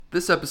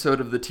This episode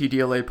of the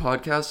TDLA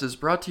podcast is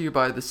brought to you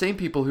by the same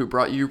people who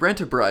brought you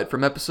Rent-A-Bride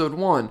from episode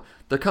 1.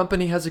 The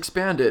company has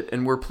expanded,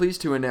 and we're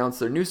pleased to announce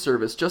their new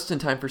service just in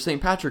time for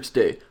St. Patrick's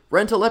Day.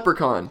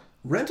 Rent-A-Leprechaun.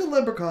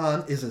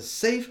 Rent-A-Leprechaun is a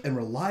safe and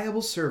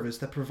reliable service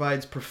that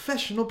provides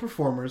professional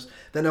performers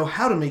that know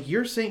how to make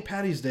your St.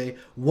 Patty's Day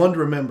one to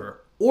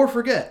remember, or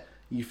forget,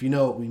 if you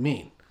know what we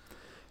mean.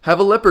 Have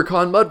a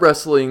leprechaun mud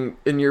wrestling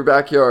in your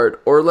backyard,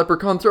 or a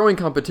leprechaun throwing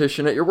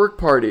competition at your work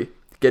party.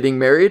 Getting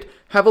married?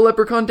 Have a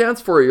leprechaun dance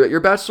for you at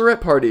your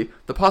bachelorette party.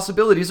 The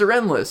possibilities are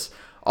endless.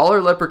 All our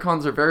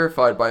leprechauns are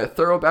verified by a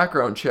thorough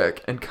background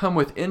check and come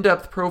with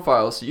in-depth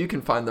profiles so you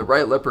can find the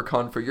right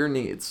leprechaun for your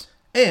needs.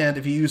 And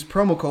if you use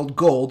promo code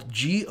GOLD,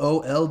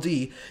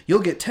 G-O-L-D, you'll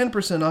get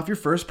 10% off your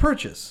first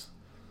purchase.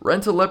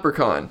 Rent a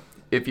leprechaun.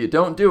 If you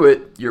don't do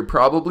it, you're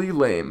probably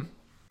lame.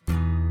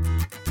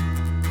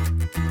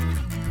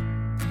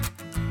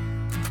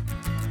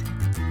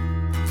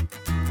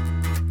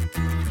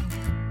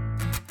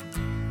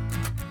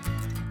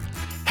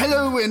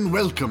 Hello and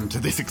welcome to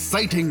this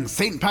exciting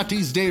St.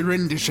 Patty's Day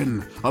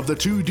rendition of the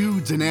Two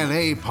Dudes in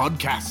LA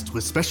podcast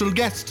with special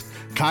guest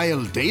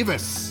Kyle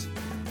Davis.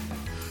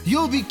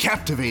 You'll be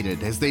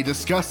captivated as they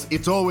discuss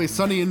It's Always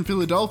Sunny in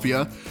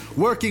Philadelphia,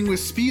 working with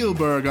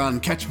Spielberg on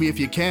Catch Me If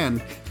You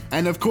Can,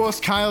 and of course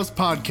Kyle's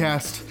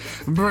podcast,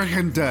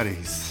 Breaking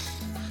Daddies.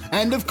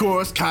 And of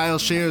course, Kyle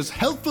shares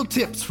helpful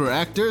tips for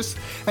actors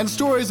and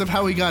stories of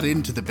how he got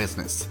into the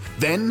business.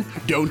 Then,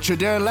 don't you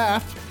dare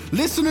laugh,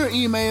 listener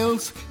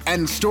emails,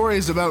 and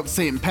stories about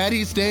St.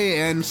 Patty's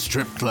Day and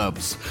strip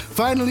clubs.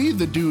 Finally,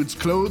 the dudes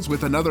close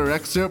with another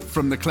excerpt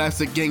from the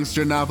classic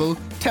gangster novel,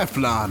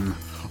 Teflon.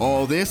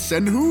 All this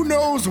and who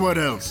knows what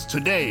else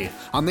today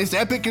on this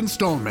epic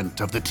installment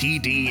of the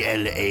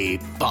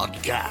TDLA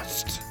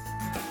podcast.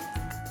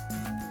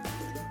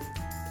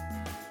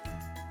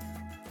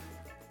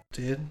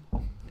 Dude,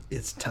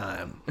 it's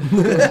time.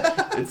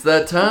 It's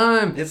that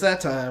time. It's that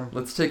time.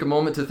 Let's take a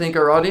moment to thank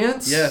our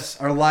audience. Yes,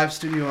 our live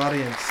studio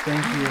audience.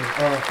 Thank you.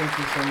 Oh, thank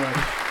you so much.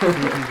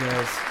 Thank you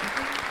guys.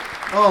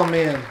 Oh,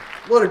 man.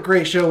 What a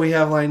great show we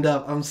have lined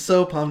up. I'm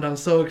so pumped. I'm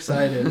so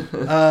excited.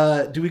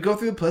 Do we go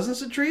through the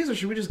pleasantries or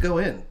should we just go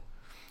in?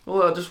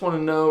 Well, I just want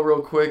to know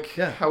real quick,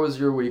 Yeah. How was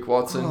your week,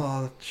 Watson?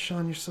 Oh,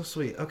 Sean, you're so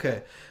sweet.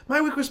 Okay.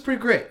 My week was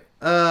pretty great.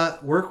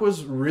 Work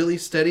was really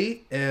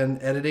steady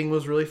and editing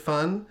was really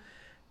fun.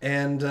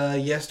 And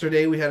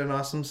yesterday we had an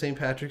awesome St.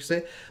 Patrick's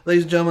Day.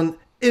 Ladies and gentlemen,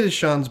 it is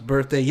Sean's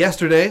birthday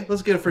yesterday.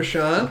 Let's get it for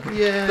Sean.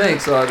 Yeah.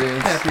 Thanks,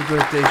 audience. Happy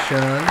birthday,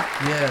 Sean.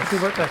 Yes. Happy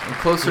birthday. I'm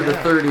closer to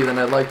 30 than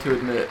I'd like to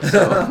admit.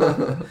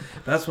 So.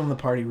 That's when the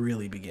party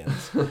really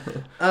begins.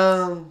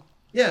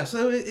 Yeah,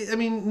 so, I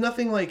mean,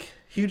 nothing, like,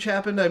 huge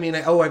happened. I mean,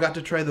 I got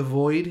to try the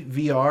Void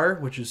VR,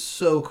 which is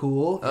so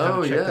cool.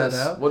 Oh, check yes.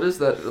 that out. What is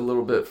that a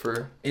little bit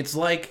for? It's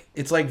like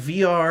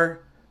VR,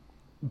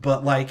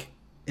 but, like,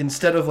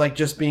 instead of, like,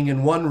 just being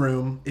in one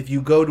room, if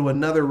you go to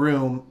another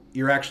room,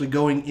 you're actually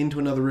going into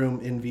another room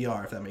in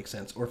VR, if that makes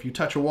sense. Or if you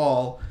touch a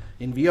wall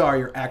in VR,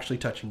 you're actually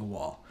touching a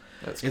wall.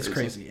 That's It's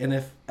crazy.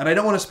 crazy. And I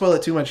don't want to spoil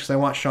it too much because I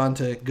want Sean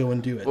to go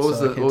and do it. What was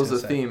so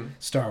the theme?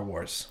 Star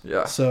Wars.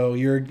 Yeah. So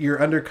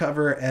you're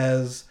undercover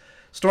as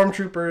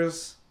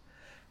stormtroopers,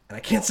 and I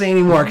can't say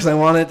anymore because I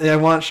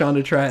want Sean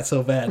to try it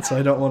so bad, so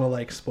I don't want to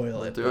like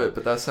spoil it. Do it,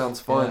 but that sounds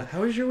fun. Yeah.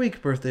 How was your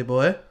week, birthday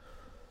boy?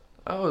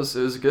 Oh, it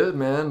was good,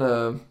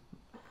 man.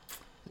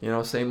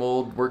 Same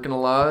old, working a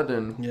lot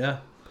and Yeah.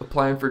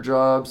 applying for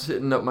jobs,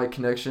 hitting up my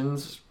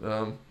connections.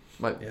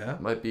 Yeah.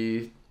 Might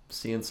be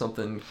seeing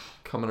something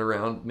coming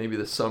around, maybe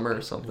this summer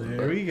or something.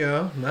 There we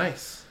go.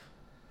 Nice.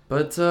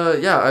 But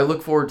I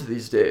look forward to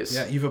these days.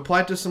 Yeah, you've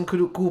applied to some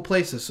cool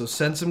places, so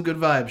send some good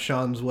vibes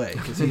Sean's way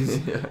because he's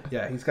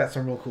he's got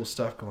some real cool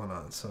stuff going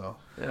on. So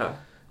Yeah.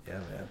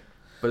 man.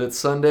 But it's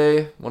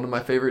Sunday, one of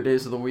my favorite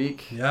days of the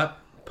week. Yep.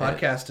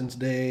 Podcasting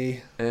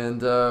today,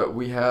 And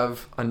we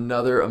have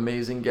another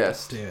amazing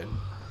guest. dude.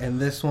 And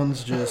this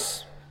one's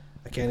just,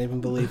 I can't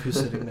even believe who's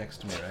sitting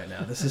next to me right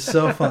now. This is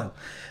so fun.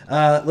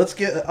 Let's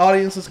give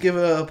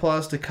an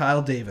applause to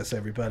Kyle Davis,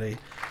 everybody.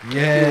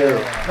 Yeah.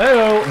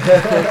 Hello.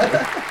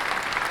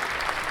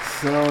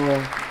 So,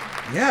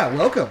 yeah,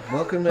 welcome.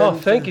 Oh,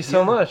 thank you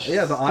so much. Yeah,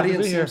 the It's good to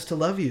audience be here. seems to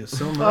love you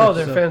so much. Oh,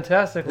 they're so.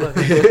 fantastic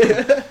looking.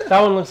 That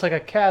one looks like a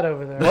cat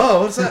over there.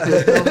 Whoa, what's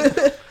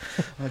that?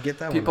 I'll get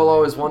that People one.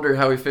 always wonder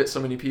how we fit so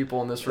many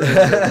people in this room. we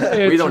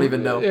It's- don't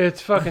even know.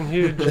 It's fucking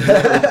huge.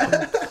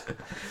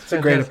 It's a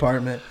great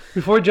apartment.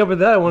 Before we jump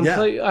into that, I want to Yeah.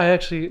 tell you, I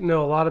actually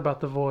know a lot about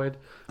The Void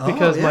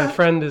because yeah? my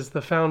friend is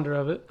the founder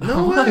of it.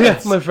 No way. Yeah,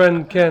 my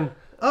friend Ken.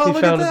 Oh, he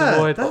look founded at that. The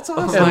Void. That's Oh,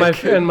 awesome.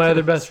 And my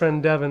other best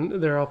friend Devin,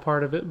 they're all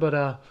part of it.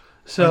 But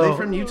so Are they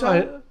from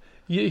Utah?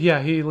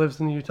 Yeah, he lives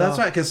in Utah. That's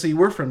right, because see,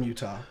 we're from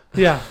Utah.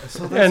 Yeah,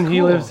 So that's and he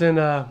cool. lives in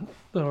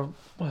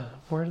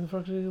where the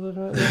fuck does he live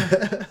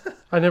at?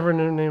 I never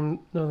know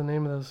the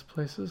name of those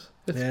places.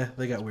 It's Yeah,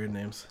 they got weird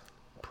names.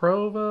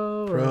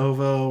 Provo.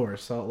 Provo or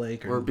Salt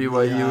Lake Or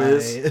BYU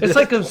is. It's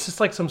like it's just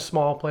like some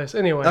small place.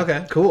 Anyway,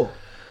 Okay, cool.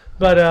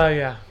 But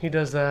yeah, he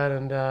does that,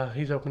 and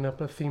he's opened up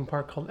a theme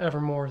park called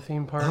Evermore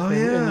Theme Park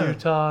in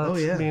Utah.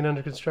 That's being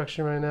under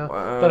construction right now.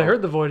 Wow. But I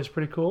heard the Void is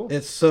pretty cool.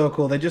 It's so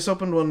cool. They just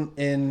opened one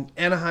in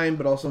Anaheim,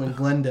 but also in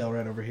Glendale,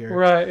 right over here.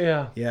 Right?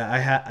 Yeah. Yeah,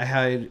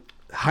 I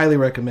highly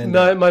recommend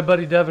it. My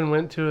buddy Devin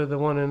went to the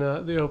one in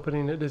the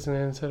opening at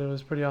Disneyland and said it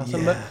was pretty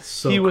awesome. Yeah, But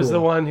so he was cool.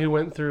 the one who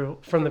went through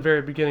from the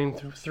very beginning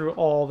through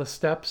all the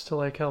steps to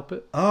like help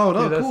it Oh,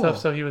 no, do that cool. stuff.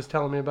 So he was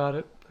telling me about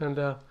it, and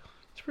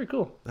it's pretty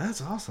cool.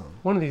 That's awesome.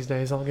 One of these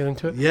days I'll get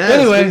into it. Yes,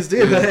 anyway, please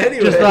do.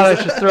 Anyways. just thought I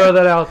should throw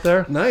that out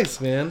there. Nice,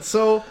 man.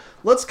 So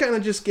let's kind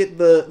of just get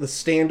the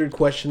standard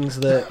questions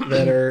that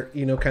are,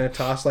 kind of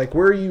tossed. Like,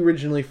 where are you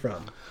originally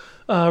from?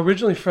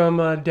 Originally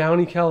from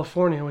Downey,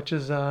 California, which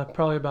is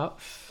probably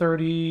about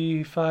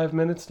 35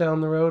 minutes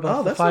down the road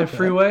off the that's not 5 bad.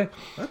 freeway.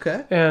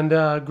 Okay. And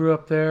grew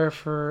up there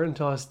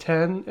until I was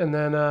 10, and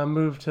then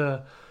moved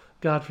to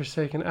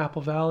godforsaken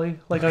Apple Valley,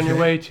 like on your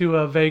way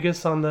to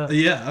Vegas on the...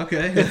 Yeah,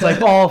 okay. It's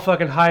like all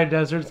fucking high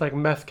desert. It's like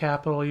meth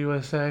capital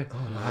USA.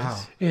 Oh, wow.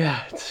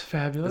 Yeah, it's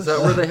fabulous. Is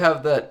that where they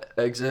have that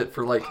exit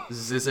for like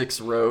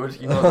Zizix Road?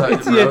 You know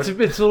that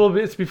road? It's a little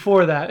bit. It's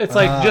before that. It's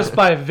like just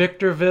by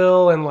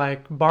Victorville and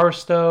like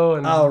Barstow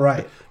and Oh,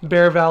 right.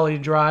 Bear Valley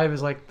Drive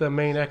is like the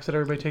main exit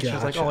everybody takes.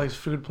 There's like Gotcha. all these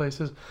food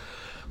places.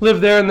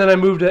 Lived there, and then I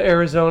moved to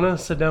Arizona,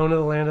 Sedona,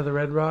 the land of the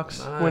Red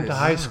Rocks. Went to Nice.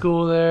 high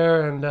school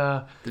there, and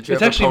Did you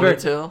it's have actually a very.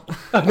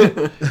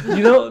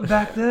 ponytail?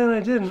 Back then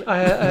I didn't. I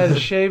had a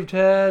shaved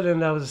head,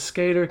 and I was a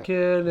skater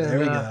kid. And, There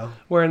we go.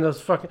 Wearing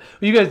those fucking.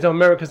 You guys don't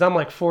remember because I'm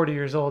like 40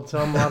 years old, so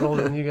I'm a lot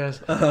older than you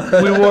guys.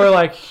 We wore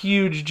like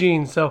huge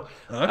jeans, so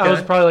I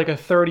was probably like a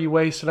 30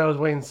 waist, and I was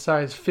wearing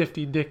size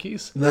 50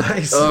 Dickies,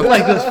 Nice.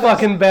 like those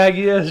fucking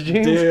baggy ass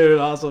jeans. Dude,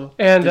 awesome.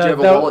 And Did you have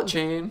a wallet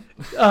chain?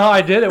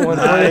 I did at one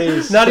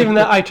Nice. point. Not even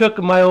that. I took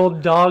my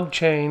old dog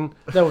chain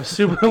that was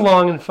super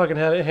long and fucking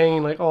had it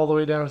hanging like all the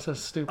way down. It's so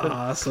stupid.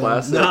 Awesome.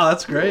 Classic. No,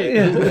 that's great.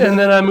 And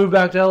then I moved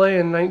back to LA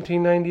in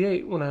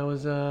 1998 when I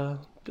was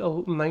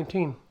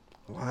 19.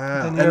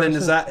 Wow. Been And here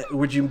then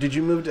ever did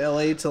you move to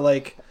LA to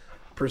like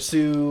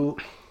pursue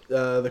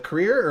the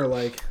career or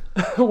like?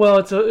 Well,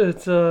 it's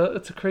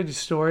a crazy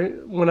story.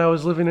 When I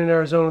was living in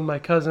Arizona with my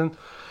cousin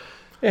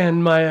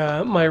and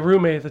my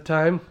roommate at the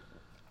time,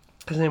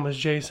 his name was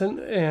Jason,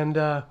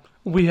 and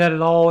we had it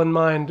all in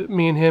mind.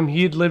 Me and him.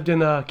 He had lived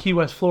in Key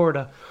West,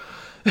 Florida,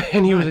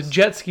 and he was a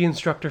jet ski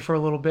instructor for a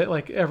little bit,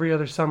 like every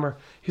other summer.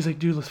 He's like,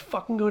 dude, let's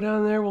fucking go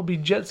down there. We'll be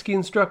jet ski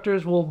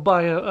instructors. We'll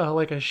buy a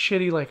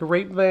shitty like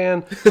rape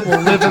van.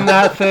 We'll live in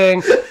that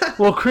thing.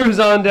 We'll cruise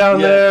on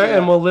down there,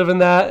 and we'll live in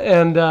that.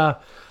 And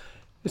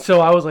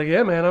so I was like,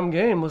 yeah, man, I'm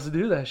game. Let's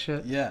do that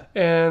shit. Yeah.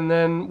 And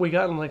then we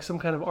got in like some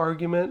kind of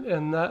argument,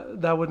 and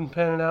that wouldn't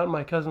pan out. And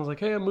my cousin was like,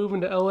 hey, I'm moving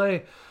to LA.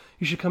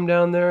 You should come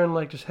down there and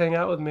like just hang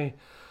out with me.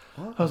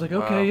 I was like,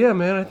 okay, yeah,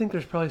 man. I think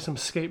there's probably some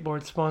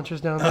skateboard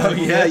sponsors down there. Oh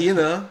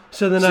yeah,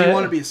 So then you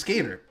want to be a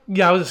skater?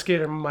 Yeah, I was a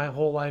skater my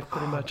whole life,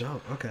 pretty much.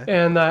 Dope. Okay.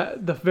 And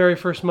the very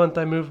first month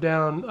I moved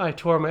down, I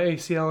tore my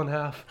ACL in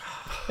half.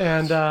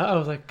 And I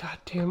was like, God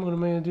damn, what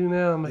am I going to do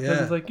now? And my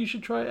cousin's like, you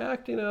should try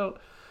acting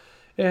out.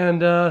 And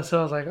so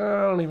I was like, oh,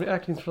 I don't even,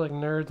 acting's for like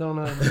nerds. I don't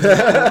know how to do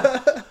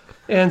that.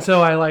 And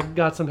so I like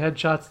got some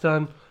headshots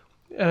done.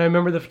 And I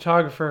remember the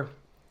photographer,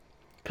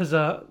 because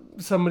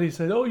somebody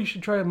said, oh, you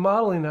should try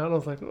modeling out. And I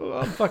was like, oh,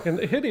 I'm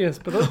fucking hideous.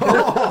 But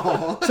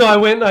okay. So I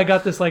went and I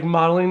got this like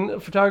modeling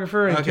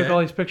photographer and took all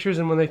these pictures.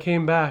 And when they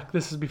came back,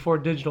 this is before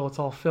digital, it's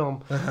all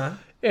film. Uh-huh.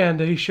 And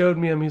he showed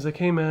me him. He's like,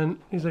 hey, man.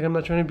 He's like, I'm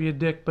not trying to be a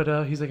dick,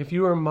 but he's like, if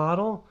you were a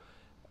model,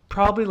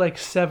 probably like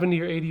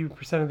 70 or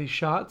 80% of these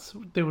shots,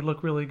 they would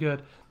look really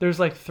good. There's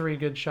like 3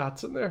 good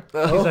shots in there.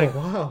 He's like,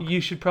 wow.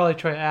 you should probably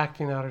try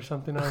acting out or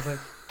something. I was like,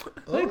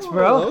 thanks,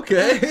 bro.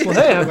 Okay. Well,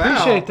 hey, I Wow.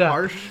 appreciate that.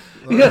 Harsh.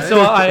 Yeah, Alright. so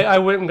I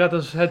went and got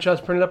those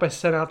headshots printed up. I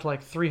sent out to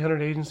like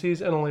 300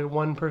 agencies, and only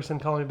one person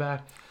called me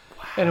back.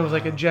 And it was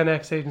like a Gen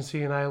X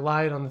agency, and I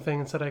lied on the thing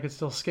and said I could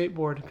still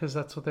skateboard because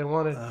that's what they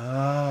wanted.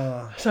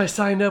 Oh. So I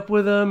signed up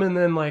with them, and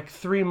then like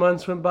 3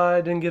 months went by,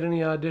 I didn't get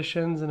any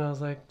auditions, and I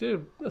was like,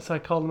 dude. So I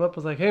called him up, I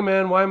was like, hey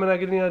man, why am I not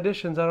getting any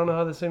auditions? I don't know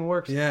how this thing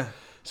works. Yeah.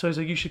 So he's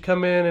like, you should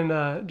come in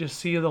and just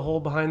see the whole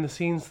behind the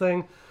scenes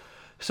thing.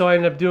 So I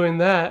ended up doing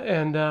that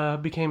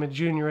and became a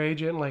junior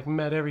agent and like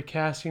met every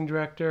casting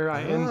director.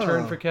 I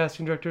interned for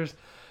casting directors,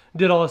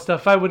 did all this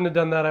stuff. If I wouldn't have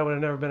done that, I would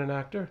have never been an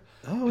actor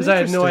because I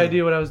had no interesting.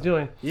 idea what I was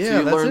doing. Yeah, So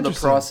you that's learned the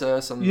interesting.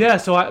 process. And Yeah,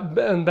 so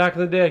and back in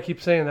the day, I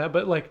keep saying that,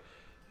 but like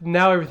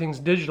now everything's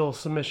digital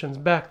submissions.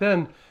 Back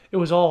then, it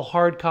was all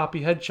hard copy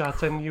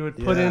headshots, and you would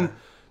put in,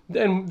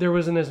 and there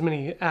wasn't as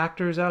many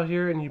actors out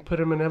here, and you put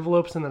them in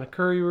envelopes, and then a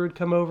courier would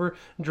come over,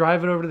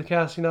 drive it over to the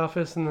casting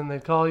office, and then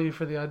they'd call you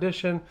for the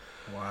audition.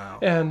 Wow.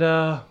 And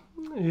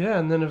yeah,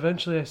 and then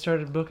eventually I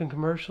started booking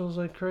commercials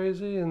like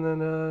crazy, and then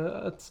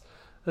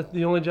that's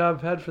the only job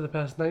I've had for the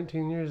past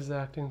 19 years is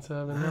acting,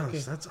 so I've been lucky.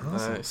 That's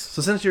awesome. Nice.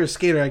 So since you're a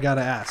skater, I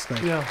gotta ask,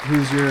 like, Yeah.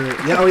 who's your?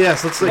 Yeah. Oh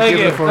yes. Let's like, Thank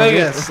give you, it for thank you.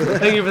 yes.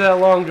 Thank you for that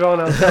long drawn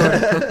out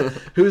story.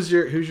 Who's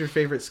your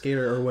favorite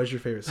skater, or was your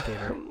favorite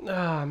skater?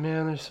 Ah,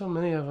 man, there's so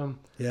many of them.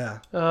 Yeah.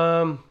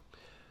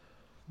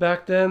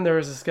 back then there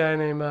was this guy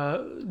named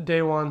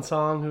Daewon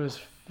Song who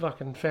was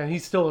fucking fan. He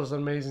still is an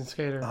amazing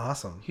skater.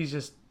 Awesome. He's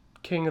just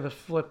king of the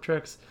flip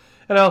tricks.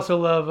 And I also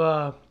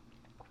love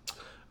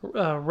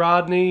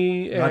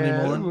Rodney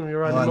Mullen.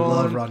 I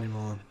love Rodney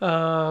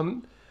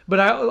Mullen. But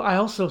I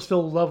also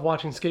still love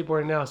watching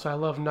skateboarding now. So I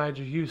love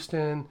Nigel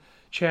Houston,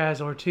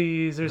 Chaz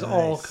Ortiz. There's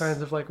all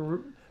kinds of like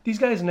these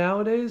guys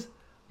nowadays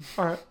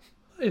are.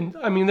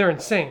 They're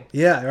insane.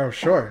 Yeah, oh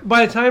sure.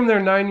 By the time they're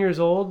 9 years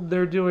old,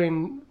 they're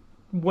doing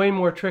way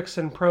more tricks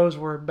than pros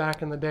were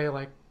back in the day,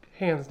 like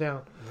hands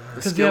down.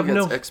 The skill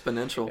gets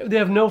exponential. They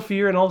have no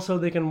fear, and also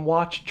they can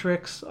watch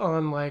tricks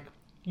on like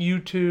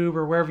YouTube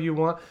or wherever you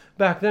want.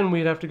 Back then,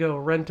 we'd have to go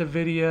rent a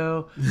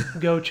video,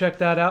 go check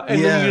that out,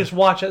 and then you just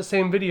watch that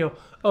same video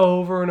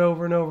over and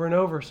over and over and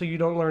over, so you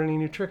don't learn any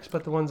new tricks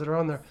but the ones that are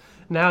on there.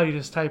 Now you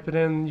just type it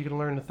in, you can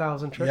learn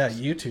 1,000 tricks.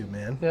 Yeah, YouTube,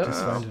 man. Yep.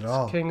 Just find it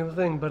all. It's king of the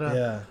thing, but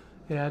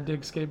yeah, I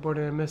dig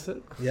skateboarding. I miss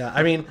it. Yeah,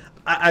 I mean,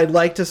 I'd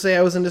like to say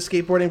I was into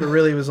skateboarding, but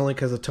really it was only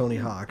because of Tony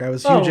Hawk. I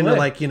was huge into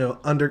like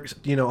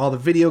all the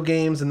video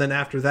games, and then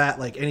after that,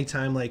 like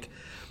anytime like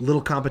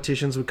little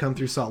competitions would come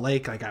through Salt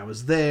Lake, like I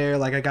was there.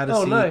 Like I got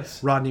to see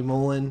Rodney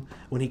Mullen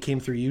when he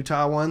came through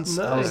Utah once.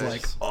 I was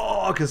like,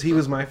 because he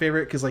was my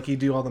favorite because like he'd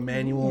do all the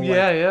manual,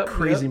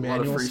 crazy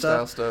manual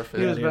stuff.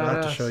 Yeah, dude, I'll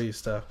have to show you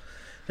stuff.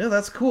 Yeah,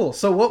 that's cool.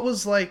 So what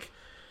was like?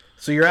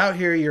 So you're out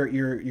here,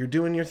 you're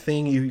doing your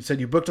thing. You said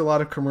you booked a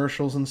lot of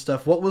commercials and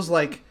stuff. What was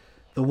like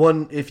the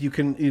one, if you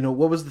can,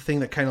 what was the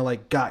thing that kind of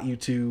like got you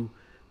to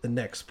the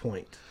next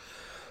point?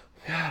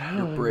 God,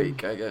 your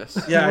break, I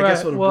guess. Yeah, I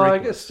guess what a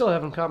break was. I still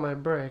haven't caught my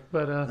break,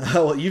 but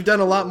well, you've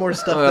done a lot more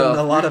stuff than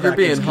a lot of you're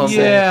being humble.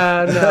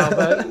 Yeah, no,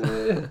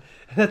 but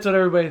that's what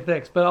everybody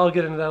thinks. But I'll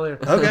get into that later.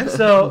 Okay.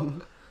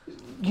 So,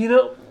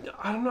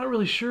 I'm not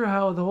really sure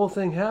how the whole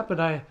thing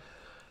happened.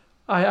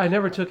 I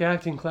never took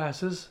acting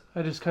classes.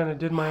 I just kind of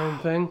did my own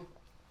thing.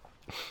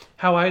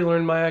 How I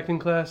learned my acting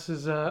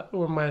classes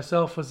or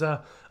myself was I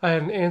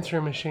had an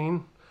answering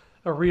machine,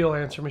 a real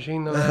answer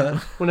machine.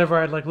 Whenever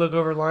I'd like look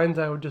over lines,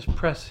 I would just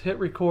press hit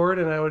record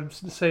and I would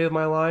say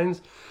my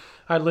lines.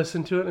 I'd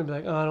listen to it and be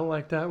like, oh, I don't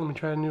like that. Let me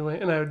try a new way.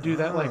 And I would do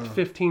that like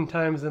 15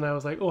 times. And I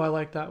was like, oh, I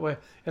like that way.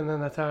 And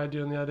then that's how I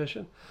do in the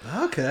audition.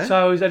 Okay.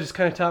 So I just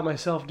kind of taught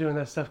myself doing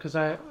that stuff because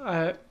I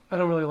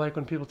don't really like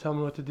when people tell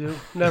me what to do.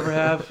 Never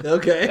have.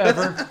 Okay.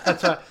 Ever.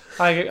 That's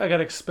why I got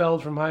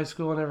expelled from high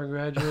school and never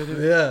graduated.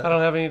 Yeah. I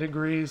don't have any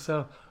degrees,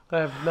 so I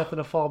have nothing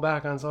to fall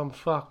back on, so I'm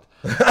fucked.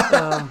 You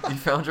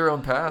found your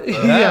own path,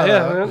 though.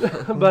 Yeah,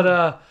 man.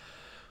 But,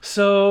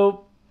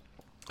 so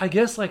I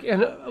guess like,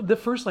 and the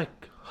first like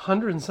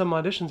 100 and some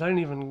auditions, I didn't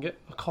even get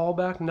a call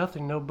back,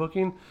 nothing, no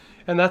booking.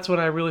 And that's when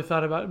I really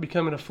thought about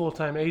becoming a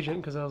full-time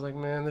agent because I was like,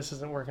 man, this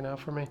isn't working out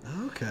for me.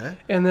 Okay.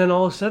 And then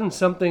all of a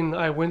sudden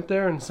I went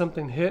there and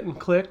something hit and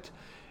clicked.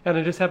 And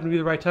it just happened to be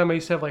the right time. I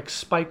used to have like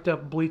spiked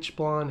up bleach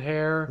blonde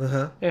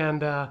hair.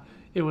 And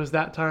it was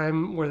that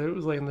time where it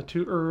was like in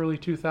the early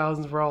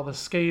 2000s where all the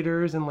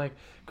skaters and like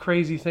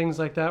crazy things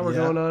like that were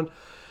going on.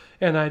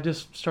 And I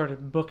just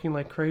started booking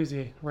like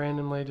crazy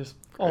randomly. Just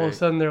all of a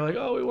sudden they're like,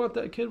 oh, we want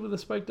that kid with the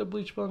spiked up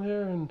bleach blonde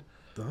hair. And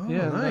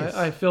nice.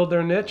 I filled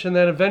their niche. And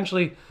then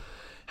eventually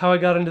how I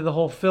got into the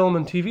whole film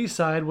and TV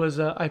side was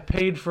I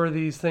paid for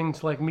these things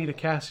to like meet a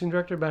casting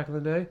director back in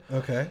the day.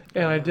 Okay.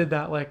 And I did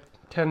that like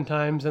 10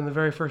 times. And the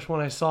very first one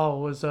I saw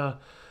was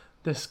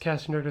this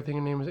casting director thing.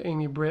 Her name was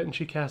Amy Britt, and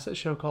she cast that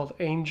show called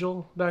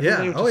Angel back in the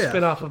day, which is a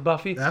spin-off of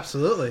Buffy.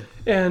 Absolutely.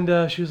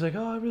 And she was like,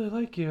 oh, I really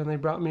like you. And they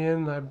brought me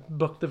in, and I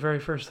booked the very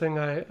first thing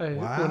I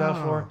went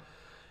out for.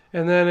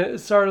 And then it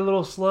started a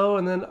little slow,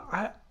 and then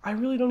I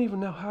really don't even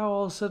know how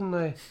all of a sudden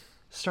I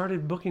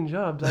started booking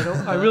jobs.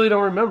 I really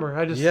don't remember.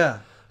 I just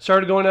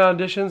started going to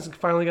auditions and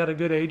finally got a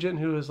good agent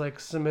who was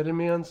like submitting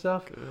me on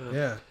stuff. Good.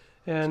 Yeah.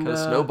 And kind of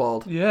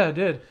snowballed. Yeah, it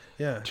did.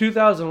 Yeah.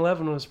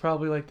 2011 was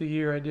probably like the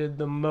year I did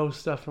the most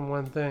stuff in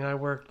one thing. I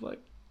worked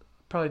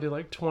probably did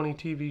like 20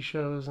 TV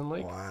shows and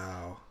like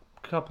a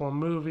couple of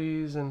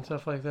movies and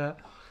stuff like that.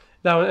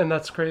 And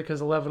that's great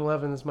because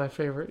 11/11 is my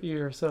favorite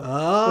year. So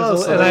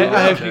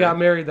I actually got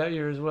married that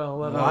year as well.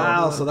 11/11.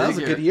 Wow, so that was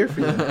a good year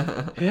for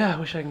you. Yeah, I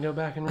wish I can go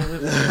back and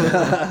relive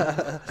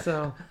that.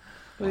 So.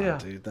 Wow,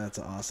 dude, that's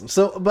awesome.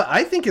 So, but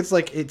I think it's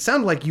like, it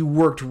sounded like you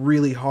worked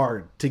really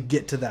hard to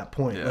get to that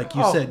point. Yeah. Like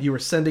you said, you were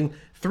sending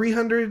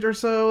 300 or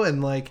so,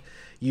 and like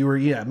you were,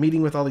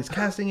 meeting with all these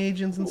casting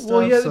agents and stuff.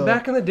 Well, yeah,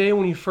 back in the day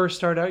when you first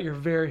start out, you're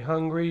very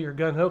hungry, you're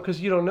gung-ho,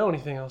 because you don't know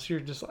anything else. You're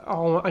just like,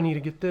 oh, I need to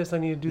get this, I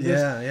need to do this.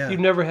 Yeah.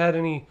 You've never had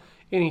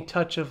any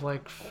touch of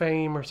like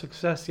fame or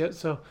success yet,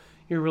 so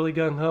you're really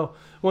gung-ho.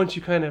 Once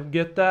you kind of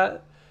get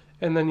that,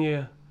 and then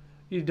you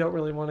don't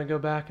really want to go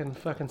back and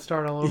fucking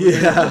start all over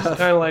again. It's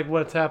kind of like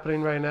what's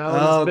happening right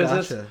now in this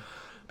business. Gotcha.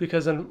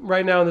 Because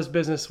right now in this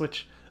business,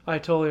 which I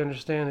totally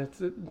understand,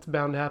 it's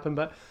bound to happen,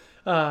 but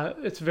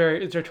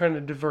they're trying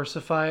to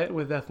diversify it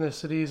with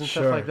ethnicities and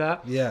stuff like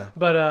that. Yeah.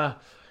 But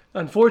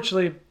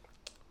unfortunately,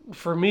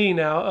 for me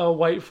now, a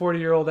white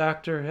 40-year-old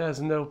actor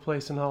has no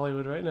place in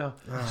Hollywood right now.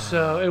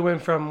 So it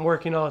went from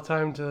working all the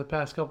time to the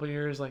past couple of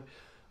years, like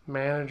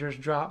managers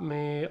drop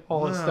me,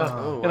 all this stuff.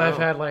 Oh, And I've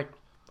wow. had like,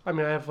 I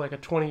have like a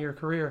 20-year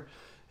career.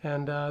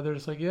 And they're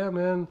just like, yeah,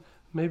 man,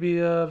 maybe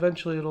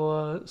eventually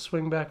it'll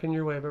swing back in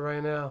your way. But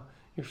right now,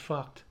 you're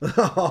fucked.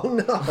 Oh,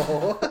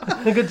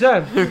 no. Good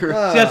time. See,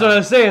 that's what I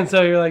was saying.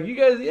 So you're like, you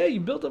guys, yeah, you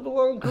built up a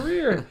long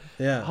career.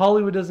 Yeah.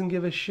 Hollywood doesn't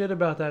give a shit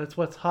about that. It's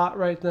what's hot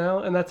right now,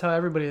 and that's how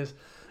everybody is.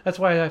 That's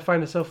why I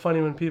find it so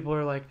funny when people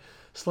are like,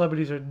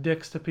 celebrities are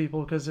dicks to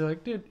people because they're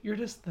like, dude, you're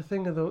just the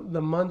thing of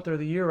the month or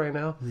the year right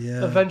now.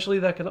 Yeah. Eventually,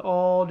 that can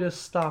all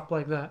just stop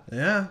like that,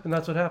 Yeah. and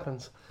that's what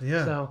happens.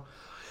 Yeah. So,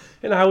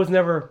 and I was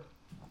never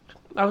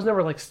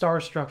like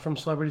starstruck from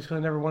celebrities because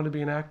I never wanted to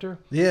be an actor.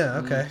 Yeah.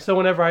 Okay. So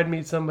whenever I'd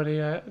meet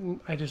somebody,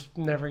 I just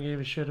never gave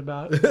a shit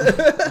about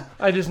it.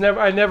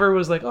 I never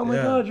was like, oh my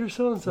Yeah. God, you're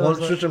so and so.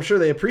 Well, which I'm sure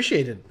they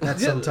appreciated that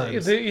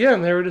sometimes. Yeah,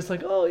 and they were just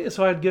like, oh, yeah.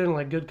 So I'd get in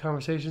like good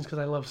conversations because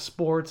I love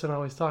sports and I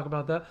always talk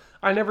about that.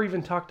 I never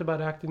even talked about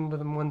acting with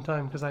them one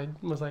time because I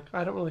was like,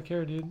 I don't really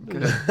care, dude.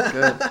 Good.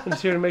 Good. I'm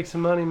just here to make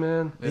some money,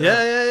 man.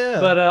 Yeah.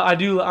 But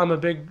I'm a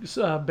big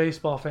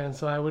baseball fan,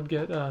 so I would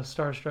get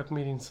starstruck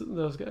meetings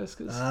those guys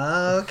because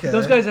Okay.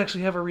 those guys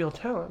actually have a real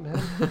talent,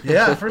 man.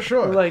 Yeah, for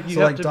sure. Like, you so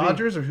have like to be-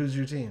 Dodgers or who's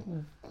your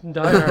team?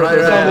 Dodgers, Right,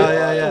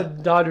 yeah.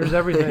 Dodgers,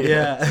 everything.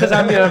 Yeah. Because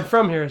I'm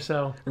from here,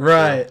 so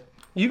Right.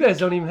 you guys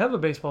don't even have a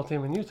baseball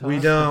team in Utah. We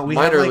don't. We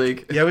Minor have,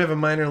 league. Yeah, we have a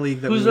minor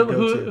league that Who's we would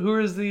go to. who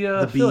is the The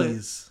affiliate?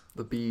 Bees.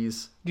 The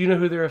bees. Do you know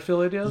who their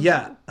affiliate is?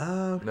 Yeah.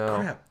 No.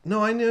 Crap.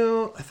 No, I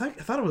knew. I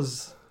thought it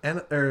was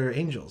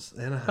Angels.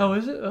 Anaheim. Oh,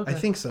 is it? Okay. I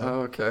think so. Oh,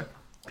 okay.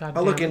 God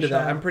I'll damn look it, into that.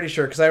 Sean. I'm pretty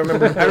sure because I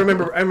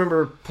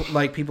remember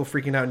like people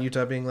freaking out in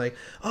Utah being like,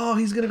 "Oh,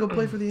 he's gonna go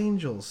play for the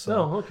Angels." So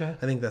Oh, okay.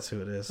 I think that's who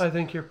it is. I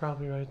think you're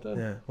probably right then.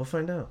 Yeah, we'll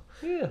find out.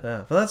 Yeah.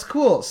 Yeah, well, that's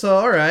cool. So,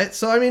 all right.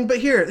 So, I mean, but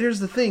here's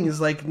the thing: is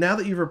like now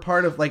that you were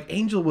part of like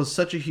Angel was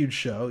such a huge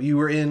show. You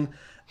were in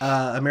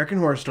American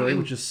Horror Story,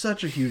 which is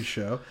such a huge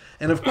show,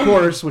 and of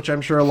course, which I'm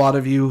sure a lot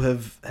of you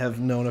have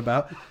known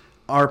about,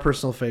 our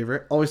personal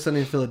favorite, Always Sunny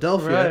in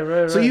Philadelphia.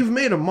 Right. So you've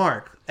made a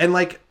mark, and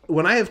like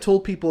when I have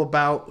told people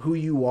about who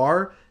you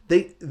are,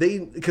 they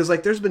because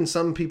like there's been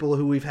some people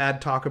who we've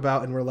had talk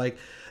about, and we're like.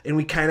 And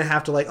we kind of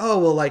have to like, oh,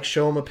 we'll like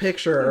show them a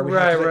picture. Or we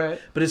have to,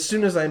 Right. But as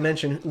soon as I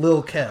mention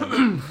Lil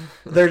Kev,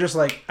 they're just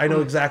like, I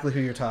know exactly who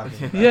you're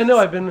talking about. Yeah, no,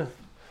 I've been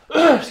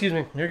excuse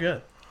me. You're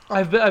good.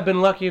 I've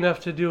been lucky enough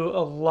to do a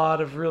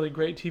lot of really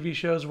great TV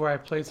shows where I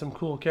played some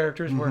cool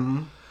characters where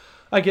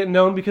I get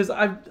known because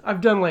I've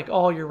done like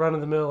all your run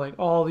of the mill, like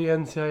all the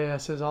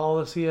NCISs, all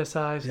the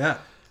CSIs. Yeah.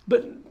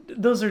 But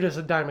those are just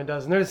a dime a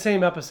dozen. They're the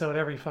same episode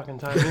every fucking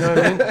time. You know what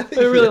I mean?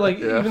 They're really like,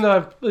 even though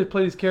I've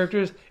played these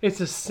characters, it's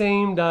the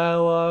same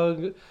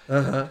dialogue,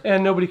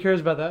 and nobody cares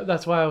about that.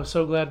 That's why I was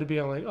so glad to be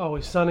on like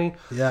Always Sunny.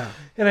 Yeah.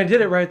 And I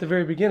did it right at the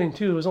very beginning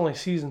too. It was only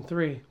season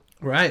 3.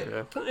 Right.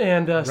 Yeah.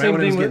 And same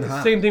when it was thing getting with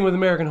hot. same thing with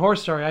American Horror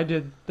Story. I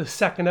did the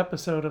second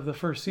episode of the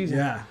first season.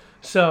 Yeah.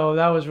 So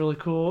that was really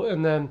cool.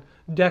 And then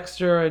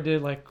Dexter, I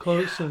did like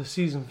close to the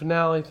season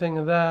finale thing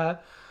of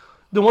that.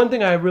 The one thing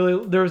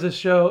there was this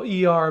show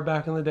ER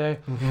back in the day.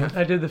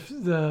 I did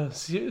the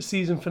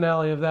season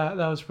finale of that.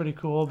 That was pretty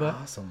cool, but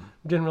Awesome.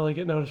 didn't really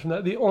get noticed from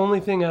that. The only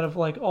thing out of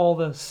like all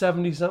the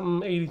 70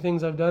 something, 80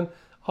 things I've done,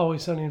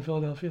 Always Sunny in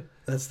Philadelphia.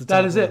 That's the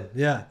That top is one. it.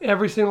 Yeah.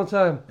 Every single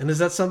time. And is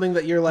that something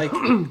that you're like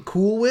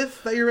cool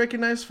with, that you're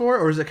recognized for,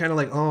 or is it kind of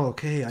like, oh,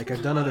 okay, like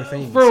I've done other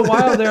things? For a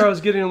while there, I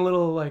was getting a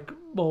little like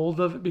bold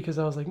of it because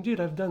I was like, dude,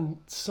 I've done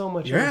so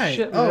much You're other right.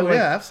 shit. Oh man. Like,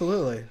 yeah,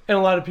 absolutely. and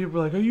a lot of people were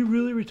like, are you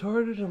really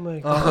retarded? I'm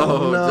like,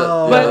 Oh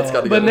no. yeah, that's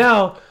gotta but go.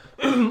 now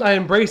I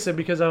embrace it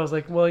because I was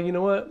like, well, you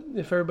know what?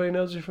 If everybody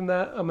knows you from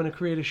that, I'm going to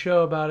create a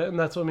show about it. And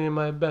that's what me and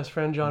my best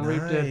friend John Reap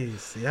did.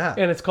 Nice. Yeah.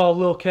 And it's called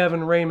Lil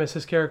Kevin Ramus.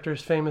 His character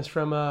is famous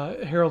from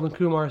Harold and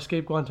Kumar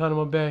Escape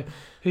Guantanamo Bay.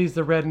 He's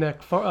the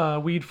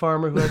redneck weed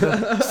farmer who has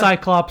a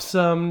Cyclops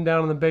down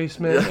in the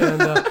basement.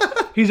 And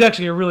he's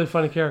actually a really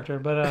funny character.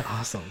 But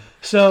Awesome.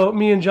 so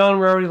me and John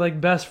were already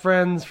like best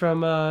friends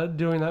from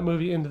doing that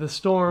movie Into the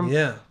Storm.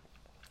 Yeah.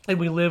 And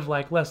we lived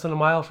like less than a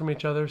mile from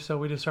each other. So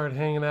we just started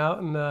hanging out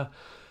and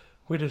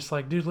we just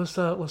like, dude, let's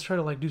try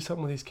to like do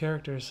something with these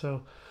characters.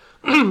 So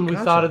we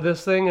thought of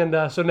this thing,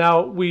 and so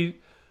now we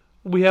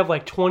have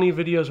like 20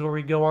 videos where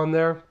we go on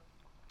there.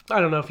 I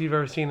don't know if you've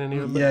ever seen any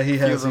of them. Yeah, he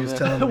has. of He was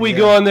them, telling me. We yeah.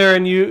 go on there,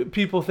 and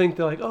people think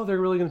they're like, oh, they're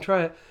really gonna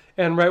try it.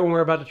 And right when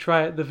we're about to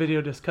try it, the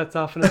video just cuts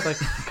off, and it's like,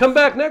 come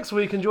back next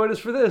week and join us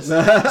for this.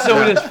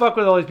 So we just fuck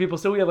with all these people.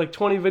 So we have like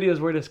 20 videos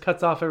where it just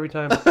cuts off every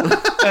time.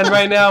 And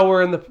right now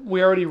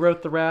we already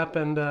wrote the rap,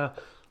 and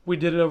we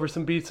did it over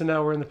some beats, and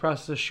now we're in the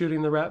process of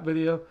shooting the rap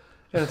video.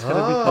 And it's going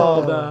to be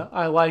called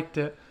I Liked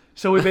It.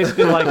 So we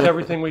basically liked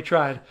everything we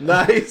tried.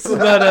 Nice.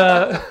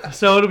 But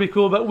so it'll be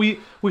cool. But we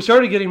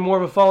started getting more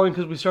of a following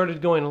because we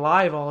started going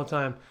live all the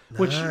time.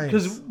 Which,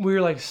 because Nice. we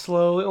were like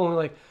slowly, only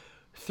like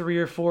 3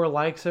 or 4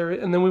 likes,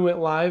 and then we went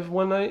live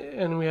one night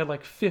and we had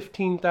like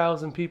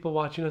 15,000 people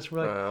watching us.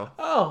 We're like, Wow.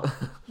 oh,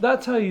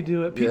 that's how you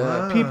do it.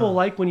 People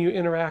like when you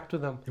interact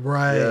with them.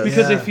 Right. Yeah.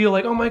 Because they feel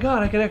like, oh my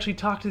God, I can actually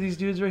talk to these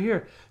dudes right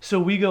here. So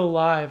we go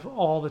live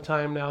all the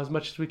time now as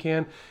much as we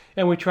can.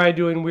 And we try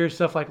doing weird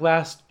stuff. Like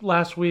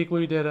last week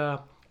we did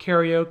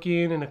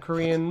karaoke in a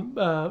Korean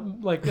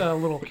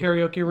little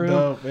karaoke room.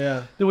 Dope,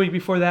 yeah. The week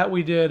before that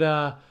we did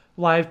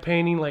live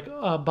painting like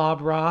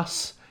Bob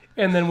Ross.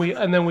 And then we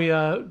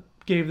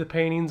gave the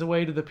paintings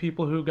away to the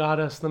people who got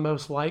us the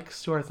most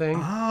likes to our thing.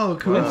 Oh,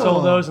 cool. And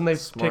sold those, and they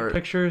Smart. take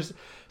pictures.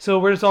 So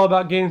we're just all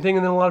about gaining thing.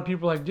 And then a lot of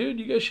people are like, dude,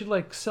 you guys should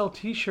like sell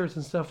T-shirts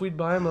and stuff. We'd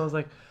buy them. I was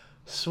like,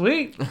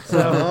 sweet. So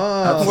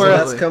Oh, We're-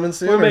 that's coming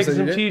soon. we're making So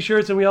some you did-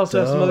 T-shirts, and we also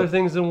have some Dope. other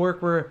things in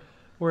work.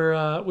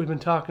 We've been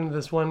talking to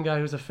this one guy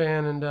who's a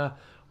fan, and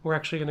we're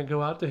actually going to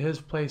go out to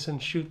his place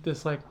and shoot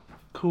this like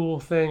cool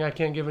thing. I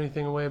can't give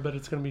anything away, but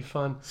it's going to be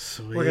fun.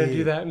 Sweet. We're going to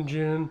do that in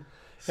June.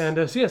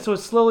 And so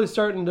it's slowly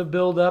starting to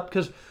build up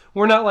because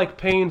we're not like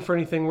paying for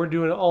anything. We're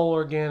doing it all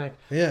organic.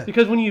 Yeah.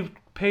 Because when you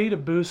pay to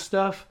boost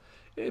stuff,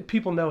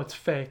 people know it's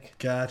fake.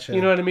 Gotcha.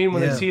 You know what I mean?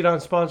 When Yeah. they see it on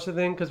sponsored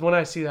thing. Because when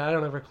I see that, I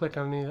don't ever click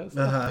on any of that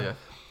stuff. Uh-huh. Yeah.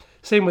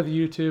 Same with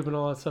YouTube and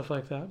all that stuff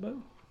like that. But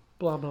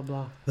blah, blah,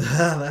 blah.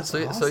 That's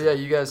So, awesome. so yeah,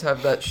 you guys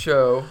have that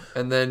show,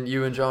 and then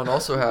you and John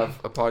also have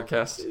a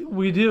podcast.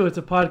 We do. It's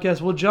a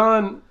podcast. Well,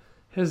 John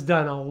has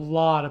done a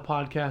lot of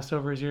podcasts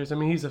over his years. I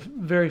mean, he's a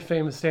very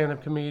famous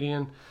stand-up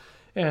comedian.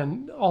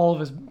 And all of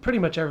his, pretty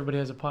much everybody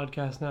has a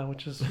podcast now,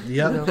 which is,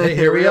 Yep. you know. Hey,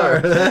 here we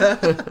are.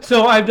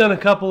 So I've done a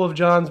couple of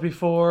John's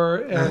before,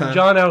 and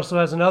John also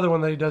has another one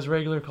that he does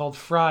regular called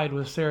Fried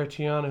with Sarah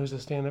Tiana, who's a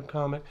stand-up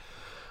comic.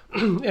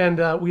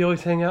 And we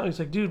always hang out. He's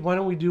like, dude, why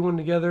don't we do one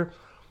together?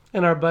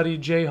 And our buddy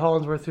Jay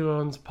Hollinsworth, who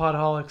owns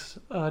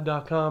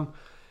podholics.com,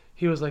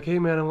 he was like, hey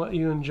man, I want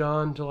you and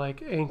John to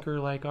like anchor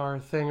like our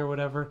thing or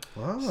whatever.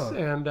 Wow.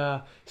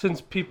 And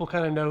since people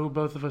kind of know who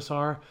both of us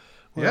are,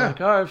 we're Yeah.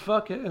 like, all right,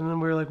 fuck it. And then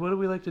we're like, what do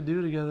we like to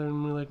do together?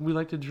 And we're like, we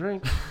like to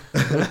drink.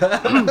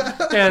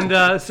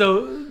 And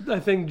so I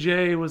think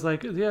Jay was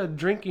like, yeah,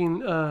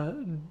 drinking,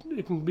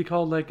 it can be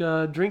called like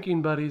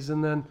drinking buddies.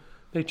 And then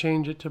they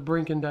change it to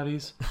Brinkin'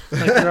 Duddies.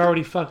 Like they're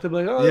already fucked up.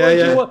 Like, oh, Yeah,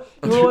 yeah. you want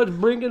to watch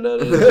Brinkin'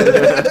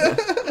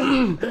 Duddies?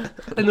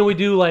 And then we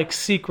do like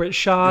secret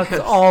shots,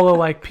 all of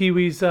like Pee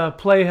Wee's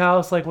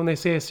Playhouse, like when they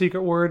say a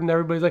secret word and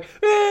everybody's like,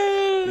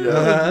 it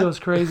goes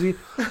crazy.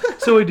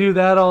 So we do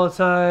that all the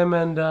time,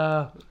 and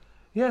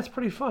yeah, it's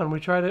pretty fun. We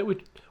tried it.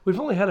 We've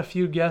only had a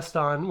few guests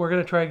on. We're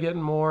gonna try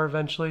getting more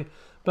eventually,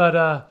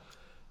 but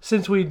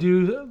since we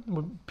do,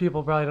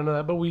 people probably don't know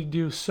that, but we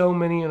do so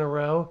many in a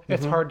row,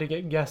 it's hard to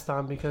get guests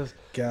on because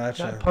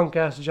Gotcha. that punk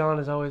ass John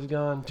is always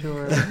gone too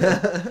early.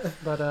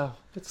 But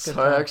it's good.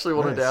 So I time. actually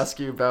wanted to Nice. ask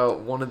you about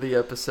one of the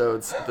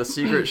episodes. The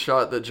secret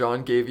shot that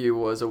John gave you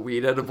was a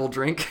weed edible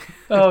drink.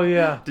 Oh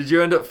yeah. Did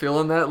you end up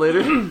feeling that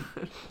later?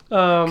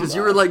 Because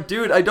you were like,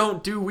 dude, I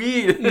don't do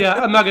weed. Yeah,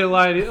 I'm not gonna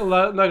lie.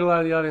 Not gonna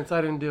lie to the audience. I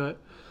didn't do it.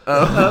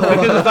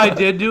 Because if I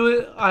did do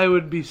it, I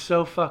would be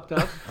so fucked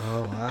up.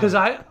 Oh, wow. Because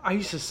I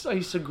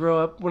used to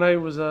grow up when I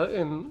was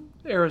in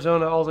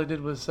Arizona. All I did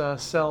was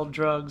sell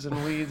drugs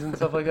and weeds and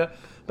stuff like that.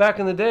 Back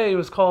in the day, it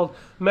was called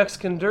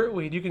Mexican dirt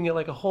weed. You can get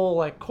like a whole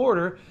like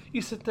quarter.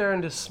 You sit there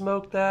and just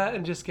smoke that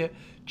and just get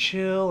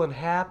chill and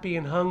happy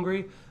and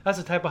hungry. That's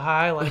the type of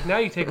high I like. Now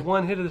you take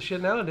one hit of the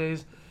shit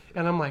nowadays,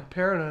 and I'm like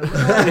paranoid.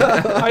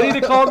 I need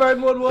to call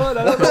 911.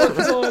 I don't know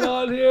what's going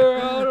on here.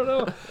 I don't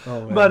know.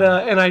 Oh,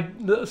 man.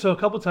 But so a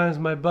couple times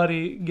my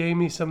buddy gave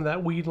me some of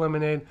that weed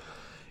lemonade,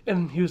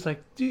 and he was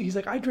like, dude, he's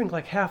like, I drink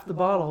like half the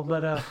bottle,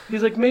 but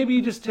he's like, maybe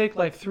you just take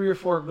like 3 or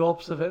 4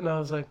 gulps of it, and I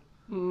was like,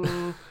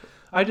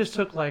 I just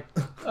took like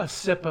a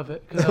sip of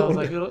it because I was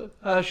like,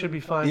 that should be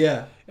fine.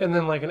 Yeah. And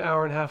then like an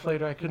hour and a half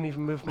later, I couldn't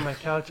even move from my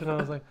couch, and I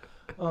was like,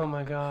 oh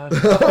my god,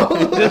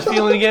 this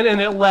feeling again,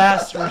 and it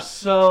lasts for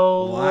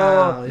so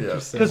Wow. long.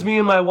 Interesting. Because me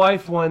and my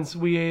wife once,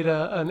 we ate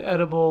an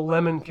edible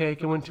lemon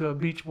cake and went to a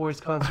Beach Boys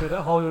concert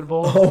at Hollywood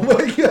Bowl. Oh,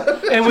 my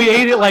God. And we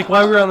ate it like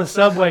while we were on the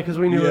subway because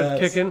we knew it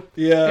was Yes. kicking.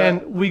 Yeah.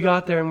 And we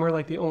got there and we're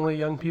like the only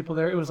young people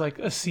there. It was like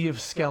a sea of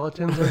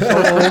skeletons or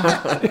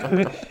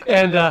something.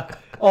 And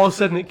all of a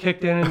sudden it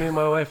kicked in and me and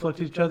my wife looked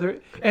at each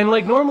other. And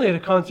like normally at a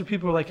concert,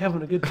 people are like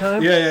having a good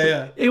time.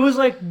 Yeah. It was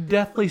like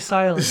deathly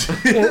silent.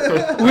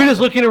 And we were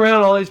just looking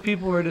around. All these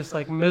people were just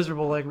like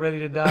miserable, like ready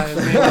to die. And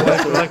me and my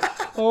wife were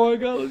like, "Oh my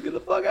god, let's get the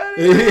fuck out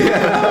of here!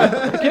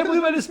 I can't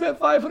believe I just spent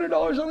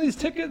 $500 on these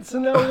tickets,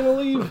 and now we're gonna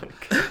leave."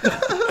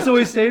 So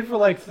we stayed for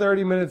like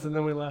 30 minutes, and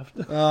then we left.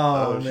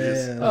 Oh,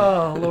 jeez. man.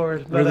 Oh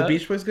lord! Were But, the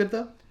Beach Boys good,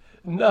 though?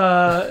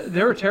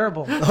 they were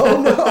terrible.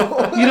 Oh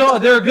no! You know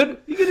they're good.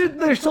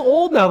 They're so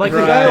old now. Like the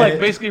guy Right. like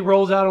basically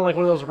rolls out on like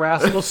one of those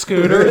rascal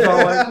scooters,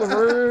 all like,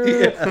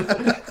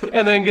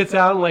 and then gets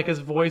out and like his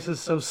voice is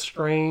so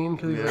strained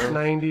because he's like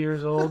 90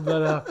 years old.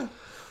 But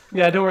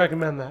yeah, I don't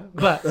recommend that.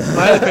 But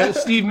my other band,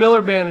 Steve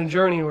Miller Band and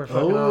Journey were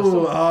fucking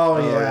awesome. Oh,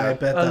 yeah. I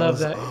bet I that love was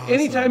that. awesome.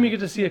 Anytime you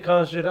get to see a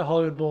concert at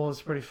Hollywood Bowl,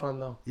 it's pretty fun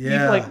though.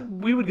 Yeah. Like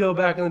we would go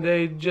back in the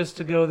day just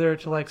to go there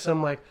to like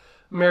some like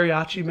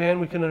mariachi band.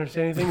 We couldn't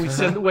understand anything. We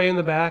sit way in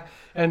the back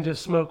and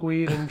just smoke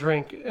weed and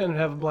drink and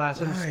have a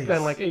blast and Nice.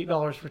 spend like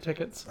 $8 for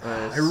tickets.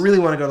 I really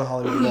want to go to the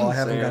Hollywood Bowl. I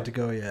haven't Same. got to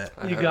go yet.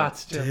 You got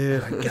to.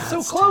 Dude, I got It's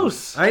so to.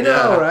 close. I know,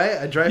 Yeah. right?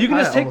 I drive You can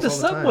by just take the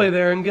almost all subway time.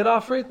 there and get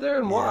off right there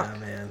and walk.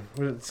 Yeah,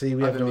 man. See,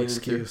 we I've have been no meaning to.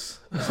 excuse.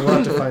 So we'll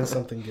have to find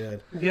something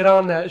good. Get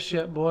on that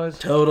shit, boys.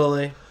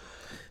 Totally.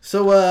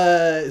 So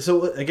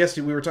I guess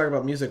we were talking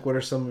about music. What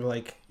are some of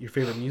like your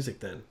favorite music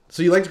then?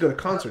 So you like to go to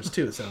concerts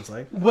too? It sounds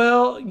like.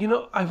 Well,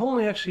 I've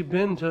only actually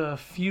been to a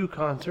few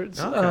concerts.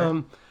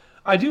 Okay.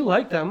 I do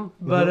like them,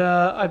 but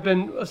I've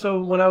been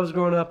so when I was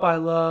growing up, I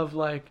love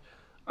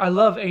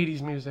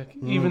 80s music,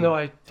 even though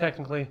I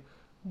technically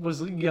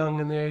was young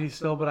in the 80s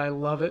still, but I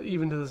love it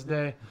even to this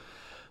day.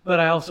 But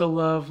I also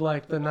love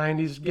like the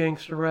 90s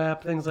gangster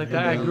rap, things like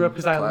that. I grew up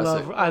because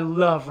Classic. I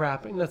love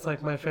rapping. That's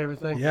like my favorite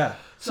thing. Yeah.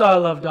 So I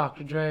love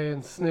Dr. Dre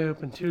and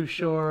Snoop and Too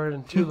Short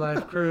and Two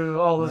Life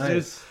Crew, all those Nice.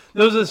 dudes.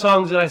 Those are the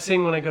songs that I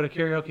sing when I go to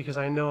karaoke because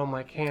I know them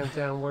like hands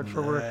down, word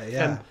for word.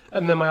 Yeah.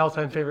 And then my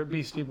all-time favorite,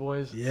 Beastie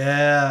Boys.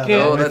 Yeah.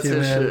 Can't- I'm Oh, with that's you, his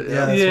man. shit,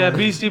 yeah. that's Yeah,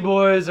 funny. Beastie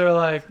Boys are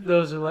like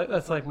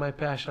that's like my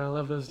passion. I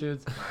love those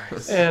dudes.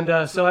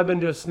 And so I've been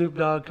to a Snoop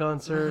Dogg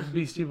concert,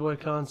 Beastie Boy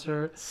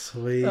concert.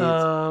 Sweet.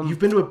 Um, You've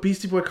been to a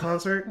Beastie Boy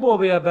concert?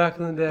 Well, yeah, back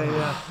in the day,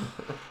 yeah.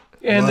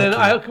 And then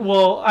I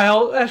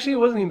actually it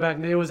wasn't even back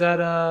in the day. It was at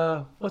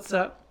what's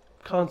that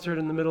concert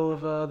in the middle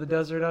of the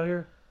desert out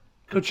here?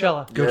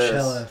 Coachella.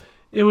 Coachella.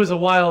 It was a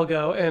while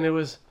ago, and it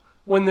was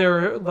when they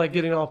were like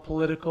getting all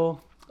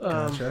political.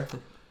 Gotcha.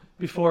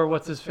 Before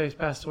what's his face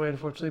passed away,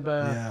 unfortunately.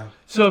 But Yeah.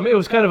 so it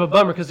was kind of a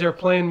bummer because they were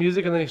playing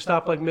music and then he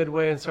stopped like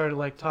midway and started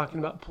like talking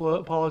about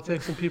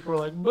politics, and people were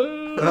like,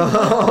 "Boo!"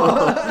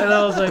 And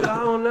I was like,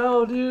 "Oh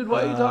no, dude,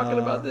 why are you talking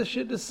about this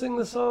shit? Just sing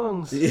the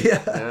songs."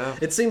 Yeah. Yeah.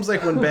 It seems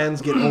like when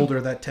bands get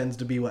older, that tends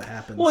to be what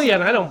happens. Well, yeah,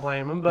 and I don't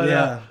blame him, but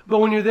Yeah. but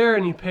when you're there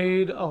and you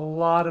paid a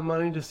lot of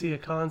money to see a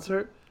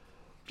concert,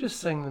 just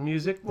sing the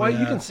music. Why you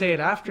Yeah. can say it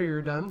after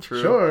you're done.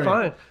 True. Sure.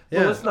 Fine. Yeah.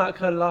 But let's not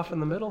cut it off in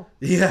the middle.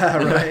 Yeah,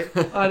 right.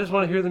 I just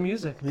want to hear the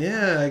music.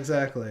 Yeah,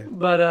 exactly.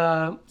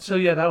 But so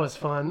yeah, that was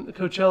fun.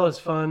 Coachella's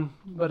fun,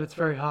 but it's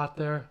very hot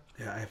there.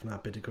 Yeah, I have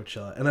not been to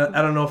Coachella, and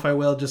I don't know if I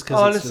will, just because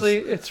Honestly,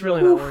 it's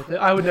really not worth it.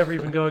 I would never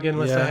even go again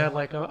unless Yeah. they had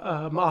like an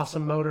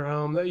awesome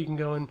motorhome that you can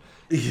go and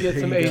get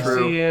some Yeah. AC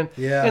True. in.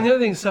 Yeah. And the other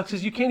thing that sucks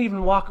is you can't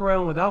even walk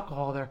around with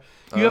alcohol there.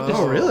 You have to.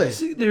 Oh, really?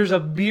 See, there's a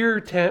beer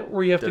tent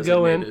where you have to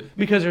go in Designated.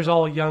 because there's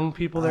all young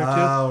people there too.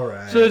 All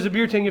right. So there's a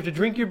beer tent. You have to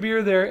drink your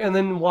beer there and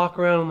then walk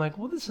around. I'm like,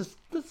 well, that's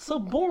so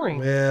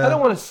boring. Yeah. I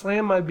don't want to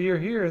slam my beer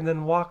here and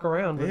then walk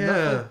around with Yeah.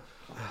 nothing.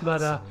 But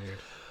So weird.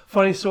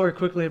 funny story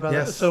quickly about that.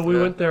 Yes. So we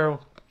Yeah. went there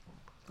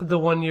the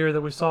one year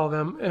that we saw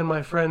them, and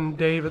my friend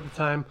Dave at the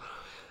time,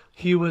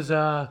 he was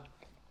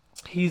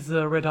he's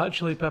the Red Hot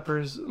Chili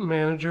Peppers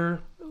manager,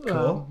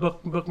 Cool.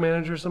 book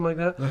manager, something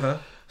like that. Uh-huh.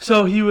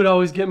 So he would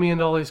always get me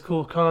into all these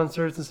cool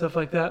concerts and stuff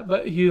like that.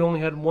 But he only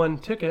had one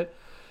ticket,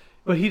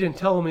 but he didn't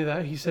tell me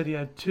that. He said he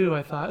had two.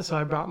 I thought so.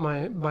 I brought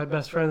my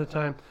best friend at the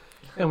time.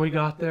 And we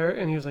got there,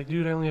 and he was like,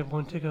 "Dude, I only have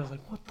one ticket." I was like,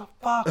 "What the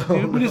fuck,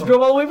 dude? We just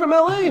drove all the way from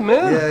LA,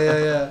 man."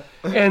 Yeah.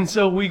 And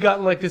so we got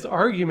in like this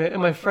argument,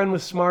 and my friend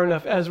was smart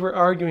enough. As we're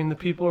arguing, the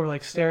people were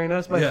like staring at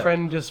us. My Yeah.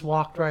 friend just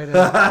walked right in.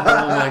 Oh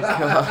my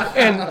god.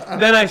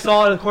 And then I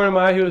saw in the corner of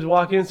my eye he was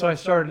walking, so I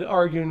started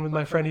arguing with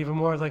my friend even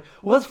more. I was like,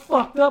 "Well, that's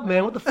fucked up,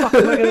 man. What the fuck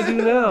am I gonna do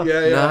now?"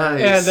 Yeah.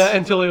 Nice. And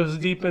until it was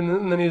deep,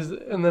 and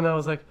then I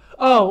was like,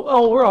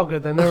 "Oh, we're all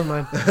good then. Never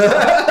mind."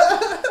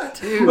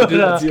 Dude, But,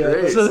 that's yeah,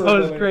 great. so so that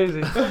was funny.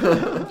 crazy.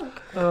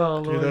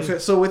 Oh Dude,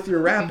 Lord. so with your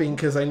rapping,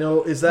 because I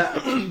know, is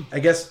that, I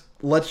guess,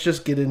 let's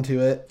just get into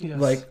it. Yes.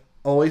 Like,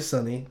 Always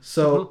Sunny.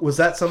 So was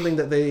that something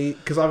that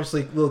because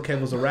obviously Lil Kev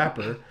was a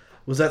rapper.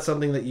 Was that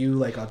something that you,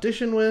 like,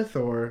 auditioned with,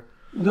 or?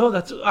 No,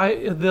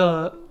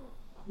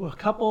 a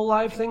couple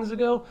live things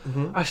ago,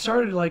 I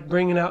started like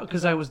bringing out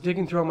because I was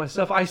digging through all my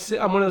stuff. I'm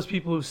one of those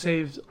people who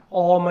saves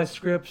all my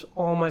scripts,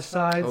 all my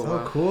sides, Oh,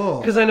 wow. Oh, cool.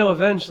 because I know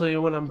eventually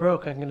when I'm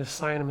broke, I'm gonna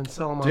sign them and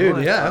sell them online.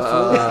 Dude, yeah,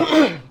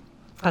 absolutely.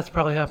 That's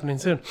probably happening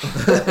soon.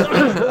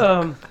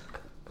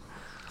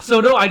 So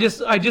no, I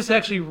just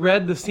actually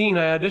read the scene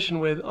I auditioned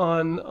with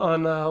on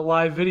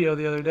live video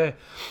the other day,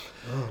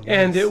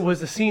 and it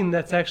was a scene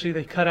that's actually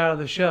they cut out of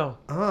the show.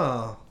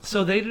 Oh.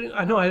 So they didn't.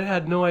 I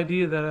had no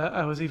idea that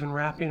I was even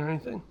rapping or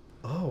anything.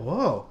 Oh,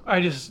 whoa.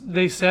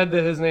 They said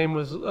that his name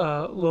was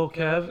Lil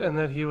Kev and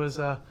that he was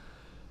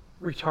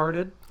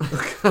retarded.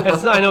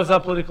 I know it's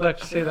not politically correct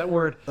to say that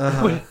word,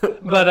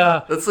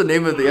 but That's the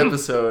name of the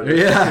episode.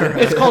 Yeah,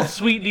 right. it's called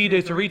Sweet D.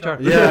 It's a retard.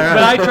 Yeah,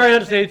 But I try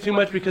not to say it too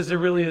much because there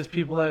really is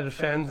people that it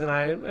offends, and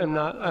I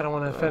don't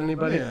want to offend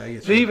anybody. Yeah, I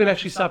get They you. even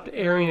actually stopped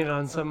airing it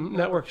on some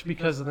networks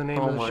because of the name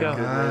Oh of the my show.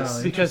 goodness.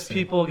 Wow, Because interesting.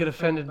 people get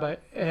offended by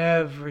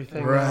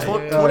everything. Right. Yeah,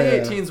 yeah, yeah.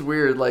 2018 is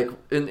weird. Like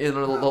in the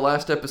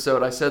last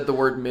episode, I said the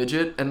word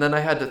midget, and then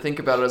I had to think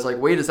about it. I was like,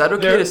 wait, is that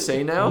okay There- to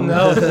say now?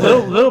 No,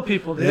 little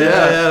people do.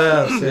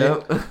 Yeah. See?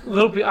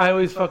 Yeah. I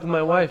always fuck with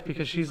my wife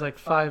because she's like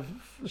 5.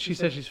 She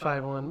says she's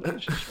 5'1".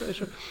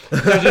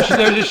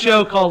 There's a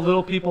show called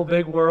Little People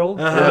Big World.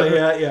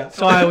 Yeah.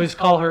 So I always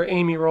call her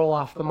Amy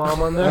Roloff, the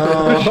mom on there.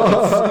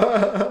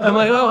 I'm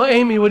like, oh,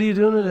 Amy, what are you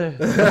doing today?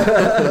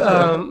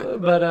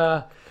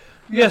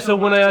 Yeah, so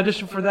when I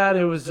auditioned for that,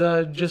 it was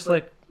just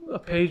like a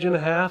page and a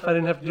half. I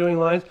didn't have to do any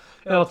lines.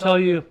 And I'll tell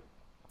you,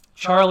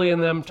 Charlie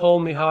and them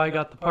told me how I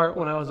got the part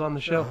when I was on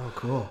the show. Oh,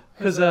 cool.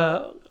 Because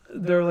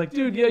they're like,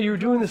 dude, yeah, you were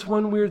doing this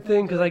one weird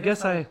thing. Because I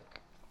guess I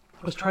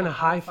was trying to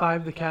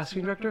high-five the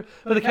casting director.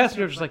 But the casting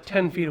director's like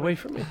 10 feet away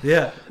from me.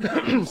 Yeah.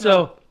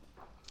 So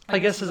I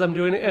guess as I'm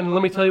doing it, and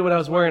let me tell you what I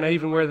was wearing. I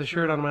even wear the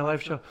shirt on my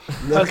live show.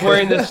 I was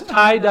wearing this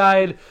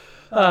tie-dyed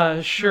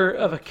shirt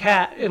of a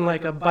cat in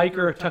like a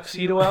biker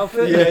tuxedo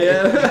outfit.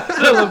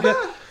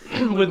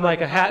 With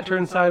like a hat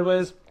turned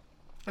sideways.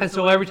 And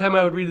so every time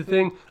I would read the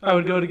thing, I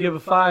would go to give a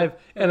 5,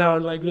 and I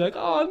would like be like,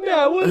 "Oh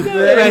no, what's that?"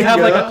 And I'd have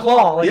like a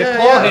claw, a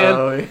claw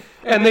hand.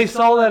 And they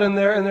saw that in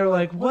there, and they're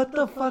like, "What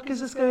the fuck is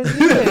this guy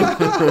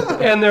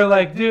doing?" And they're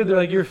like, "Dude,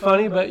 you're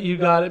funny, but you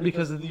got it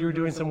because you were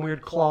doing some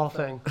weird claw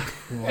thing."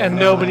 Wow. And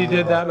nobody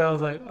did that, and I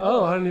was like,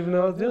 "Oh, I didn't even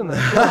know I was doing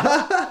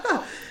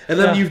that." And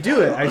then you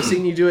do it. I've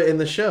seen you do it in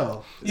the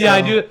show. Yeah,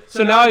 I do it.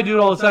 So now I do it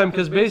all the time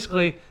because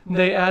basically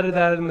they added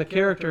that in the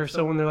character.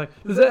 So when they're like,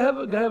 does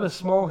that guy have a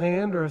small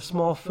hand or a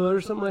small foot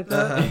or something like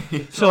that?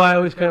 So I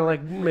always kind of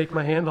like make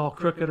my hand all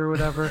crooked or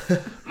whatever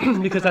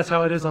because that's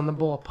how it is on the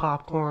bowl of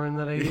popcorn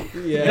that I eat.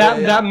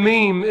 That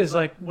meme is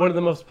like one of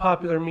the most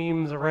popular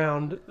memes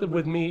around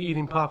with me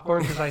eating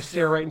popcorn because I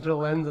stare right into the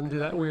lens and do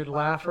that weird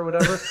laugh or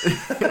whatever.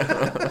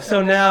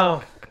 So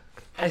now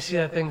I see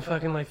that thing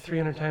fucking like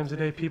 300 times a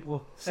day.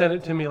 People send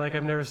it to me like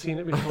I've never seen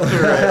it before.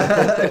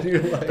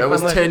 That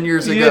was 10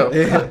 years ago.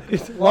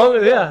 It's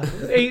longer,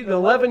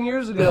 11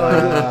 years ago.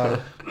 Wow.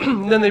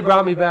 Then they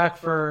brought me back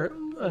for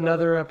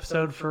another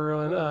episode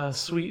for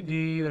Sweet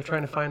D. They're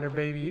trying to find her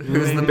baby.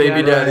 Who's the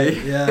baby daddy?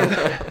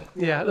 Yeah.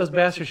 Yeah, those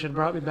bastards should have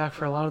brought me back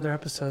for a lot of their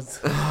episodes.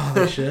 Oh,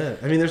 they should.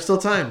 I mean, there's still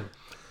time.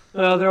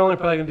 Well, they're only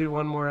probably gonna do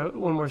one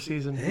more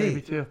season, maybe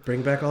 2.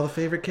 Bring back all the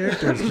favorite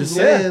characters. Just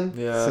saying.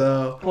 Yeah.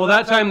 So. Well,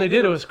 that time they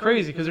did, it was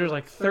crazy because there was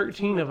like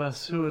 13 of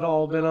us who had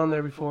all been on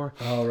there before.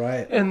 All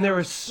right. And there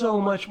was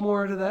so much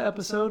more to that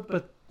episode,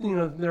 but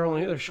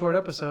they're short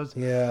episodes.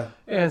 Yeah.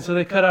 And so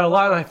they cut out a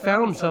lot. And I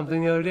found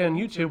something the other day on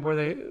YouTube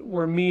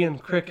where me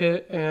and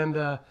Cricket and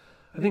I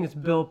think it's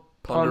Bill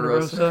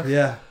Ponderosa.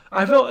 Yeah.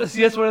 I felt,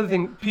 that's one other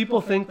thing.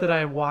 People think that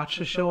I watch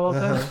the show all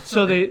the time.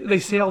 So they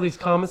say all these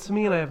comments to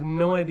me, and I have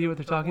no idea what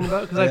they're talking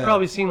about because I've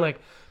probably seen like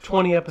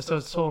 20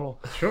 episodes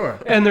total. Sure.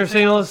 And they're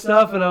saying all this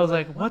stuff, and I was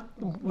like, what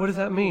does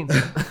that mean?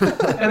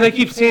 And they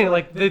keep saying it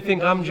like they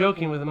think I'm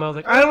joking with them. I was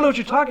like, I don't know what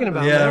you're talking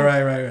about. Yeah,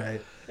 man.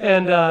 right.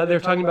 And they're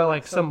talking about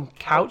like some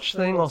couch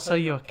thing. I'll sell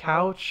you a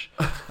couch.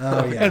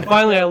 Oh, yeah. And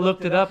finally I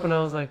looked it up, and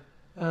I was like,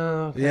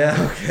 oh, okay.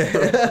 Yeah,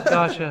 okay.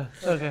 Gotcha.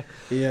 Okay.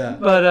 Yeah.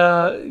 But,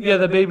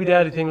 the baby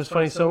daddy thing was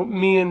funny. So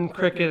me and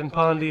Cricket and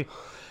Pondy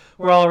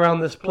were all around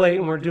this plate,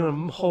 and we're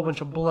doing a whole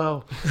bunch of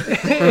blow.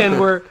 And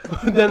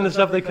then the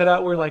stuff they cut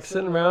out, we're like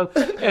sitting around,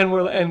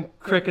 and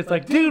Cricket's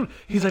like, dude,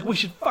 he's like, we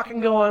should fucking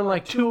go on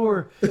like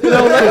tour. And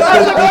I was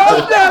like,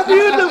 oh, snap,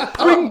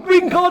 dude, we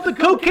can call it the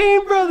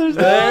Cocaine Brothers.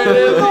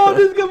 Oh,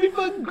 this is going to be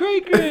fucking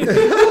great.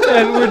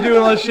 And we're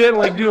doing all this shit and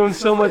like doing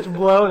so much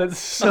blow, and it's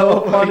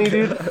so funny,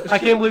 dude. I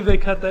can't believe they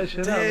cut that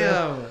shit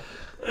out.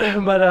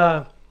 Damn.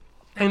 But,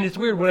 and it's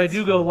weird, when I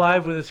do go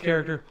live with this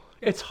character,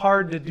 it's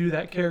hard to do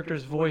that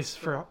character's voice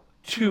for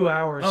 2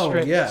 hours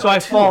straight. Yeah. So I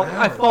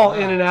fall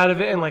in and out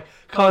of it and like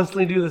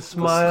constantly do the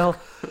smile.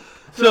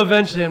 So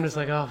eventually I'm just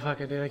like, oh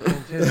fuck it, dude, I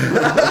can't do it.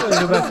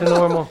 I'll go back to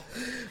normal.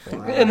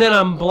 Wow. And then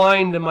I'm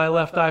blind in my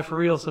left eye for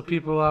real, so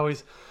people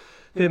always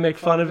they make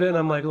fun of it, and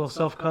I'm like a little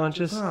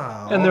self-conscious.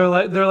 Oh. And they're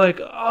like,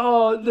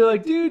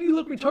 dude, you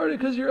look retarded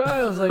because your eye.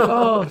 I was like,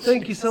 oh,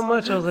 thank you so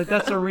much. I was like,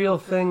 that's a real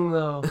thing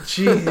though.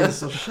 Jeez,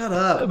 so shut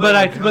up.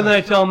 But then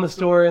I tell them the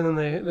story, and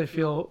then they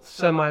feel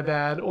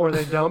semi-bad, or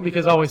they don't,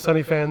 because Always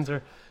Sunny fans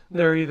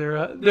they're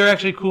either they're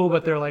actually cool,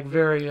 but they're like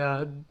very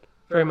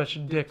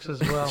much dicks as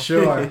well.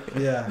 Sure,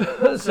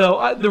 yeah.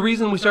 So the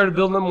reason we started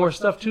building up more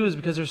stuff too is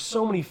because there's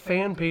so many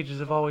fan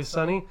pages of Always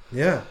Sunny.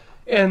 Yeah.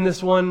 And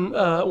this one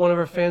of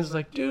our fans is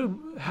like, dude,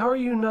 how are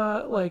you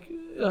not like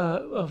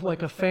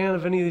a fan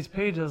of any of these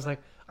pages? I was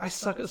like, I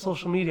suck at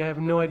social media. I have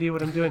no idea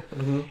what I'm doing.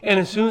 Mm-hmm. And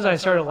as soon as I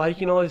started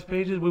liking all these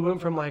pages, we went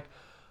from like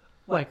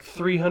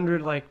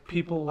 300 like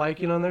people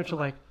liking on there to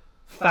like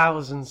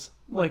thousands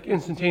like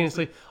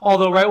instantaneously.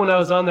 Although right when I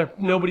was on there,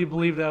 nobody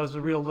believed that I was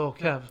the real Lil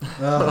Kev.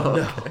 Oh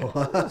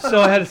no.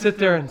 So I had to sit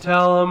there and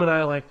tell them, and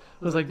I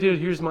was like, dude,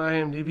 here's my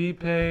IMDb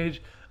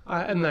page.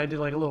 And I did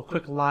like a little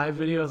quick live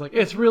video. I was like,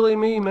 it's really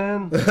me,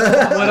 man. What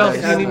else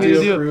do you need me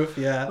to do? Proof,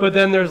 yeah. But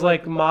then there's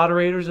like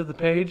moderators of the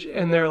page,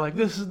 and they're like,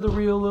 this is the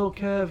real Lil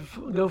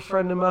Kev. Go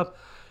friend him up.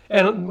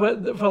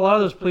 But for a lot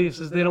of those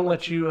places, they don't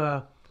let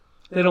you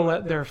they don't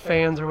let their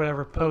fans or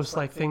whatever post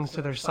like things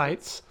to their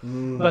sites,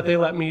 but they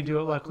let me do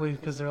it luckily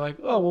because they're like,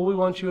 oh well, we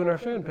want you in our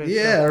fan page.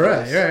 Yeah,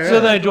 right. So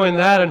then I joined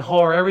that and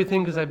horror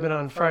everything because I've been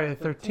on Friday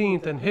the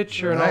 13th and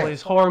Hitcher and all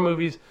these horror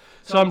movies.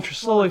 So I'm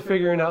slowly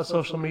figuring out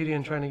social media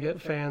and trying to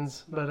get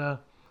fans. But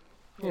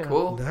yeah.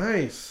 Cool.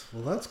 Nice.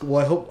 Well, that's cool.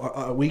 Well, I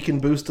hope we can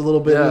boost a little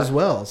bit as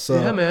well.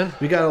 So yeah, man.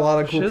 We got a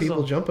lot of cool Shizzle.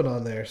 people jumping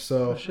on there.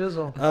 So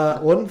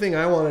Shizzle. one thing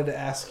I wanted to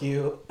ask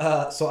you.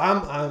 So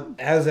I'm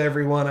as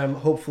everyone. I'm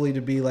hopefully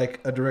to be like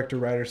a director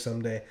writer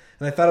someday.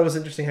 And I thought it was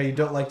interesting how you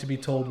don't like to be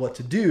told what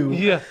to do.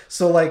 Yeah.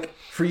 So like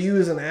for you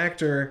as an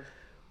actor,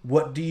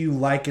 what do you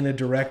like in a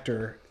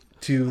director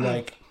to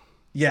like?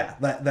 Yeah,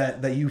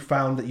 that you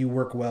found that you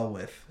work well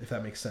with, if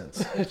that makes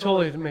sense. It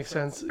totally makes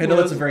sense. I know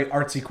it's a very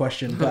artsy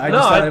question, but I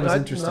just thought it was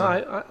interesting.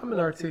 No, I'm an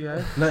artsy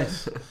guy.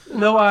 Nice.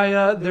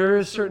 No, there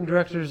is certain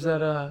directors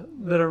that are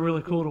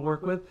really cool to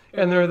work with,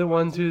 and they're the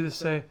ones who just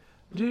say,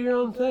 "Do your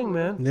own thing,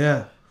 man."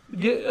 Yeah.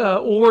 They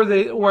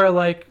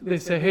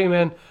say, "Hey,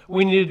 man,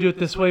 we need to do it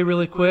this way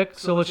really quick,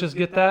 so let's just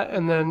get that,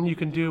 and then you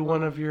can do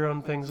one of your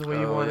own things the way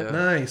you want it."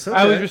 Nice. Okay.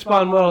 I always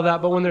respond well to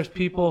that, but when there's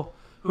people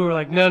who are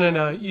like,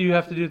 "No, you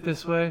have to do it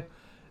this way,"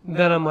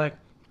 then I'm like,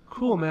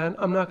 cool, man,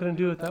 I'm not going to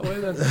do it that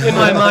way then. In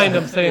my mind,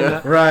 I'm saying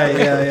that. Right,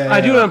 yeah.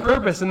 I do it on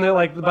purpose, and they're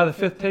like, by the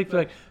fifth take, they're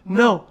like,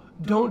 no,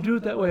 don't do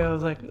it that way. I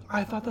was like,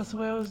 I thought that's the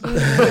way I was doing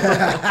it.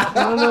 I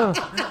don't know.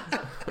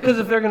 Because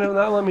if they're going to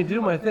not let me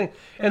do my thing.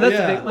 And that's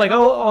the thing, like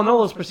on all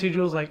those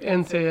procedurals, like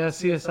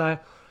NCIS, CSI,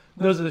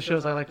 those are the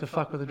shows I like to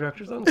fuck with the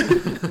directors on.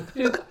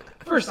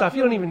 First off,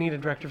 you don't even need a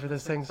director for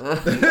this thing.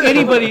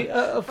 Anybody,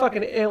 a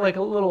fucking like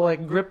a little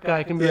like grip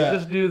guy can be like,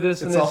 just do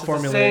this and it's this. All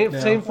it's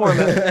the same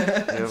format.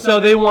 Yep. So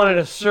they wanted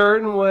a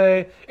certain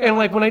way, and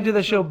like when I did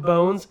the show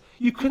Bones,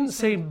 you couldn't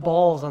say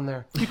balls on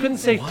there. You couldn't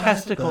say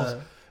testicles.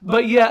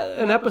 But yeah,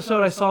 an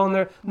episode I saw in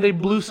there, they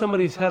blew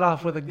somebody's head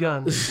off with a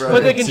gun.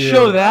 But they can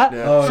show that.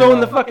 Yeah. So in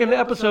the fucking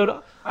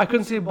episode, I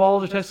couldn't say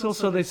balls or testicles,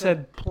 so they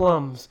said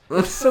plums.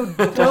 It's so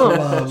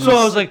dumb. So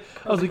I was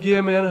like,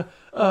 yeah, man.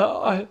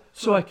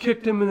 So I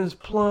kicked him in his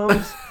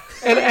plums,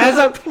 and as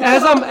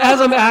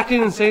I'm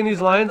acting and saying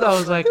these lines, I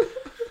was like,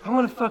 I'm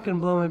gonna fucking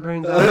blow my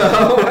brains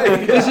out.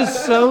 This is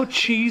so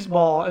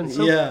cheeseball and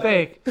so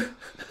fake.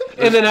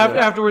 And then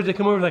afterwards, they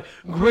come over like,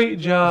 great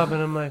job,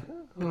 and I'm like.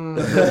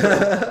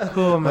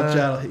 Cool, man. Watch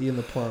out, I'll hit you in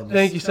the plums.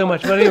 Thank you so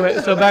much. But anyway,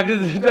 so back to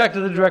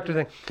the director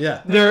thing.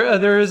 Yeah.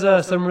 There is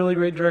some really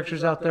great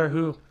directors out there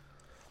who.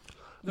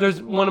 There's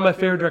one of my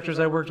favorite directors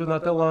I worked with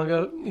not that long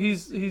ago.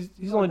 He's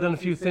only done a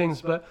few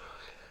things, but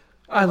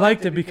I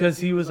liked it because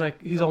he was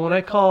like, when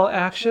I call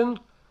action,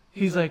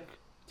 he's like,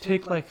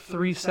 take like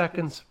 3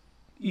 seconds,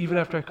 even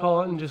after I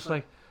call it, and just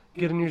like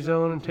get in your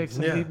zone and take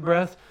some deep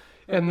breath,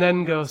 and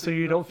then go so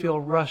you don't feel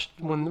rushed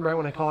right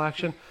when I call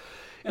action.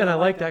 And I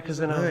like that because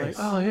then I was like,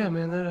 oh yeah,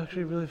 man, that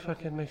actually really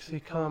fucking makes me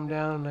calm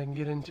down and I can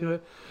get into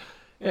it.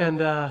 And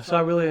so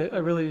I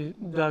really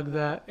dug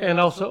that. And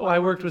also, I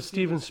worked with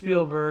Steven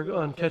Spielberg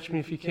on Catch Me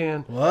If You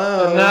Can.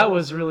 Wow. And that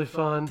was really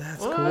fun.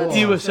 That's cool.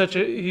 He was such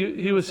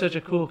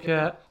a cool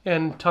cat.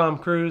 And Tom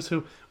Cruise,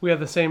 who we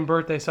have the same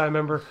birthday, so I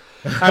remember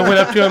I went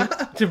up to him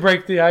to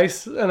break the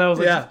ice, and I was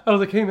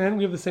like, hey man,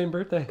 we have the same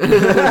birthday. And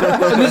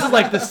this is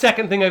like the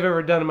second thing I've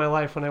ever done in my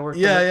life when I worked.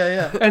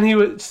 Yeah. And he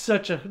was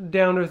such a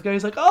down to earth guy.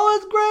 He's like, oh,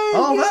 that's great.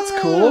 Oh,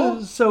 that's cool. It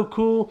was so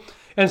cool.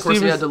 And of course,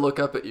 he had to look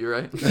up at you,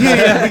 right?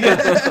 Yeah.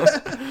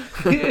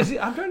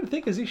 I'm trying to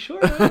think. Is he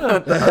short? I don't know.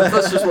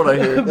 That's just what I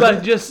hear.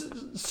 But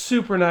just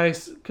super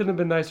nice. Couldn't have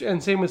been nicer.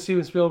 And same with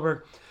Steven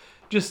Spielberg.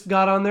 Just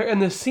got on there.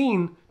 And the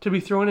scene to be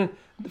thrown in.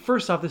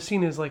 First off, the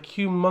scene is like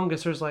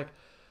humongous. There's like,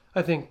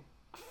 I think,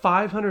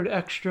 500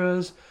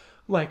 extras.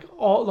 Like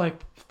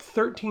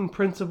 13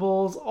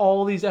 principals.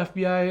 All these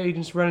FBI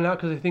agents running out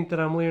because they think that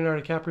I'm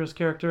Leonardo DiCaprio's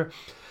character.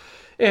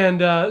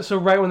 And so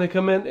right when they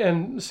come in,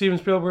 and Steven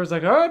Spielberg's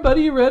like, all right,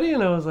 buddy, you ready?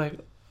 And I was like,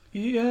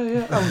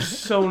 yeah. I was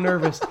so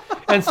nervous.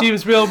 And Steven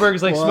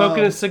Spielberg's like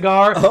smoking a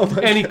cigar,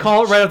 and he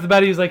called it right off the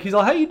bat. He's like,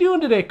 how you doing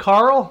today,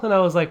 Carl? And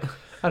I was like,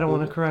 I don't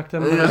want to correct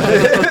him.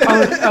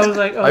 I was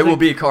like, I will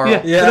be Carl.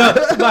 Yeah.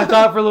 No, I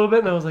thought for a little bit,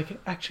 and I was like,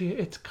 actually,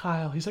 it's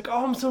Kyle. He's like,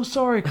 oh, I'm so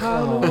sorry,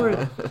 Kyle. No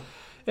worries.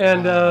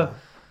 And I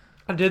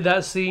did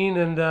that scene,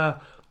 and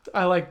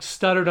I like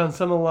stuttered on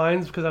some of the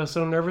lines because I was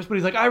so nervous. But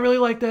he's like, I really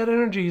like that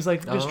energy. He's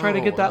like, just try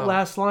to get that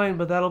last line,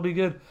 but that'll be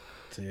good.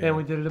 Dude. And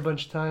we did it a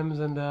bunch of times,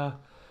 and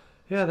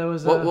yeah, that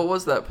was. What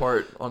was that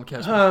part on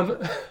Catch Me? Have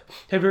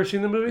you ever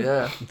seen the movie?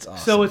 Yeah, it's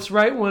awesome. So it's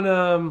right when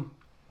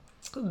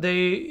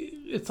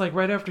it's like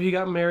right after he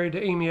got married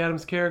to Amy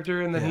Adams'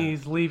 character, and then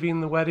he's leaving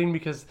the wedding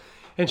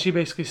and she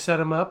basically set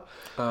him up.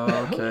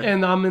 Oh, okay.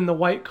 And I'm in the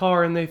white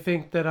car, and they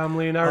think that I'm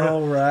Leonardo.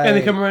 Oh, right. And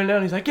they come running down,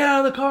 and he's like, get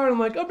out of the car. And I'm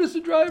like, I'm just a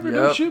driver.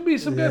 Don't shoot me.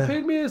 Some guy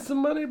paid me some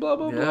money, blah,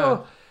 blah,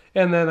 blah.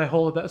 And then I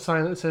hold up that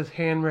sign that says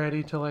hand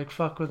ready to like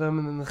fuck with him,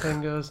 and then the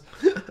thing goes.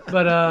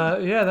 But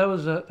that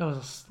was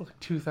like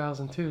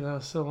 2002. That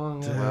was so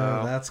long ago.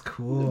 Wow, that's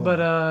cool. But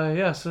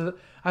so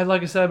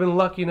like I said, I've been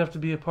lucky enough to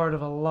be a part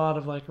of a lot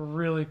of like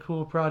really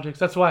cool projects.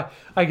 That's why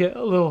I get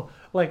a little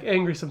like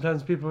angry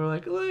sometimes. People are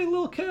like, hey,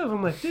 little Kev.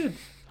 I'm like, dude,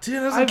 Dude,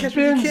 I was I've Catch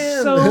been What You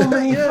Can. so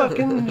many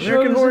fucking shows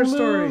American Horror and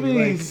Story.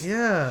 movies. Like,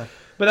 yeah.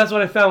 But that's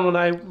what I found when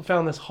I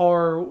found this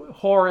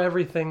horror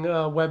everything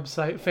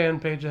website fan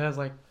page that has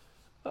like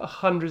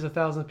hundreds of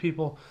thousands of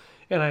people,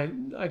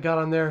 and I got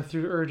on there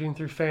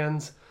through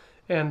fans,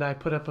 and I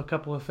put up a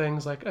couple of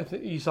things like I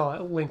think you saw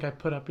that link I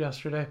put up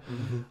yesterday.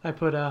 Mm-hmm. I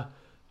put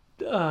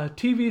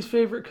TV's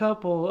favorite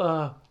couple,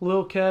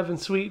 Lil Kev and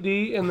Sweet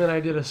D, and then I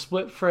did a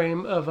split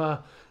frame of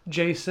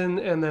Jason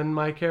and then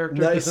my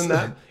character. 'Cause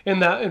Nice. in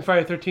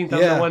Friday the 13th, I'm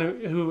Yeah. the one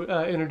who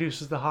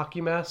introduces the hockey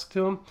mask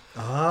to him.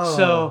 Oh.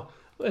 So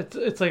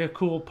it's like a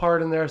cool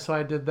part in there. So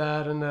I did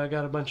that, and I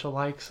got a bunch of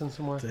likes and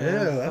some more. Yeah,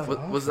 fans.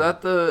 that's Was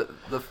that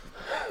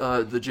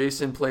the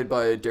Jason played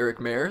by Derek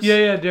Mayers?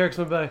 Yeah, Derek's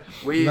my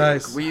buddy.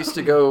 Nice. We used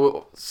to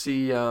go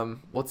see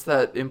what's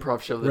that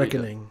improv show that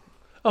Reckoning.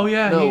 Oh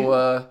yeah, he did?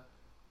 No,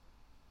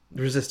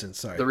 Resistance,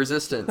 sorry. The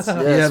Resistance.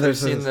 Yeah, Yes,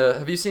 there's we've seen the.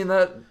 Have you seen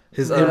that?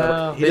 His he They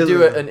doesn't-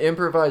 do an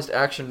improvised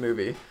action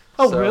movie.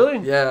 Oh, really?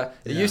 Yeah.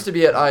 It Yeah. used to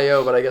be at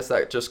IO, but I guess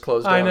that just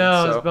closed down. I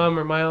know, So it's a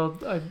bummer.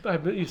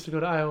 I used to go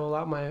to Iowa a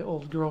lot. My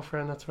old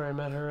girlfriend, that's where I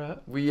met her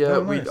at.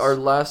 Nice. our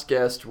last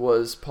guest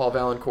was Paul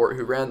Valancourt,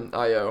 who ran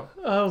IO.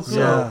 Oh, cool.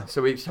 Yeah.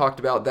 So we talked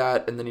about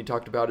that, and then he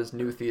talked about his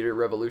new theater,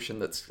 Revolution,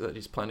 that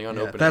he's planning on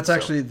opening. That's so.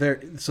 actually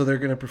so they're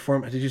going to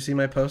perform. Did you see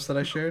my post that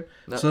I shared?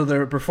 No. So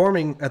they're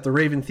performing at the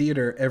Raven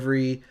Theater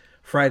every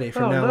Friday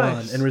from now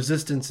nice. on, and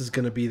Resistance is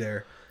going to be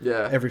there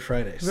every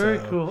Friday. Very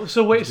so. cool.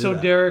 So wait, do so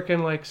that. Derek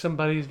and like some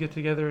buddies get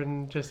together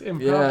and just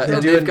improv? Yeah, They're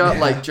and doing- they've got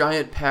yeah. like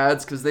giant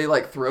pads because they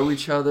like throw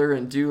each other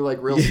and do like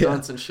real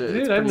stunts and shit.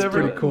 Dude, It's I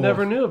pretty cool.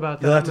 never knew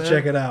about that. You'll have to man.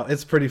 check it out.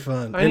 It's pretty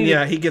fun. I And need yeah,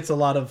 to- he gets a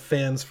lot of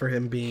fans for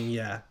him being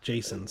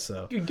Jason.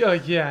 So Yeah,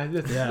 yeah,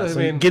 I so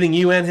mean, getting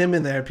you and him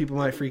in there, people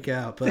might freak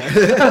out. But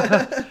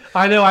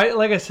I know.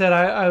 Like I said,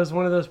 I was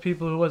one of those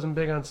people who wasn't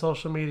big on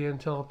social media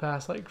until the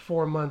past like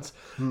 4 months.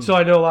 So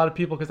I know a lot of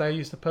people because I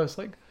used to post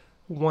like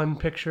one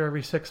picture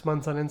every 6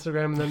 months on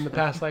Instagram, and then the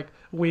past like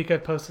week I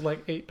posted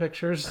like 8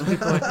 pictures.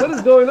 People are like, what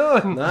is going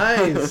on?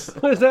 nice.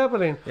 What is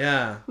happening?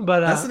 Yeah, But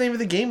that's the name of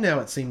the game now.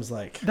 It seems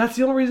like. that's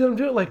the only reason I'm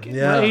doing it. Like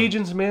Yeah. my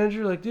agent's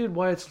manager, like, dude,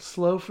 why it's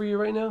slow for you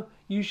right now?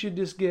 You should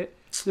just get.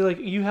 They're like,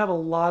 you have a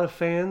lot of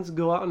fans.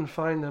 Go out and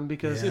find them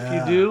because if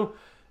Yeah. you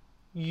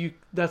do,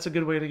 that's a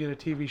good way to get a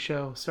TV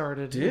show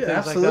started. and Dude,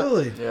 things like that.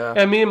 absolutely. Yeah.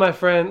 And me and my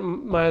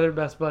friend, my other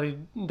best buddy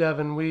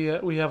Devin, we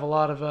have a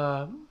lot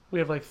of we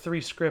have like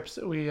 3 scripts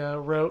that we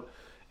wrote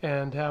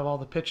and have all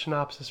the pitch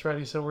synopsis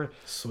ready. So we're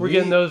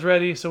getting Sweet. those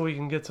ready so we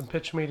can get some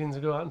pitch meetings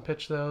and go out and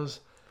pitch those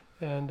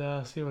and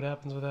see what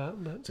happens with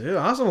that. But Dude,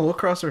 awesome. We'll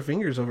cross our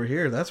fingers over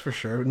here, that's for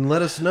sure. And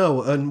let us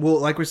know. And we'll,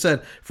 like we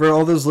said, for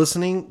all those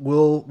listening,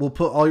 we'll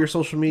put all your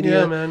social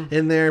media Yeah, man.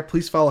 in there.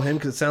 Please follow him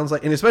because it sounds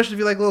like, and especially if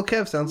you like Lil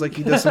Kev, sounds like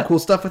he does some cool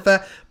stuff with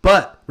that.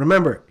 But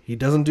remember, he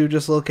doesn't do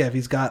just Lil Kev.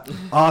 He's got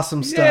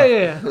awesome stuff.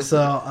 Yeah.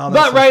 So,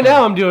 But right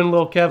now I'm doing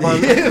Lil Kev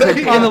on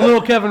the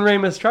Lil Kevin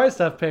Ramus Try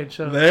Stuff page.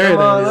 So There come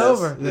it on is.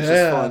 over. Which is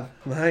Yeah, fun.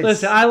 nice.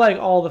 Listen, I like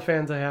all the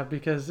fans I have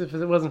because if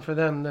it wasn't for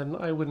them, then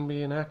I wouldn't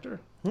be an actor.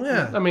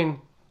 Yeah. I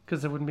mean,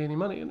 because there wouldn't be any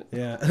money in it.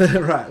 Yeah,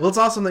 right. Well, it's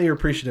awesome that you're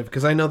appreciative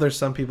because I know there's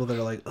some people that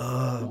are like,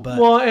 ugh, but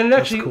Well, and it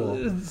that's actually,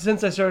 cool.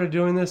 since I started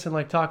doing this and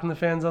like talking to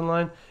fans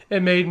online,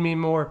 it made me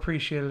more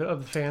appreciative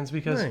of the fans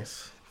because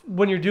Nice.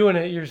 when you're doing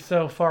it, you're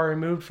so far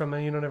removed from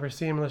it, you don't ever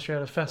see them unless you're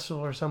at a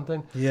festival or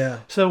something. Yeah.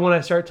 So when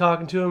I start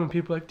talking to them and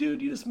people are like,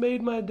 dude, you just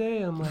made my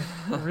day. I'm like,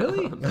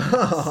 really?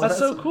 that's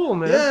so cool,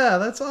 man. Yeah,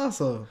 that's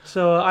awesome.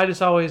 So I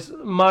just always,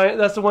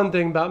 that's the one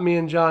thing about me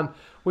and John.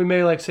 We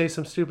may like say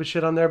some stupid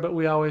shit on there, but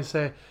we always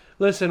say,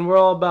 listen, we're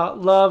all about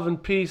love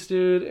and peace,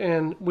 dude,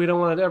 and we don't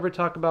want to ever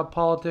talk about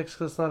politics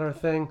because it's not our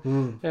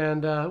thing.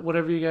 And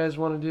whatever you guys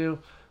want to do,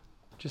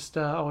 just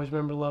always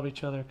remember to love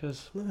each other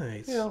because,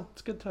 Nice. you know,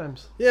 it's good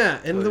times. Yeah,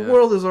 and Oh, the yeah.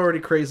 world is already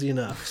crazy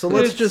enough. So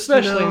let's just,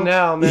 Especially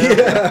now, man.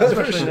 Yeah,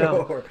 Especially for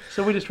now. sure.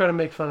 So we just try to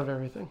make fun of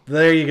everything.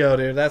 There you go,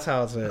 dude. That's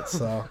how it's it.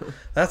 So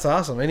that's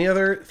awesome. Any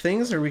other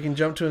things, or we can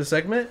jump to a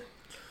segment?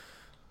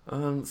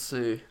 Let's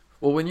see.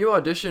 Well, when you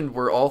auditioned,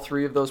 were all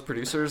 3 of those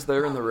producers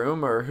there in the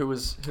room, or who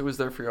was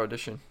there for your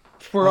audition?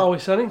 For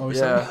Always Sunny? Always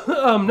Yeah.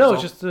 No,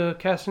 it's just the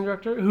casting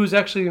director, who's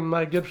actually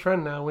my good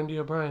friend now, Wendy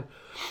O'Brien.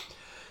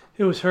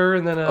 It was her,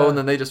 and then And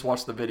then they just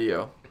watched the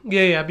video.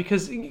 yeah,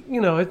 because you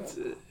know it's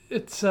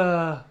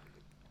yeah,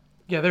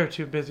 they're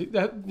too busy.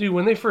 Dude,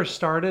 when they first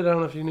started, I don't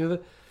know if you knew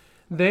that,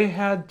 they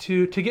had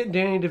to get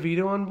Danny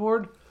DeVito on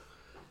board.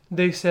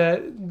 They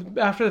said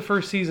after the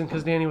first season,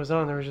 because Danny was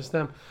on, there was just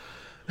them.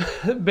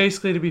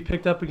 Basically, to be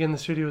picked up again, the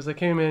studio was like,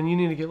 "Hey, man, you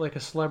need to get like a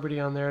celebrity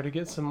on there to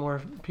get some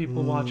more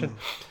people watching."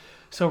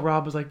 So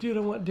Rob was like, "Dude, I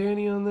want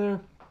Danny on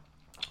there."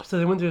 So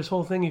they went through this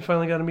whole thing. He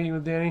finally got a meeting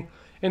with Danny,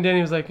 and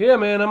Danny was like, "Yeah,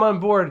 man, I'm on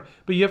board,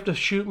 but you have to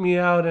shoot me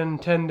out in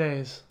 10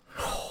 days."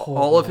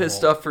 All of his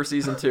stuff for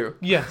season 2.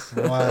 Yes.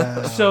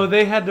 Wow. So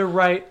they had to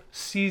write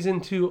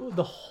season 2,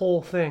 the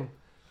whole thing,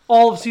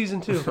 all of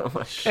season 2,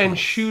 and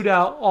shoot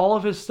out all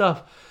of his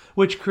stuff,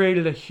 which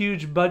created a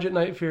huge budget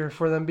nightmare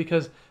for them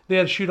because they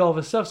had to shoot all of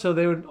his stuff. So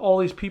they would all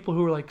these people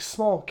who were like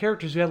small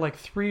characters who had like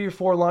 3 or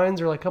 4 lines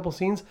or like a couple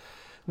scenes,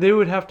 they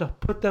would have to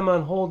put them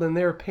on hold, and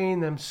they were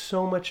paying them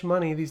so much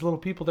money. These little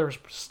people, they were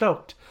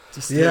stoked.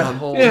 To stay on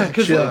hold. Yeah,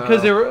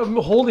 because they were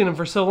holding them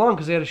for so long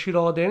because they had to shoot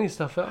all of Danny's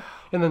stuff out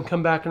and then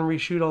come back and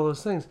reshoot all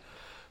those things.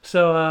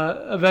 So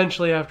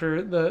eventually,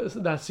 after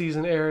that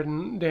season aired,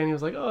 and Danny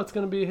was like, "Oh, it's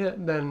gonna be a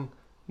hit," then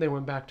they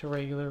went back to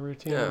regular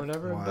routine or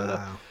whatever.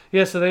 Wow.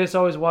 But so they just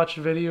always watched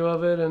a video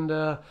of it, and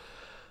I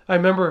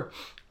remember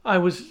I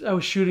was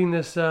shooting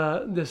this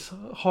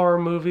horror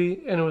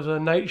movie, and it was a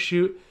night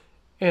shoot,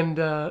 and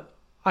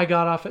I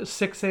got off at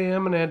 6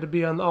 a.m. and I had to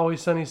be on the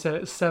Always Sunny set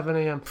at 7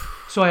 a.m.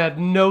 So I had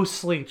no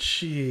sleep.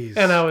 Jeez.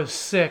 And I was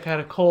sick. I had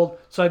a cold.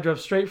 So I drove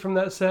straight from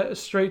that set,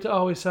 straight to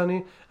Always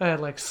Sunny. I had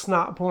like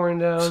snot pouring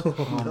down.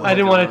 I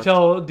didn't want to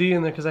tell Dee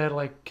in there because I had to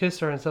like kiss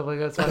her and stuff like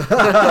that. So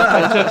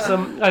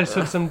I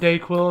took some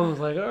Dayquil and was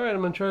like, all right,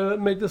 I'm going to try to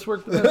make this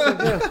work the best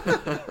I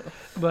can.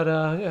 But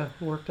it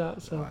worked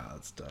out. So. Wow,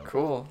 that's dope.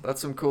 Cool.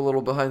 That's some cool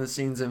little behind the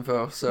scenes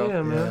info. So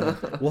Yeah, man.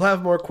 We'll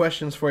have more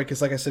questions for you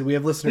because, like I said, we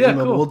have listener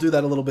email, but we'll do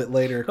that a little bit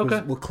later.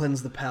 Okay. We'll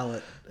cleanse the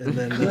palate, and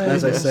then,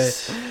 as I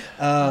say,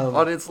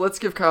 audience, let's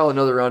give Kyle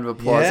another round of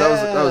applause. Yeah.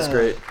 That was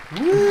great.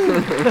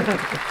 Dude,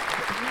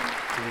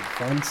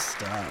 fun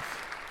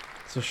stuff.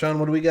 So, Sean,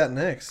 what do we got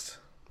next?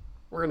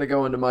 We're gonna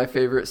go into my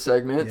favorite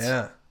segment.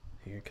 Yeah,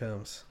 here it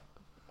comes.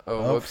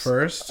 Oh, whoops.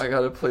 First, I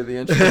gotta play the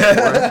intro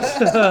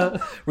for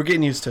we're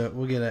getting used to it.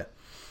 We'll get it.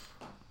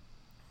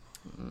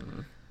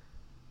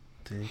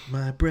 Take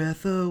my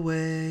breath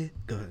away.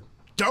 Go ahead.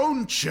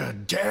 Don't you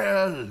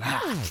dare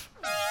laugh.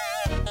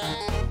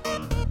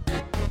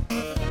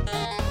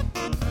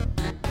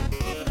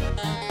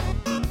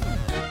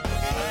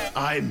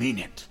 I mean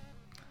it.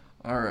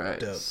 All right.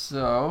 Dope.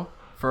 So,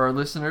 for our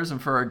listeners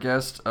and for our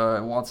guest,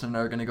 Watson and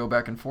I are going to go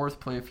back and forth,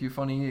 play a few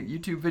funny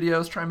YouTube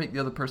videos, try and make the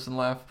other person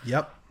laugh.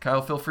 Yep.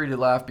 Kyle, feel free to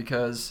laugh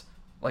because,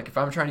 like, if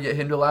I'm trying to get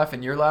him to laugh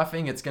and you're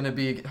laughing, it's going to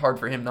be hard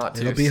for him not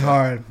to. It'll be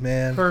hard,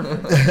 man.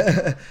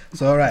 Perfect.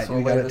 So, all right, So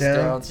we we'll got lay it this down,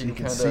 down so you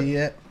can see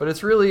it. But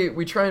it's really,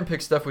 we try and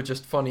pick stuff with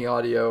just funny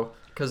audio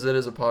because it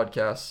is a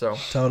podcast. So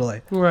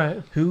Totally.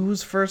 Right. Who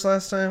was first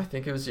last I time?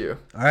 think it was you.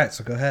 All right,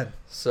 so go ahead.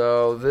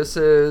 So this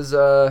is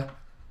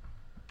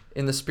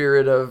in the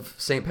spirit of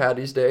St.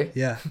 Paddy's Day.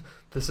 Yeah.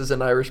 This is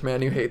an Irish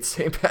man who hates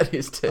St.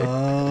 Paddy's Day.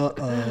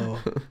 Uh-oh.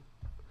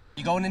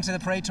 You going into the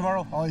parade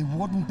tomorrow? I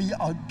wouldn't be,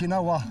 you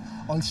know what,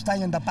 I'll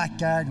stay in the back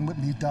garden with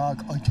me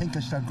dog. I think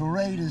it's the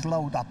greatest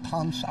load of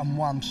pumps and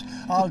wumps.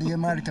 All the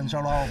Americans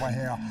are over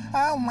here.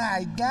 Oh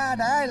my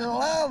God, I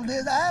love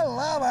this, I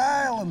love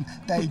Ireland.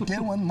 They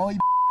doing my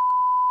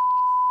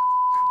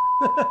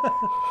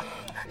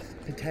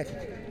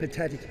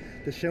Pathetic.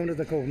 The sooner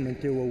the government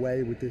do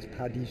away with this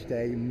Paddy's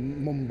Day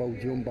mumbo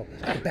jumbo,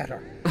 the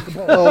better.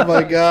 Oh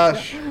my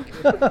gosh.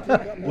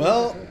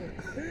 Well,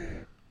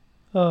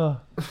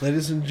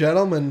 ladies and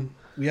gentlemen,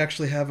 we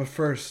actually have a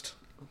first.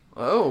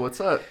 Oh, what's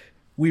that?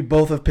 We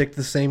both have picked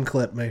the same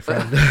clip, my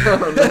friend.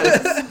 Oh,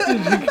 nice.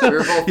 We're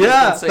both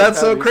Yeah, thinking St. that's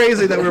so Paddy's.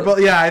 crazy that we're both.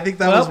 Yeah, I think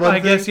that was one I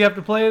thing. guess you have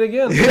to play it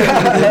again.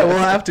 Yeah, we'll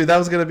have to. That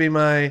was gonna be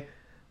my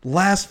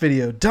last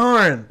video.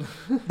 Darn,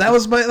 that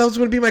was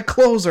gonna be my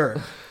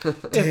closer.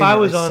 If Dang, I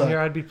was that on sucked. here,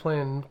 I'd be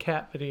playing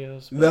cat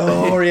videos.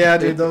 No, yeah,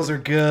 dude, those are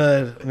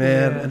good,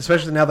 man. Yeah. And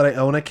especially now that I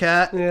own a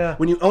cat. Yeah.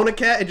 When you own a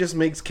cat, it just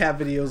makes cat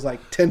videos like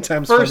 10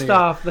 times First funnier.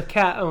 off, the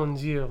cat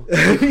owns you.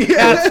 Yeah.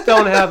 Cats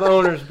don't have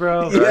owners,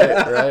 bro.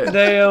 Right.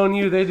 They own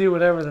you. They do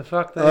whatever the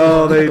fuck they Oh,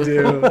 want. they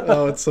do.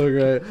 Oh, it's so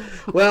great.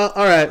 Well,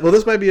 all right. Well,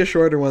 this might be a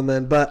shorter one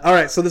then. But all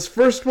right. So this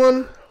first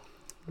one,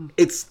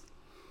 it's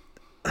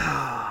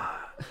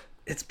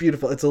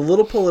beautiful. It's a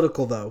little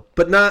political though,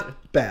 but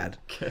not bad.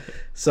 Okay.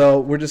 So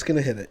we're just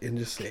gonna hit it and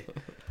just see.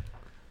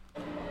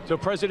 So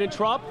President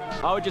Trump,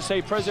 I would just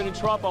say, President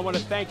Trump, I want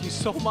to thank you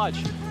so much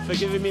for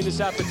giving me this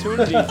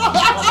opportunity to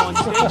come on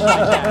stage like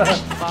that.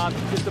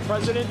 Mr.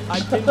 President,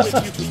 I've been with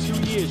you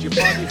for 2 years. You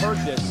probably heard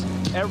this.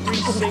 Every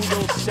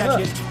single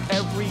second,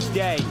 every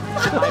day,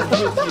 I'm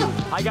with you.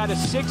 I got a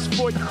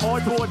 6-foot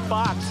cardboard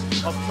box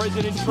of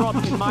President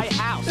Trump in my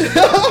house. And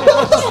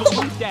I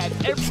salute that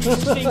every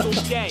single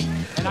day.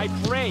 And I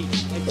pray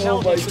and tell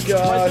him,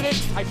 Mr.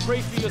 President, I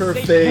pray for your Her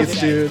safety face,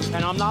 today. dude.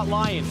 And I'm not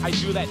lying. I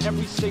do that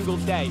every single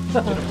day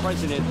to the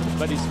president,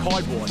 but he's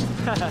cardboard.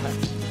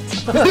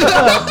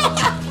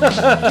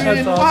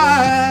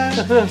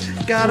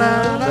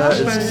 That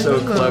is so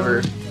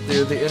clever.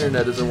 Dude, the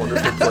internet is a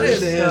wonderful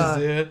place. It is,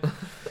 dude.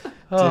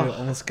 Dude,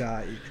 almost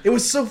got you. It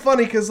was so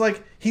funny because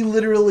like he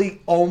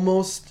literally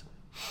almost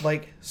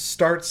like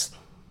starts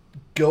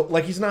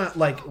like he's not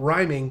like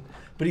rhyming,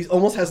 but he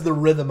almost has the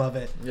rhythm of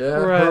it. Yeah.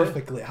 Right.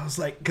 Perfectly. I was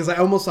like, because I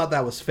almost thought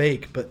that was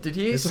fake, but Did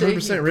he it's say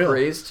 100% he real.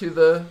 praised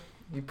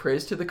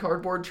to the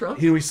cardboard Trump?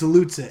 He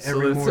salutes it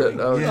every Salutes it. morning.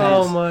 Oh, Yeah.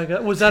 Oh my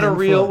god, was that a 10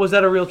 real? foot. Was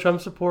that a real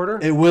Trump supporter?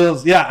 It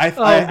was, yeah. I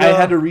God.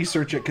 had to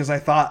research it because I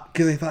thought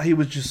he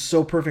was just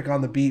so perfect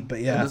on the beat. But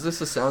yeah, Is this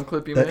a sound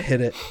clip you that made?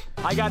 hit it.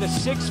 I got a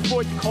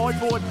 6-foot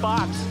cardboard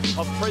box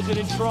of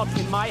President Trump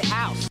in my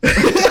house.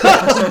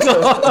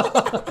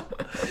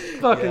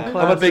 Fucking I'm a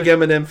classic. big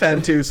Eminem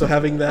fan too, so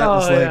having that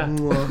was Oh, like, yeah.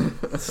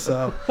 mwah.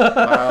 So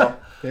Wow.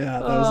 Yeah,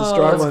 that was a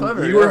strong that's one.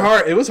 clever, You were yeah.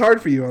 hard. It was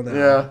hard for you on that.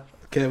 Yeah. One.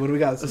 Okay, what do we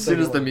got? As soon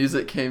as the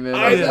music came in,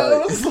 I was know, like-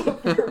 it was so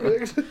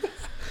perfect.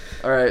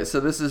 All right, so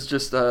this is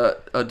just a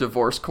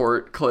divorce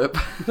court clip.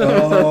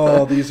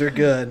 Oh, these are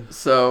good.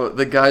 So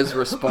the guy's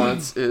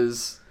response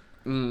is,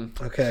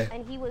 Okay.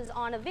 And he was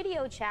on a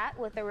video chat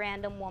with a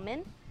random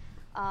woman,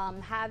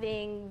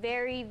 having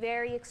very,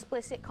 very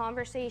explicit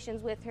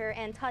conversations with her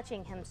and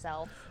touching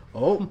himself.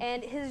 Oh.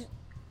 And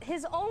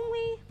his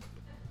only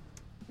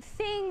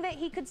thing that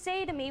he could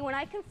say to me when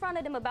I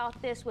confronted him about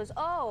this was,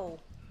 "Oh,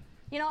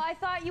 you know, I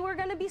thought you were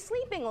going to be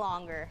sleeping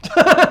longer."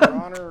 Your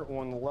Honor,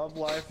 when love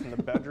life in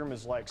the bedroom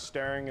is like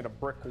staring at a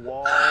brick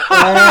wall,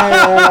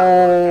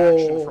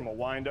 action from a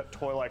wind-up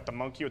toy like the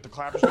monkey with the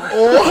clappers.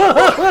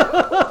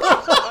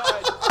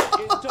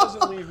 It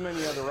doesn't leave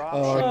many other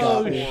options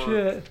Oh, for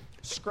shit.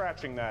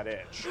 scratching that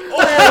itch.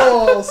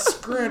 Oh,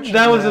 scratch.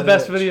 That was the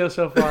best video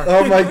so far.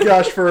 Oh my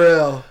gosh, for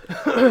real.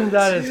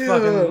 That is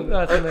fucking,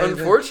 that's amazing.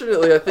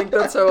 unfortunately, I think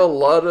that's how a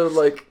lot of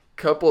like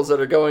couples that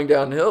are going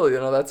downhill, you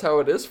know, that's how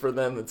it is for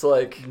them. It's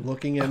like,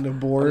 Looking at the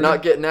board. I'm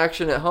not getting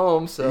action at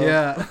home, so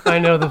Yeah. I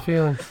know the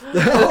feeling.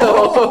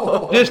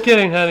 Just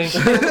kidding, honey. she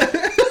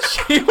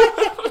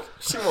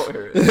won't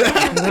hear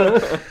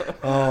it.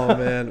 Oh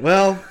man.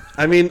 Well,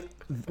 I mean,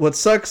 what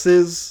sucks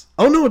is.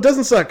 Oh no, it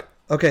doesn't suck.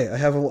 Okay, I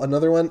have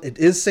another one. It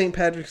is St.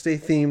 Patrick's Day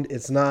themed.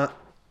 It's not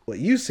what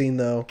you've seen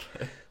though.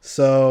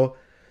 So,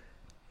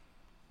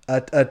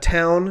 a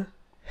town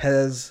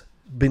has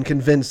been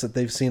convinced that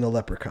they've seen a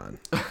leprechaun,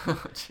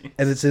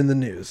 and it's in the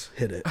news.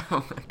 Hit it.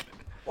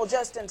 Well,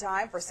 just in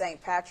time for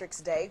St. Patrick's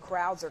Day,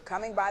 crowds are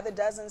coming by the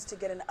dozens to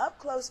get an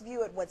up-close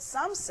view at what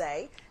some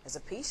say is a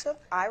piece of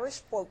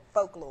Irish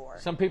folklore.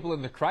 Some people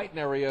in the Crichton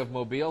area of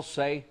Mobile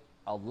say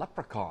a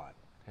leprechaun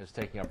is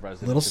taking up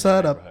residence Little in the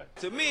setup. neighborhood.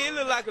 To me, it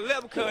look like a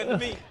leprechaun to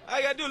me. All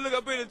I gotta do is look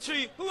up in the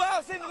tree. Who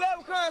else seen the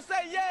leprechaun?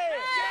 Say yeah!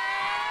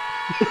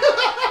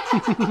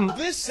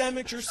 This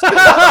amateur sketch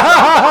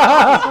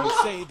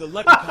say the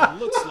leprechaun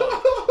looks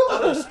like.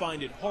 Others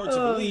find it hard to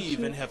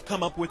believe and have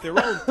come up with their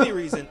own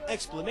theories and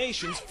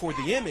explanations for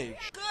the image.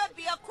 Could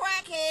be a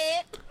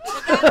crackhead,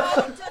 but they're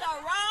going to the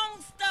wrong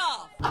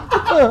stuff.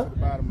 To the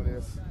bottom of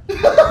this.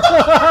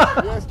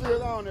 Yeah, it's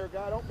still on there,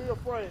 guy. Don't be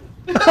afraid.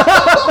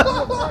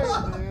 Don't be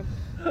afraid, man.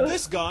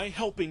 This guy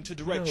helping to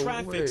direct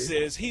traffic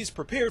says he's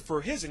prepared for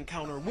his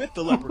encounter with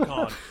the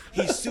leprechaun.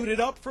 He's suited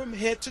up from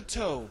head to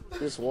toe.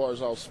 This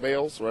wards off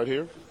spells right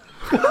here.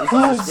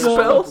 Spells?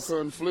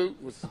 Leprechaun flute,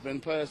 which has been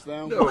passed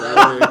down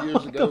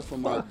years ago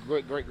from my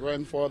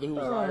great-great-grandfather who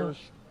was Irish.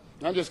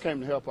 I just came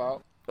to help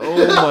out.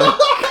 Oh my.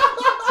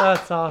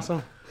 That's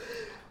awesome.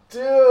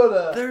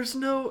 Dude, There's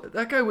no.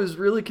 That guy was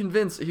really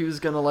convinced he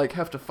was gonna like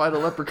have to fight a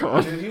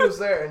leprechaun. dude, he was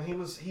there and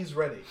he's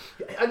ready.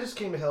 I just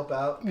came to help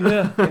out.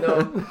 Yeah. You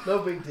know, no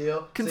big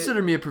deal.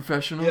 Consider me a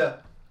professional. Yeah.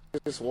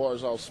 This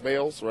wards off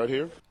spells right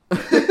here.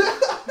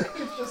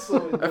 Just so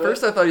we know. At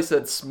first I thought he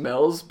said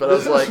smells, but I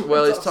was like,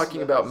 well, he's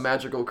talking about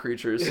magical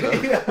creatures. So.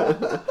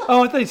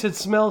 Oh, I thought you said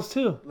smells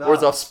too. Nah,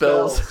 Wards off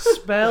spells.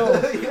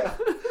 Spells. Yeah.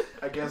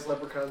 I guess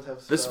leprechauns have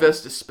spells. This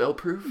vest is spell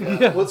proof.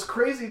 Yeah. What's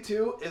crazy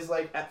too is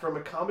like from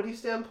a comedy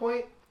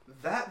standpoint,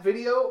 that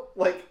video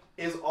like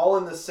is all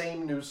in the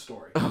same news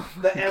story.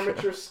 The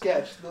amateur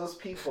sketch, those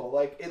people,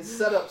 like it's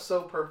set up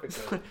so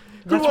perfectly.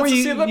 That's wants where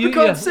to see a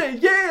leprechaun say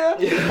yeah?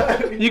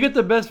 You get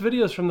the best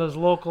videos from those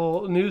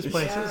local news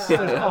places.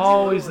 Yeah, There's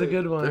always the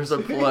good ones. There's a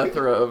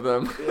plethora of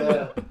them.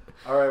 Yeah.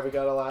 All right, we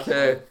got a last one.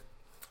 Okay.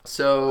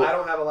 So I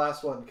don't have a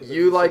last one.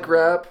 you like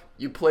rap.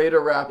 You played a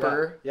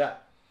rapper. Yeah.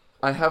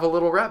 I have a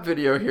little rap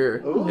video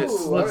here. Ooh,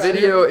 It's the all right.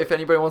 video, if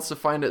anybody wants to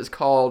find it, is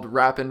called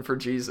Rappin' for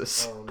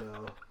Jesus. Oh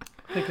no.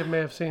 I think I may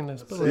have seen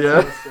this. But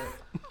Yeah.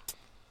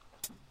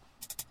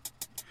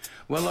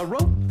 Well, I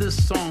wrote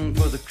this song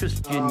for the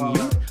Christian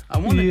youth. I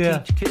want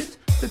to teach kids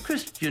the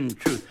Christian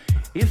truth.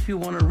 If you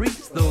want to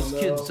reach those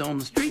kids on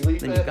the street,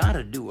 then you got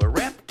to do a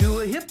rap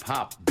to a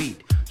hip-hop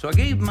beat. So I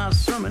gave my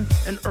sermon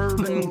an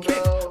urban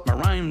kick. My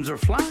rhymes are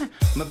fly,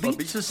 my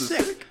beats are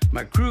sick.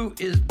 My crew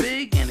is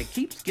big and it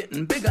keeps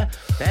getting bigger.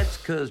 That's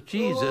because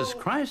Jesus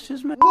Christ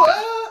is my...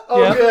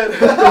 Oh, good.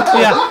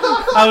 Yeah,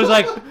 I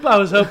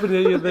was hoping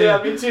that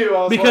Yeah, me too.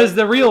 I was because like,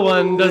 the real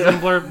one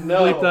doesn't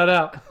bleep that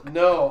out.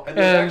 No, and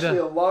there's actually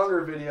a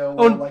longer video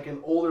where like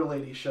an older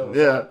lady shows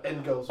up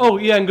and goes. Oh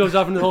yeah, and goes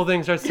off into the whole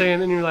thing, starts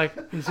saying, and you're like,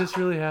 is this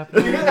really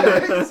happening?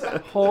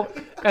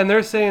 And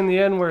they're saying the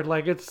N-word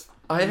like it's.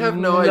 I have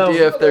no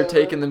idea if they're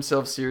taking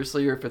themselves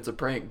seriously or if it's a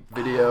prank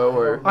video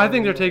or. I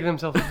think they're taking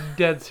themselves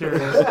dead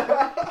serious.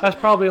 That's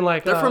probably in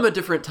like. They're from a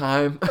different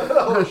time.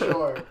 Oh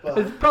sure.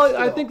 It's probably.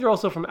 I think they're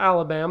also from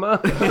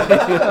Alabama,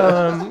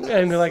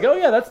 and they're like, oh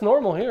yeah, that's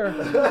normal here.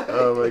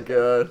 Oh my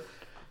god.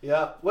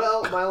 Yeah.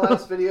 Well, my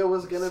last video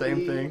was gonna Same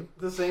be thing.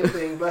 the same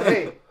thing, but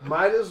hey,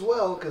 might as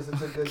well because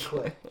it's a good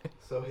clip.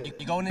 So hit it.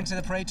 You going into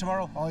the parade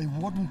tomorrow? I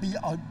wouldn't be,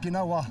 you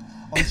know what,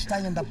 I'll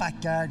stay in the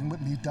back garden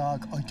with me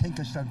dog. I think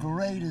it's the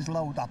greatest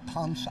load of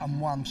punch and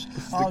wumps.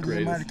 All the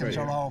Americans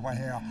are over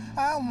here.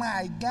 Oh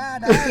my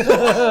God, I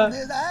love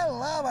this. I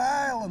love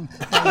Ireland.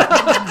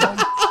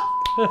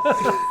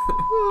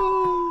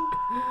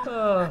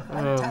 Oh,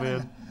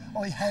 man.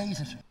 I hate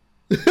it.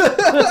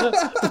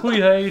 We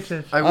hate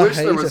it. I wish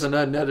there was an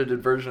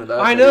unedited version of that.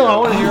 I know. I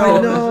want to hear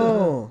all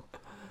know.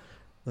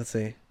 Let's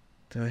see.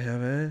 Do I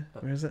have it?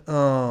 Where is it?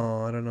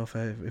 Oh, I don't know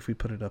if we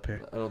put it up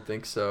here. I don't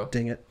think so.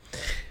 Dang it.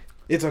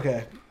 It's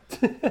okay.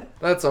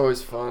 That's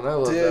always fun. I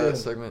love that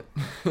segment.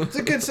 It's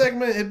a good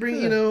segment. It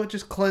it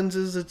just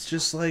cleanses. It's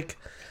just like,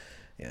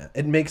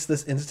 it makes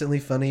this instantly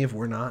funny if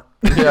we're not.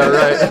 Yeah,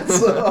 right.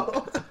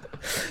 So,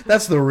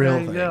 that's the real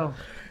thing. There you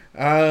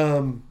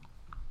go.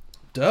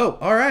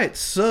 Dope. All right.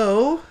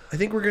 So I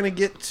think we're gonna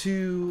get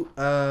to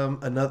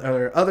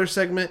another other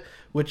segment,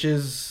 which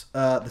is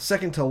the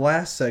second to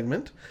last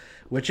segment,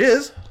 which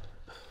is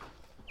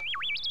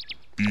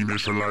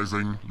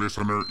initializing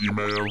listener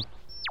email.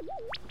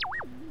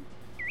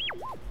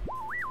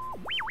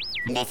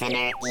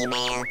 Listener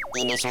email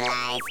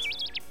initialized.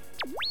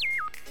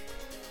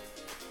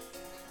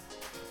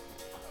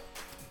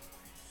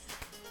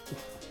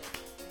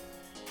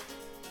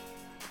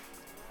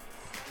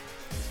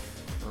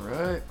 All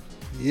right.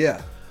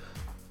 Yeah.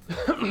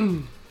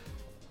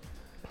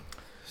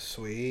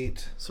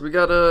 Sweet. So we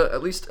got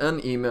at least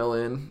an email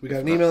in. We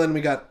got an email in. We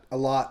got a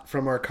lot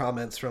from our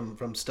comments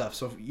from stuff.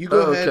 So you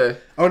go ahead. Okay.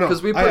 Oh no,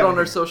 because we put on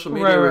our social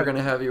media we're going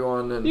to have you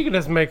on. And you can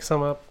just make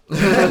some up.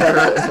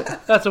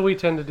 That's what we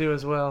tend to do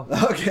as well.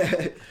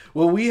 Okay.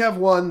 Well, we have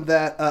one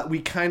that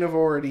we kind of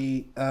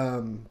already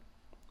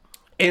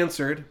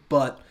answered,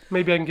 but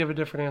maybe I can give a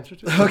different answer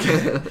to it.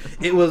 Okay.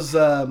 It was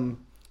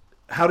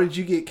how did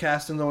you get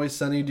cast in Always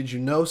Sunny? Did you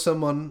know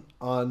someone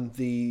on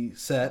the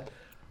set?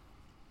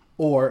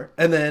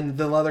 And then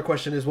the other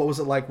question is, what was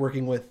it like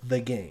working with the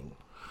gang?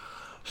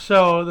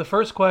 So the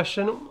first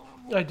question,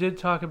 I did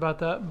talk about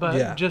that,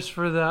 but just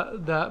for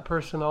that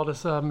person, I'll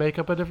just make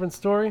up a different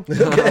story.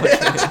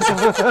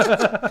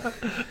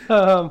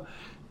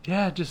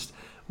 Just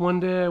one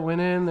day I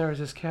went in, there was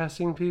just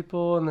casting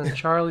people, and then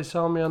Charlie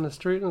saw me on the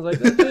street and was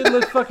like, that kid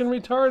looks fucking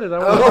retarded.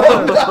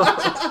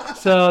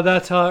 So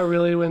that's how it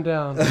really went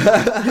down.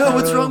 Yo,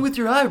 what's wrong with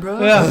your eye,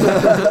 bro?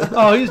 Yeah.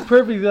 Oh, he's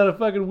perfect. He's got a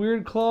fucking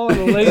weird claw and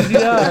a lazy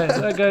eye.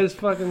 That guy's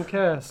fucking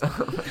cast.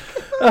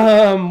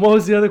 What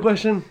was the other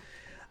question?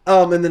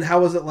 And then how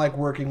was it like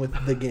working with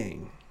the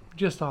gang?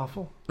 Just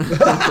awful.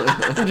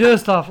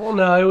 Just awful.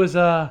 No, it was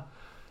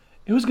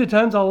good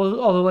times,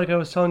 although like I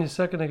was telling you a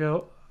second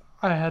ago,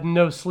 I had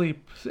no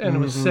sleep and it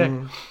was sick.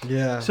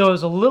 Yeah. So it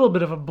was a little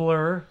bit of a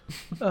blur.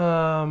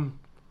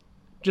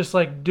 Just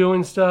like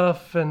doing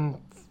stuff and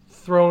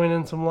throwing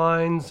in some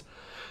lines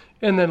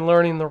and then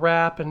learning the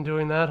rap and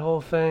doing that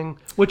whole thing.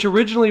 Which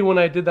originally when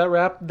I did that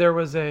rap, there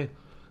was a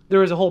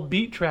whole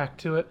beat track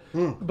to it.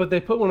 But they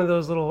put one of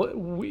those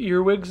little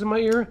earwigs in my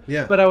ear.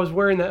 Yeah. But I was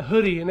wearing that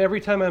hoodie, and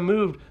every time I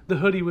moved, the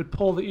hoodie would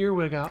pull the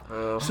earwig out.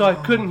 Oh. So I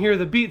couldn't hear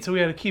the beat, so we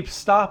had to keep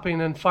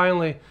stopping. And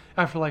finally,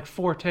 after like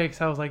 4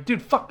 takes, I was like,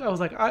 dude, fuck. I was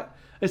like,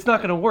 it's not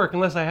going to work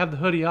unless I have the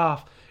hoodie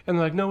off. And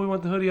they're like, no, we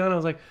want the hoodie on. I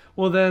was like,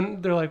 well,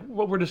 then they're like,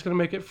 well, we're just going to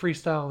make it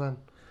freestyle then.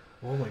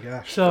 Oh my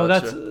gosh.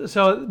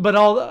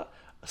 So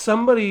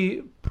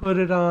somebody put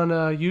it on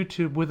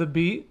YouTube with a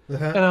beat,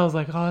 and I was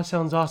like, oh, that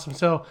sounds awesome.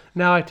 So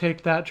now I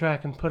take that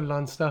track and put it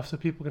on stuff so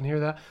people can hear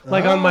that.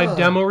 Like on my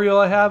demo reel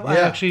I have, I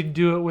actually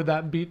do it with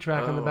that beat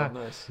track in the back.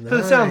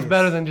 Because it sounds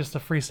better than just a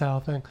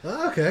freestyle thing.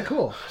 Okay,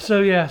 cool.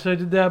 So yeah, so I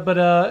did that. But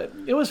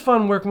it was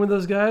fun working with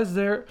those guys.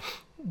 They're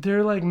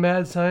like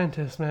mad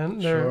scientists, man.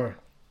 Sure.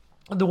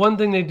 The one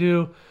thing they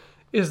do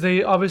is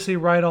they obviously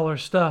write all their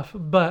stuff,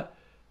 but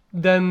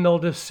then they'll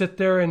just sit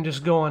there and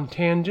just go on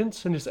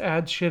tangents and just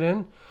add shit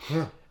in.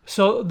 Yeah.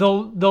 So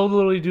they'll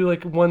literally do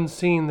like one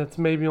scene that's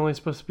maybe only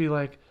supposed to be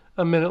like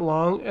a minute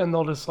long, and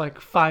they'll just like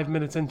 5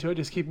 minutes into it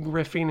just keep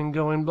riffing and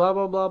going blah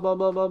blah blah blah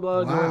blah blah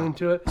blah going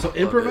into it. So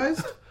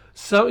improvised?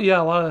 So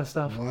yeah, a lot of that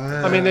stuff.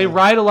 Wow. I mean, they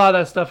write a lot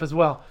of that stuff as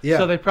well. Yeah.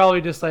 So they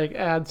probably just like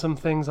add some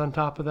things on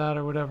top of that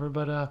or whatever.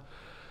 But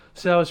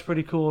so that was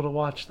pretty cool to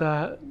watch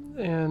that.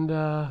 And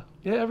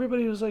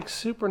everybody was like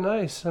super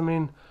nice. I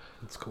mean,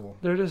 that's cool.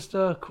 They're just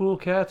cool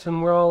cats,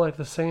 and we're all like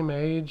the same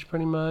age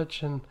pretty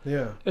much. And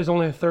yeah, it's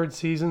only a 3rd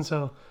season,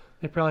 so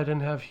they probably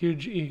didn't have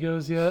huge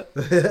egos yet.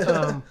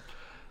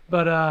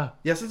 But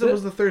since it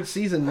was the 3rd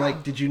season,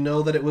 like, did you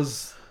know that it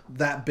was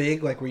that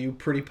big? Like, were you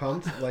pretty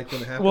pumped like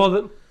when it happened?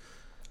 Well,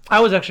 I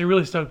was actually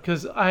really stoked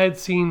because I had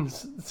seen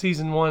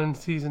season 1 and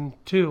season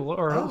 2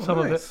 or some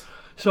of it.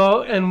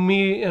 So, and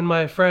me and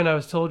my friend, I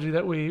was told you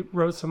that we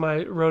wrote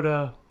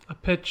a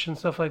pitch and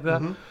stuff like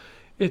that. Mm-hmm.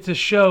 It's a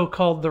show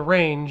called The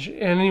Range.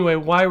 And anyway,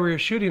 why we were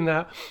shooting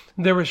that,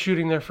 they were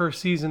shooting their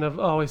first season of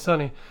Always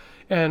Sunny.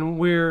 And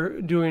we're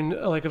doing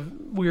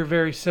we're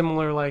very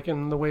similar, like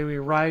in the way we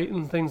write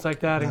and things like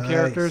that, and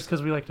characters,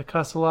 because we like to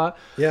cuss a lot.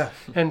 Yeah.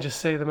 And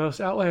just say the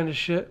most outlandish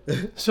shit.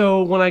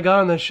 So when I got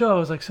on the show, I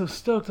was like so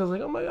stoked. I was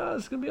like, oh my God,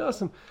 this is going to be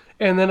awesome.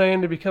 And then I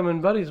ended up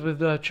becoming buddies with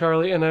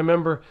Charlie. And I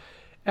remember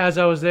as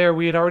I was there,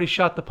 we had already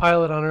shot the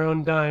pilot on our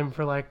own dime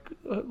for like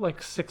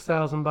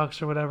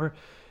 $6,000 or whatever.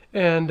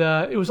 And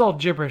it was all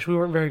gibberish. We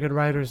weren't very good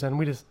writers then.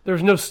 There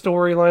was no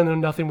storyline, no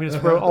nothing. We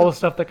just wrote all the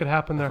stuff that could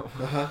happen there.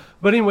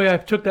 But anyway, I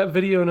took that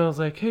video and I was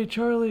like, hey,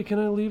 Charlie, can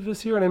I leave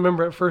this here? And I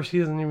remember at first he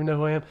doesn't even know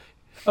who I am.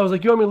 I was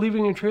like, you want me to leave it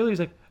in your trailer? He's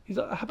like,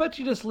 how about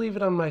you just leave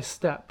it on my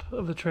step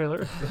of the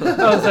trailer?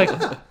 I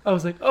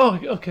was like, oh,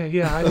 okay,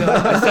 yeah, I know.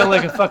 I sound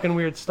like a fucking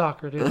weird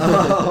stalker, dude.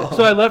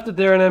 So I left it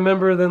there, and I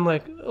remember then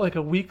like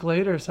a week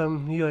later or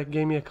something, he like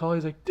gave me a call.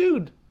 He's like,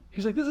 dude.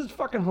 He's like, this is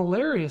fucking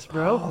hilarious,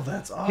 bro. Oh,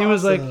 that's awesome. He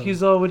was like,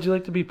 would you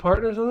like to be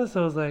partners on this?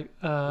 I was like,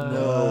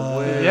 no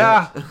way.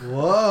 Yeah.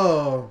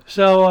 Whoa.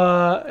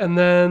 So, and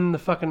then the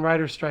fucking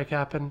writer's strike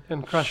happened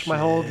and crushed my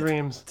whole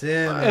dreams.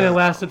 Damn it. And it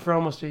lasted for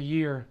almost a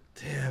year.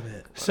 Damn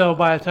it. So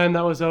by the time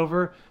that was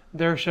over,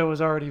 their show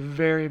was already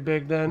very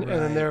big then, and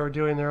then they were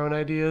doing their own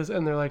ideas,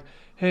 and they're like,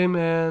 hey,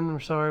 man, we're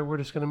sorry, we're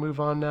just going to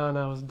move on now, and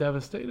I was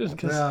devastated.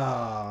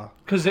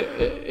 Because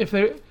if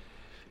they...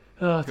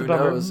 it's a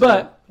bummer. knows,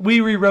 But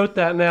we rewrote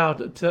that now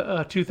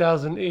to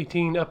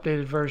 2018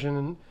 updated version,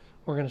 and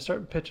we're going to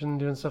start pitching and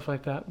doing stuff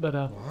like that. But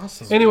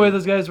awesome. Anyway,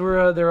 those guys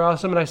they're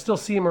awesome, and I still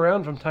see them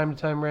around from time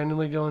to time,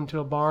 randomly going to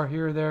a bar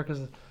here or there,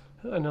 because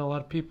I know a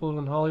lot of people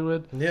in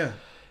Hollywood. Yeah.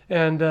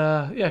 And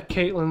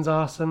Caitlin's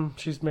awesome.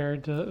 She's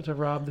married to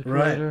Rob, the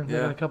creator. Right. They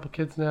got a couple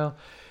kids now.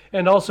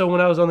 And also,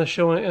 when I was on the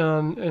show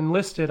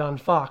Enlisted on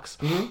Fox,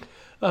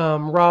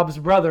 Rob's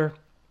brother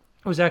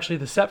was actually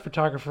the set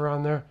photographer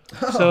on there.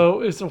 So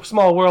it's a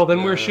small world,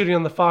 and we were shooting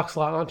on the Fox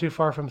lot, not too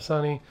far from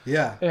Sunny.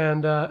 Yeah.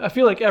 And I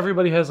feel like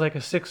everybody has like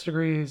a 6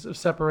 degrees of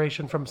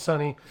separation from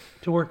Sunny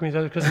to work with each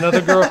other, because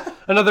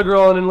another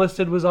girl on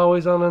Enlisted was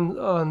always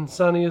on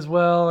Sunny as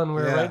well, and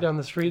we were right down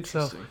the street.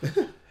 So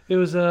it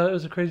was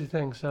a crazy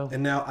thing. So.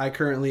 And now I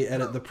currently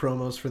edit the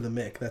promos for the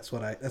Mick. That's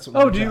what.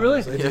 Oh, do you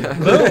really? Yeah.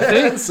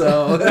 Boom, see?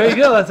 So there you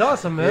go. That's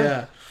awesome, man.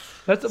 Yeah.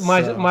 That's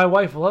my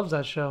wife loves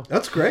that show.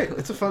 That's great.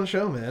 It's a fun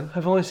show, man.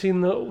 I've only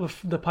seen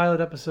the pilot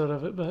episode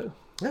of it, but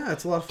yeah,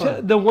 it's a lot of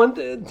fun. The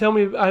one, tell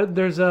me,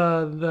 there's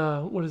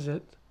what is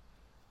it?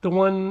 The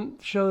one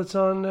show that's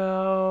on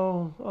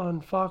now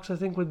on Fox, I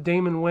think, with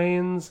Damon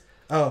Wayans.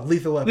 Oh,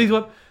 Lethal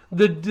Weapon.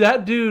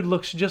 That dude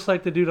looks just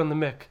like the dude on the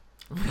Mick.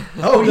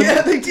 Oh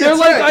yeah, they did. They're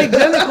like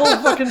identical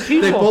fucking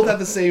people. They both have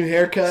the same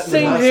haircut,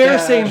 same hair,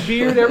 same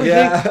beard, everything.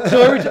 Yeah.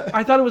 So every time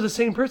I thought it was the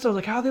same person. I was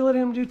like, how are they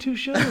letting him do 2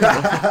 shows?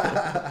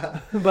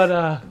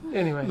 But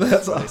anyway,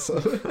 that's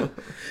awesome.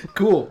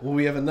 Cool. Well,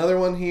 we have another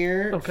one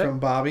here from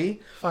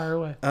Bobby. Fire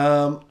away.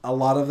 A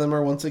lot of them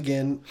are once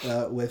again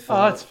with.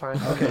 Oh, that's fine.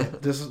 Okay,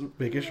 this is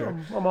making sure.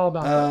 I'm all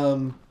about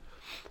that.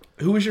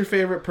 Who was your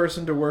favorite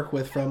person to work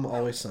with from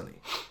Always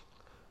Sunny?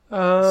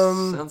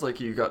 Sounds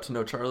like you got to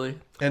know Charlie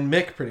and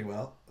Mick pretty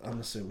well. I'm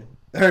assuming.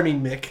 I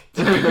mean Mick.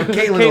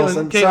 Caitlin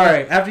Olsen.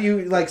 Sorry. After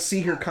you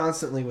see her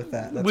constantly with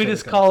that. We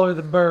just call her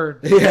the bird.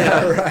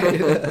 Yeah,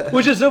 right.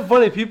 Which is so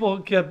funny.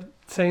 People kept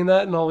saying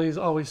that in all these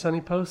Always Sunny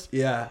posts.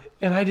 Yeah.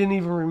 And I didn't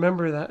even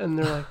remember that. And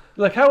they're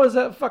like, how is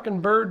that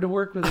fucking bird to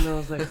work with? And I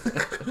was like,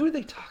 who are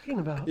they talking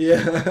about? Yeah.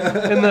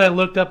 And then I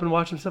looked up and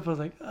watched some stuff. I was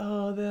like,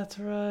 oh, that's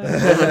right.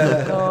 That's what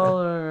they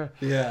call her.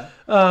 Yeah.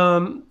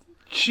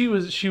 She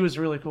was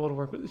really cool to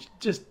work with.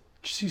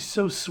 She's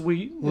so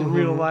sweet in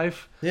real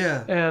life.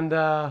 Yeah.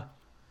 And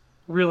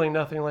really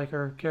nothing like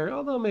her character,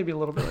 although maybe a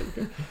little bit like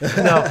her.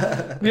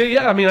 No.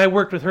 Yeah, I mean, I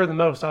worked with her the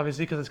most,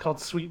 obviously, because it's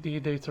called Sweet D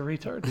Dates a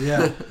Retard.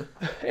 Yeah.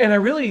 And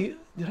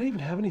did I even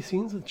have any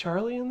scenes with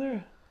Charlie in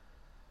there?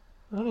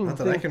 I don't even Not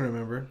that I can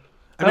remember.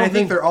 I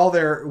think they're all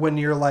there when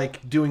you're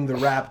doing the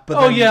rap. But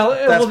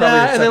that's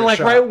that, and then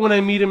shot. right when I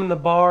meet him in the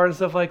bar and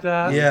stuff like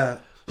that. Yeah.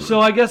 So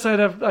I guess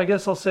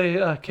I'll say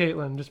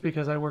Caitlin, just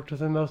because I worked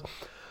with him most.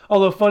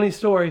 Although, funny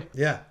story.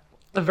 Yeah.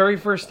 The very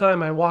first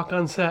time I walk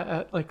on set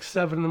at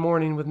 7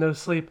 a.m. with no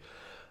sleep,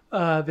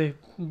 they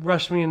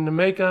rushed me into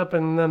makeup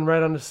and then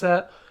right on the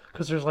set,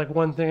 because there's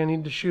one thing I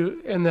need to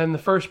shoot. And then the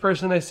first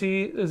person I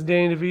see is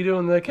Danny DeVito,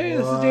 and they're like, hey,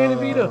 this is Danny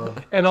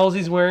DeVito. And all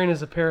he's wearing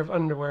is a pair of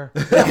underwear.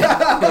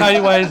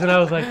 Tidy-whities, and I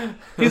was like,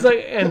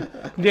 and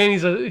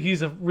Danny's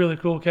he's a really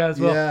cool cat as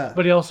well. Yeah.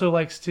 But he also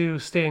likes to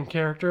stay in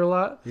character a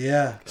lot.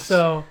 Yeah.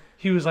 So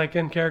he was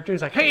in character.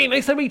 He's like, hey,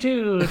 nice to meet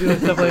you, doing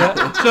stuff like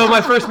that. So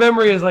my first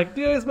memory is dude,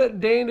 I just met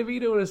Danny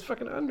DeVito in his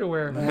fucking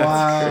underwear.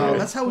 Wow,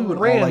 that's how we would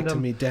all like to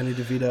meet Danny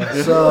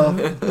DeVito.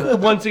 So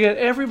once again,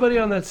 everybody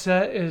on that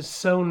set is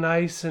so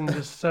nice and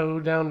just so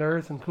down to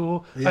earth and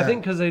cool. Yeah. I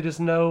think because they just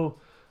know,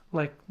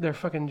 they're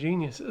fucking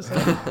geniuses.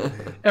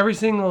 Every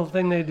single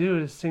thing they do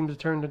just seems to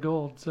turn to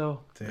gold. So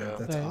dude,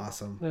 that's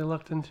awesome. They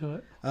looked into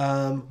it.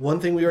 One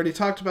thing we already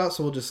talked about,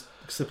 so we'll just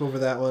skip over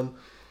that one.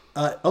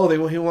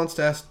 He wants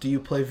to ask, do you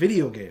play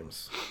video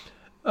games?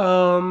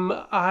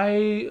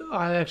 I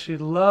actually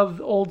love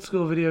old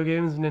school video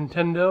games,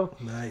 Nintendo.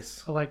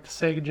 Nice. I like the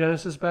Sega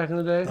Genesis back in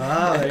the day.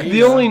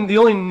 The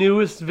only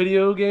newest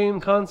video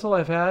game console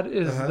I've had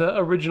is the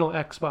original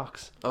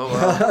Xbox. Oh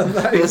wow.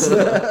 Nice.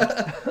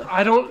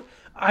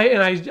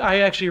 I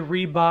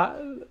actually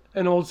rebought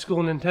an old school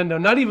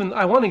Nintendo.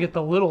 I want to get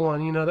the little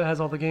one, that has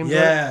all the games on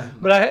it. Yeah.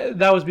 But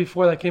that was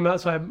before that came out,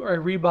 so I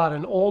rebought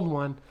an old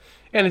one.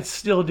 And it's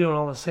still doing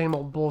all the same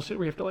old bullshit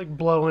where you have to like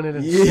blow in it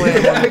and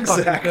slam on the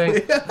exactly.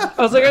 fucking thing.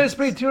 I was like, I just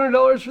paid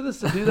 $200 for this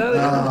to do that.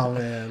 Oh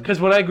man!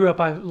 Because when I grew up,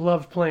 I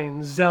loved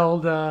playing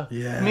Zelda.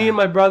 Yeah. Me and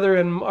my brother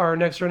and our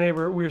next door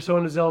neighbor, we were so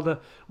into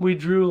Zelda. We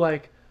drew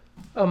like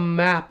a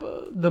map,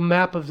 the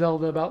map of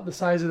Zelda about the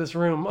size of this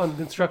room on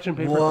construction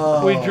paper.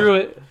 Whoa. We drew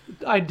it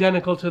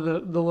identical to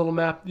the little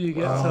map you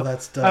get. Oh, so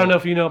that's dope. I don't know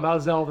if you know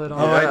about Zelda at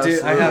all. Oh, I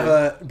do. I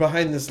have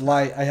behind this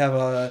light. I have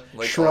a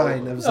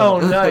shrine of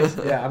Zelda. Oh, nice.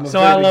 Yeah, I'm a so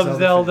very I big love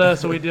Zelda, fan.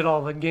 so we did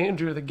all the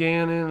drew the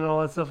Ganon and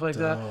all that stuff like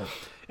that.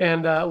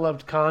 And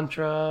loved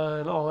Contra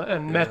and all that,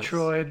 and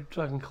Metroid,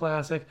 fucking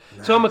classic.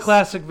 Nice. So I'm a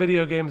classic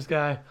video games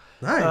guy.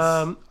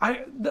 Nice.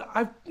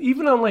 I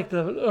even on like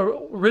the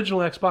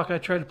original Xbox, I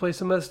tried to play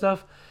some of that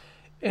stuff,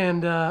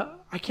 and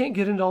I can't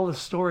get into all the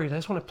stories. I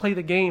just want to play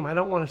the game. I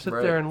don't want to sit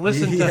there and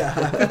listen to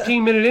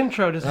 15-minute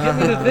intro. Just give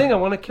me the thing. I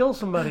want to kill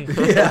somebody.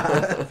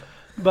 Yeah.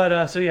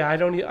 But so yeah, I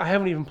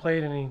haven't even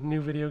played any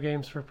new video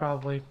games for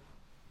probably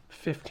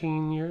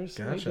 15 years,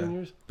 18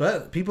 years.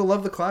 But people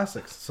love the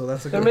classics, so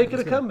that's a good. They're making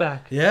a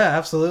comeback. Yeah,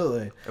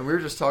 absolutely. And we were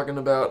just talking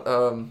about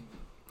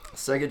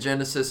Sega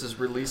Genesis is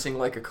releasing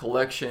like a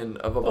collection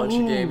of a bunch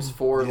of games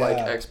for like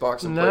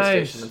Xbox and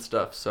PlayStation and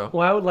stuff. So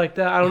well, I would like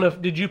that. I don't know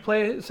if did you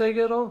play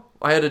Sega at all?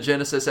 I had a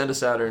Genesis and a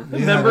Saturn.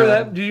 Remember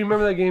that? Do you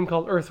remember that game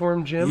called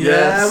Earthworm Jim?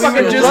 Yes. Yeah,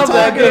 we were just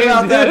talking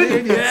about that,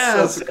 dude.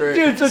 Yes. So great.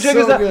 Dude, so check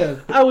this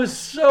out. I was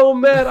so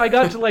mad. I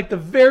got to like the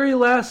very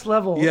last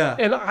level. Yeah.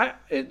 And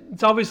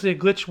it's obviously a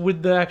glitch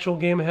with the actual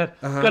game ahead.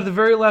 Got to the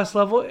very last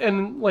level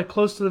and like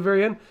close to the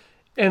very end,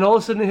 and all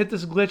of a sudden it hit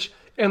this glitch,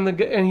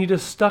 and he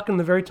just stuck in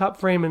the very top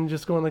frame and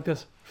just going like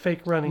this, fake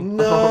running.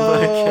 No. Oh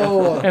my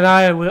God. And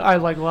I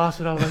like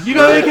lost it. I was like, you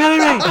gotta be kidding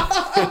me!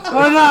 Oh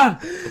my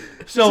God!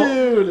 So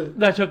Dude.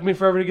 that took me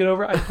forever to get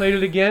over. I played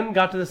it again,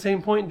 got to the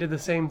same point, and did the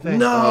same thing.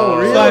 No,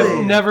 really? So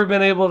I've never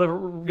been able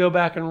to go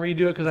back and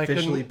redo it because I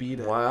Officially couldn't beat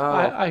it.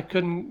 Wow. I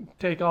couldn't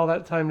take all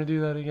that time to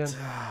do that again.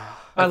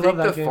 I love think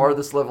that the game.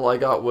 farthest level I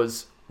got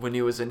was when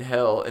he was in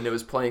hell and it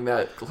was playing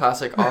that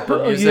classic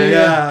opera music.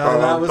 Yeah,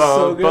 that was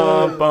so good.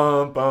 Bum,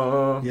 bum,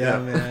 bum. Yeah,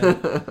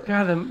 man.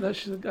 God,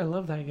 I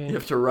love that game. You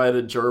have to ride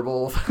a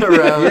gerbil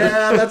around.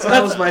 Yeah,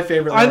 that was my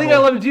favorite level. I think I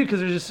love it too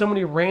because there's just so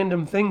many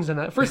random things in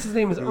that. First, his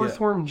name is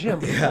Earthworm Jim.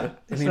 Yeah,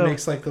 and he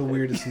makes like the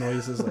weirdest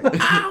noises, like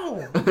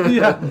ow.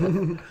 Yeah,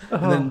 and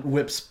then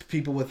whips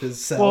people with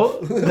his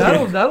self.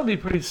 Well, that'll be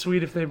pretty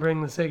sweet if they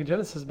bring the Sega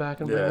Genesis back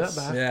and bring that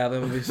back. Yeah, that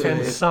would be sweet.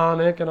 And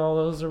Sonic and all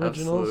those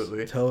originals.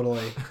 Absolutely.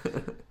 Totally.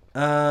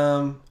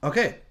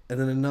 Okay, and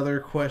then another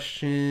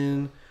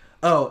question.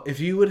 Oh, if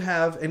you would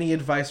have any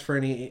advice for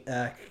any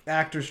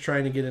actors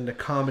trying to get into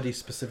comedy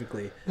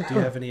specifically, do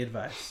you have any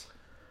advice?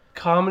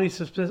 Comedy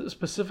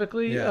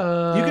specifically?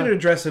 Yeah. You can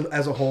address it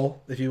as a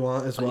whole if you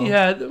want as well.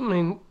 Yeah, I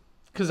mean,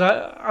 because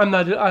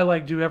I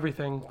like do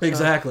everything. So.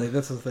 Exactly,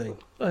 that's the thing.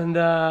 And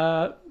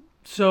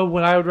so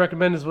what I would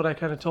recommend is what I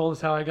kind of told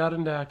is how I got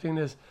into acting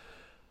is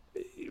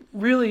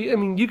really, I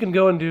mean, you can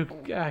go and do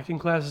acting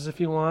classes if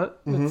you want.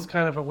 Mm-hmm. It's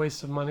kind of a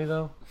waste of money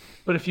though.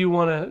 But if you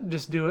want to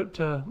just do it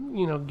to,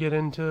 get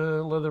into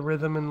the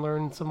rhythm and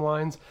learn some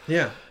lines,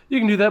 yeah, you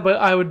can do that. But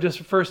I would just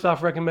first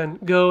off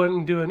recommend go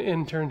and do an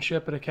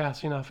internship at a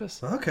casting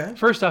office. Okay.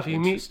 First off, you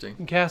meet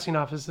in casting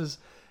offices,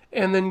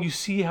 and then you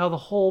see how the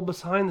whole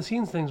behind the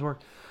scenes things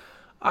work.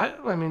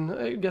 I mean,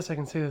 I guess I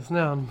can say this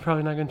now. I'm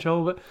probably not going to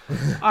trouble, but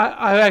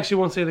I actually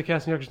won't say the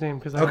casting director's name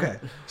because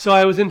So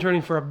I was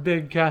interning for a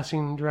big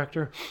casting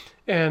director,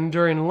 and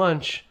during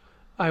lunch,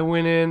 I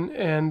went in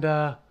and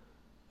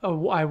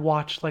I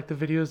watched like the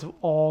videos of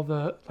all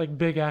the like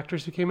big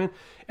actors who came in,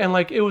 and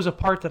like it was a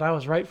part that I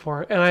was right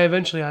for, and I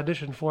eventually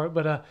auditioned for it.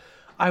 But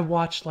I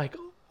watched like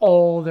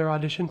all their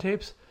audition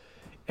tapes.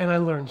 And I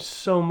learned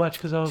so much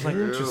because I was like,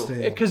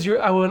 interesting. Because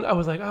I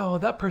was like, oh,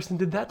 that person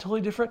did that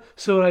totally different.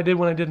 So what I did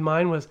when I did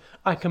mine was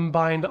I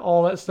combined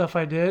all that stuff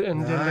I did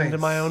and did it into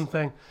my own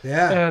thing.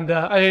 Yeah.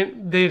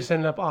 And they just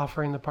ended up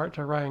offering the part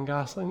to Ryan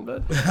Gosling,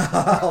 but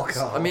oh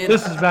god, I mean,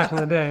 this is back in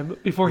the day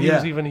before he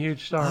was even a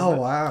huge star. Oh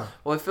wow.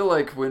 Well, I feel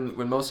like when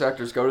most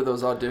actors go to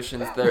those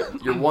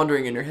auditions, you're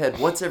wondering in your head,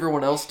 what's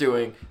everyone else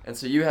doing? And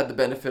so you had the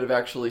benefit of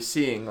actually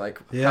seeing like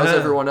how's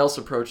everyone else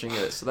approaching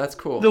it. So that's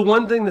cool. The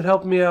one thing that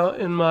helped me out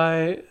in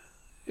my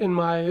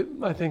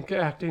I think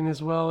acting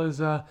as well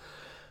is I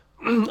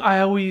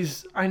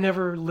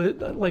never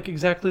lit like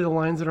exactly the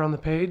lines that are on the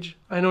page.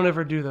 I don't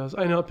ever do those.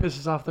 I know it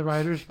pisses off the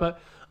writers, but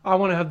I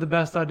want to have the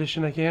best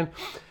audition I can.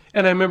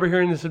 And I remember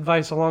hearing this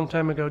advice a long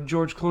time ago.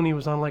 George Clooney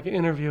was on like an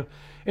interview,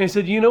 and he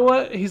said, "You know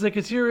what?" He's like,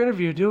 "It's your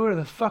interview. Do whatever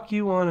the fuck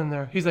you want in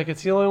there." He's like,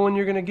 "It's the only one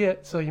you're gonna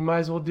get, so you might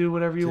as well do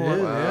whatever you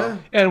want." Yeah.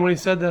 And when he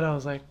said that, I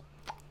was like,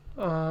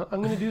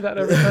 I'm gonna do that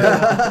every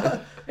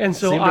time. And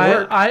so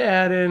I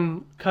add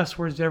in cuss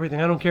words to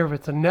everything. I don't care if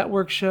it's a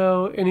network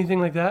show,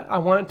 anything like that. I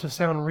want it to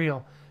sound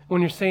real.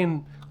 When you're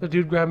saying the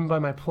dude grabbed me by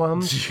my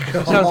plums,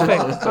 it sounds fake.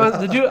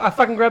 I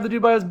fucking grabbed the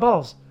dude by his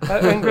balls. I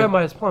didn't grab him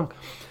by his plums.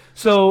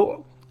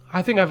 So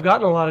I think I've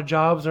gotten a lot of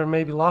jobs or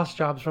maybe lost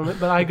jobs from it,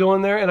 but I go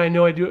in there and I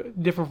know I do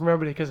it different from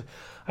everybody because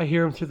I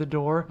hear him through the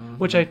door,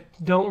 which I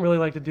don't really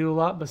like to do a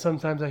lot, but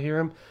sometimes I hear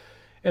him.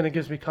 And it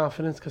gives me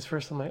confidence because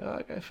first I'm like, oh,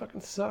 that guy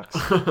fucking sucks.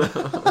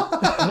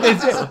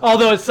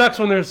 Although it sucks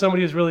when there's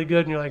somebody who's really good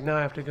and you're like, no,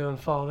 I have to go and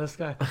follow this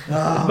guy.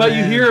 Oh, but man.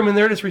 you hear him and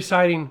they're just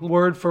reciting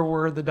word for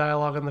word the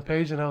dialogue on the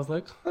page. And I was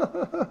like,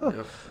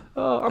 oh,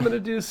 I'm going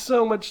to do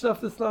so much stuff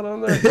that's not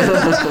on there.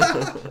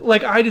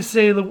 Like I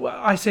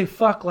say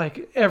fuck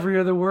like every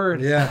other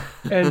word. Yeah.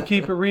 And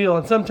keep it real.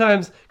 And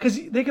sometimes,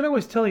 because they can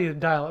always tell you to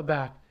dial it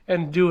back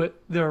and do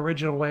it the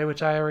original way,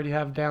 which I already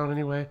have down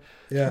anyway.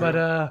 Yeah.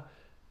 But,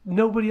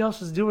 nobody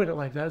else is doing it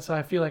like that, so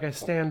I feel like I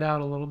stand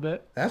out a little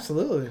bit.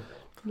 Absolutely.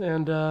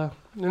 And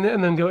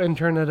then go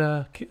intern at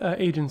a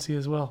agency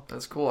as well.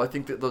 That's cool. I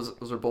think that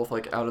those are both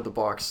like out of the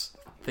box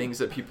things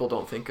that people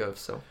don't think of.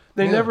 So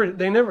they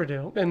never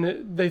do,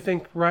 and they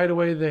think right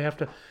away they have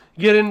to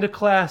get into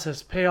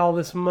classes, pay all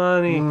this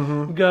money,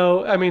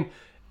 go. I mean,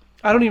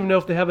 I don't even know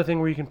if they have a thing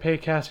where you can pay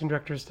casting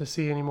directors to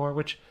see anymore,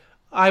 which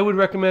I would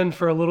recommend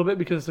for a little bit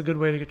because it's a good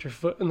way to get your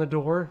foot in the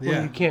door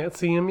when you can't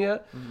see them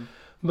yet.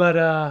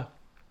 But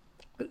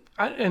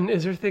and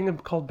is there a thing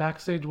called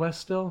Backstage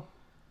West still?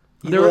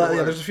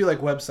 There's a few like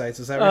websites.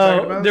 Is that what you're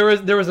talking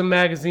about? There was a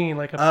magazine,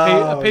 like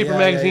a paper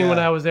magazine when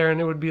I was there,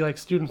 and it would be like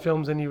student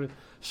films, and you would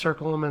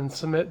circle them and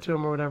submit to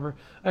them or whatever.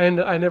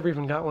 And I never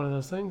even got one of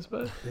those things,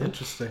 but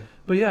interesting.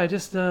 But yeah, I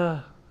just did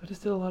a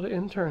lot of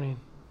interning.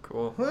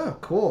 Cool. Oh,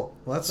 cool.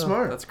 Well, that's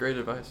smart. That's great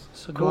advice.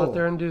 So go out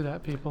there and do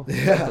that, people.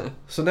 Yeah.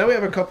 So now we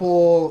have a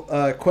couple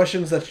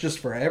questions that's just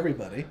for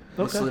everybody.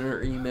 Okay.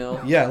 Listener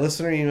email. Yeah,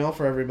 listener email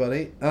for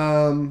everybody.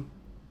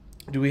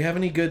 Do we have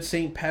any good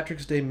St.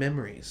 Patrick's Day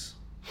memories?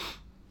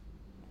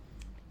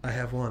 I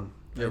have one.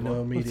 I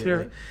know immediately. Let's hear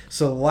it.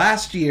 So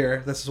last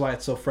year, this is why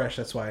it's so fresh,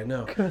 that's why I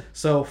know.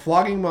 So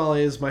Flogging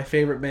Molly is my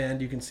favorite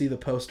band. You can see the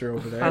poster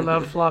over there. I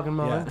love Flogging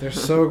Molly. Yeah, they're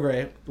so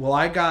great. Well,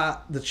 I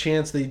got the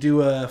chance, they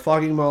do a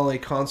Flogging Molly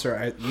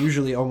concert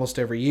usually almost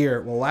every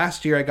year. Well,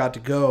 last year I got to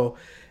go,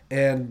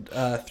 and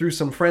through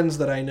some friends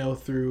that I know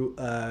through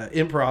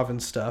improv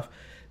and stuff,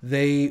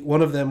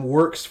 one of them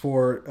works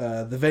for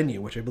the venue,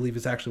 which I believe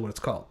is actually what it's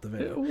called, the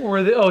venue.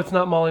 It's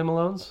not Molly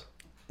Malone's?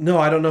 No,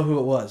 I don't know who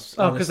it was.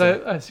 Oh, because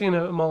I've seen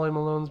a Molly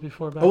Malone's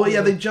before.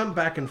 They jump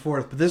back and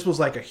forth, but this was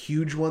like a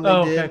huge one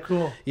they did. Okay,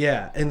 cool.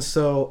 Yeah, and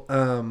so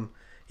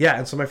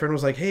and so my friend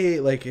was like, hey,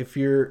 like if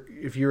you're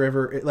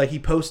ever, like he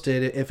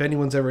posted, if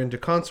anyone's ever into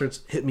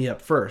concerts, hit me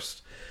up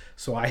first.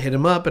 So I hit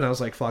him up and I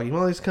was like, Flogging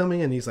Molly's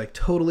coming, and he's like,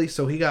 totally.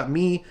 So he got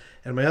me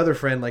and my other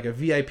friend like a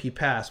VIP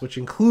pass, which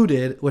I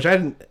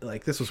didn't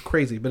like, this was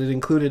crazy, but it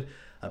included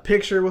a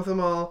picture with them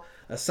all,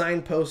 a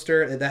signed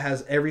poster that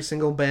has every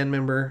single band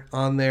member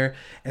on there.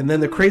 And then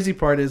the crazy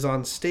part is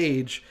on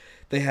stage,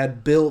 they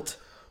had built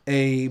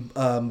a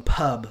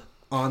pub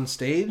on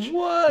stage.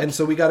 What? And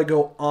so we got to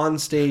go on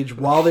stage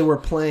while they were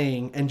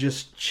playing and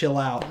just chill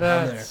out on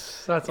there.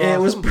 That's awesome. And it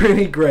was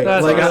pretty great.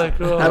 That's really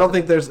cool. I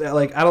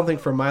don't think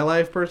for my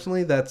life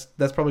personally, that's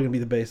probably going to be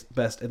the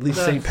best, at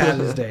least St.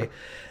 Patty's Day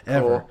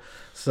ever. Cool.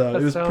 So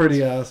it was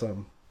pretty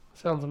awesome.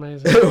 Sounds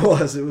amazing. It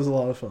was a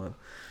lot of fun.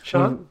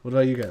 Sean? What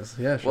about you guys?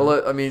 Yeah, Sean.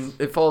 Well, I mean,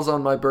 it falls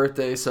on my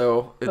birthday,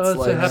 so it's a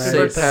like happy St.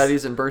 birthday.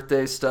 Patty's and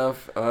birthday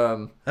stuff.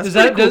 That's does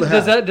that pretty cool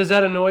to have. does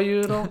that annoy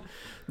you at all?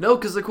 No,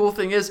 because the cool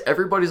thing is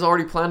everybody's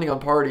already planning on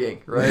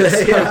partying, right?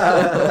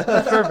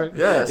 That's perfect.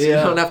 Yeah, so you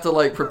don't have to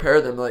like prepare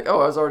them like, oh,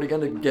 I was already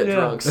going to get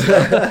drunk.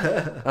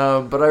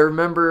 So. But I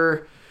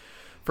remember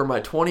for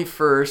my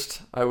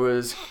 21st, I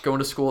was going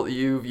to school at the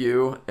U of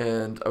U,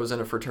 and I was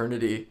in a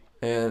fraternity,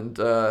 and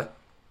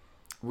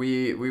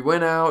we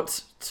went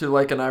out to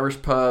like an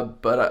Irish pub,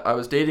 but I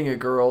was dating a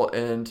girl,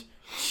 and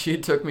she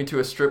took me to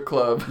a strip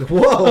club.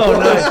 Whoa! Oh,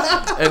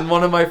 nice. And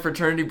one of my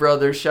fraternity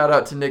brothers, shout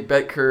out to Nick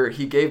Betker,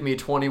 he gave me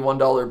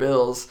 $21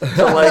 bills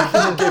to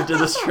like give to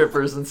the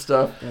strippers and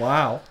stuff.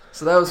 Wow.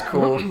 So that was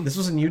cool. This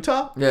was in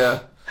Utah?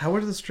 Yeah. How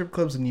are the strip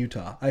clubs in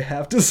Utah? I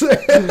have to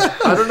say.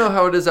 I don't know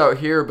how it is out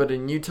here, but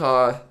in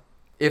Utah,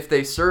 if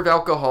they serve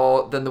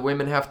alcohol, then the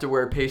women have to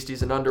wear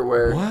pasties and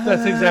underwear. What?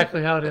 That's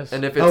exactly how it is.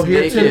 And if it's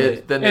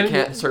naked, then they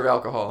can't serve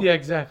alcohol. Yeah,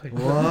 exactly.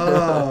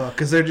 Whoa.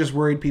 Because they're just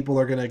worried people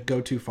are going to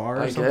go too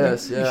far or something? I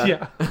guess,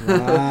 yeah.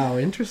 Wow,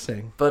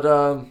 interesting. But,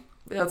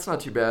 yeah, it's not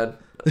too bad.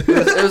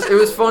 It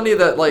was funny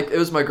that, like, it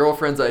was my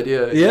girlfriend's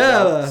idea.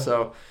 Yeah.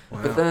 So,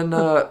 wow. But then,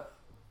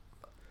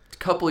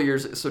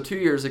 2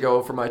 years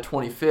ago for my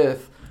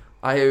 25th,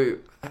 I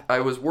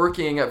was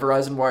working at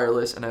Verizon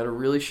Wireless, and I had a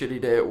really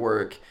shitty day at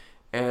work.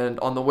 And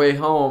on the way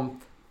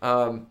home,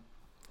 my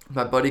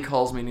buddy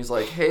calls me and he's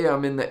like, hey,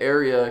 I'm in the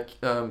area.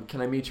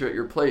 Can I meet you at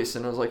your place?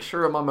 And I was like,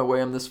 sure, I'm on my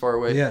way. I'm this far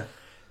away. Yeah.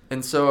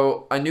 And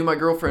so I knew my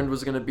girlfriend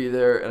was going to be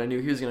there, and I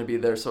knew he was going to be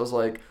there. So I was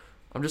like,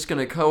 I'm just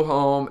going to go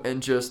home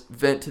and just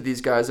vent to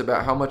these guys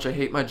about how much I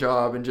hate my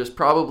job and just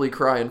probably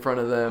cry in front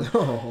of them.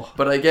 Oh.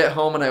 But I get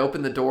home and I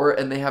open the door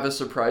and they have a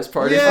surprise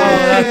party Yay,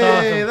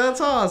 for me.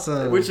 that's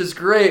awesome. Which is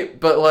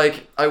great, but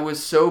like I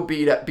was so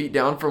beat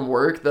down from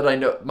work that I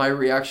know my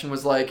reaction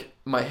was like,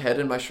 my head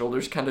and my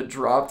shoulders kind of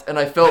dropped, and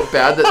I felt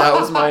bad that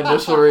was my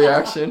initial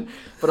reaction.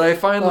 But I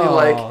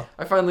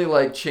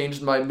finally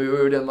changed my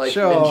mood and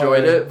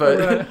enjoyed it.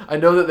 But I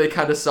know that they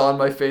kind of saw in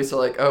my face,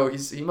 like, oh,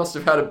 he must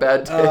have had a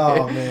bad day.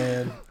 Oh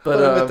man!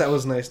 But I bet that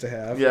was nice to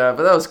have. Yeah,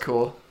 but that was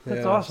cool.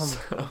 That's awesome.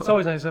 So. It's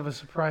always nice to have a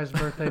surprise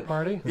birthday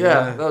party.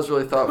 Yeah, that was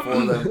really thoughtful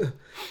of them.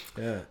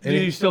 Yeah. Do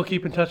you still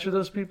keep in touch with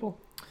those people?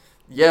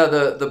 Yeah,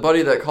 the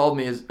buddy that called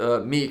me is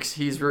Meeks.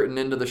 He's written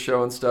into the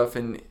show and stuff,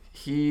 and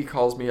he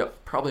calls me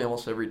up probably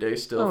almost every day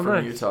still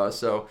from Utah.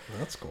 So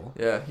that's cool.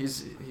 Yeah,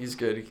 he's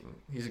good.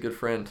 He's a good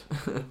friend.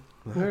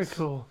 Very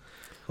cool.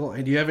 Cool.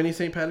 And do you have any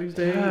St. Patrick's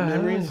Day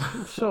memories?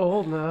 I'm so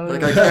old now. I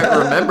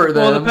can't remember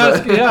them. Well,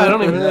 I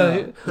don't even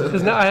know.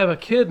 Because now I have a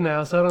kid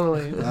now, so I don't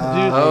really do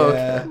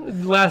yeah.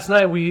 Last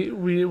night,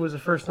 it was the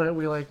first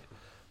night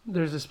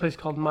there's this place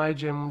called My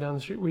Gym down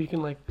the street where you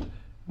can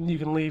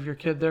leave your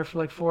kid there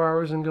for 4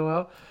 hours and go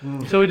out.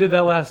 So we did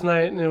that last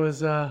night, and it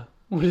was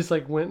we just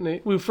went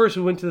and we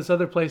went to this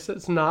other place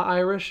that's not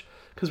Irish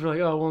because we're like,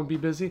 oh, we won't be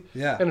busy.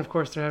 Yeah. And of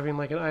course they're having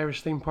an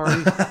Irish themed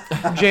party,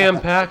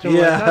 jam packed. And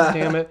we're like, God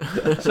damn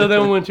it. So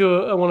then we went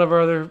to one of our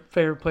other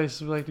favorite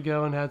places we like to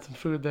go and had some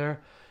food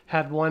there.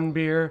 Had one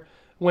beer.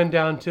 Went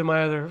down to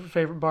my other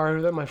favorite bar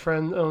that my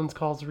friend owns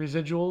called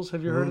Residuals.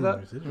 Have you heard of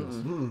that?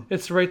 Residuals. Mm-hmm.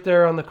 It's right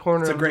there on the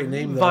corner. It's a great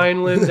name,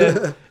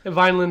 though.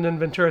 Vineland and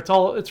Ventura. It's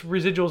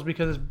Residuals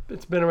because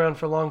it's been around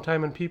for a long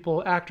time, and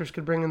actors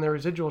could bring in their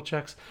residual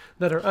checks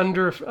that are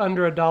under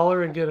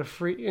 $1 and get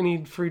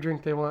any free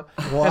drink they want.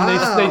 Wow.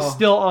 And they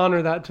still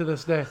honor that to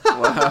this day.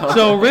 Wow.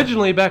 So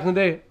originally, back in the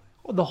day,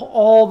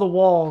 all the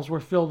walls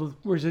were filled with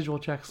residual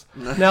checks.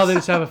 Nice. Now they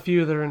just have a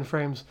few that are in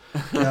frames.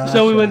 Gotcha.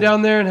 So we went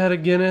down there and had a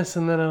Guinness,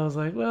 and then I was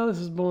like, well, this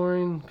is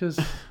boring because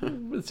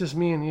it's just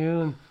me and you,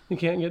 and you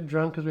can't get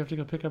drunk because we have to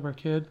go pick up our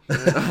kid.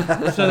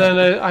 So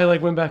then I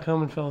went back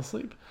home and fell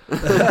asleep. So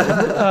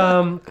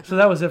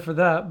that was it for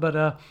that.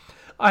 But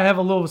I have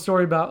a little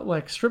story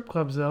about strip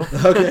clubs, though.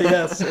 Okay,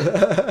 yes.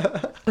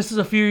 This is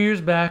a few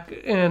years back,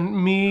 and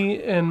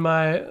me and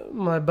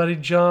my buddy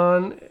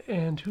John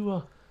and who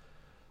else?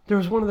 There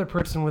was one other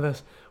person with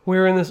us. We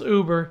were in this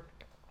Uber,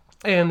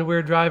 and we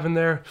were driving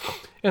there,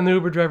 and the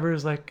Uber driver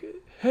was like,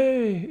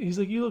 hey, he's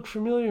like, you look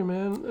familiar,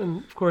 man.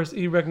 And, of course,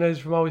 he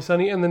recognized from Always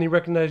Sunny, and then he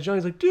recognized John.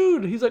 He's like,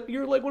 dude,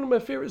 you're one of my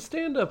favorite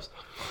stand-ups.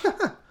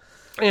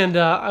 And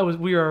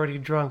we were already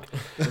drunk,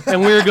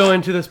 and we were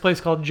going to this place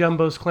called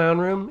Jumbo's Clown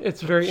Room.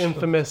 It's very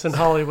infamous in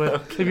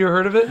Hollywood. Have you ever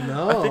heard of it?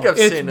 No. I think I've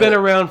seen it. It's been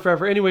around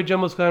forever. Anyway,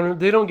 Jumbo's Clown Room,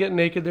 they don't get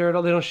naked there at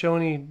all. They don't show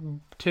any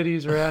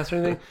titties or ass or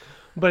anything.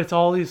 But it's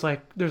all these,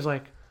 there's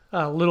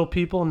little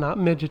people, not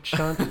midgets,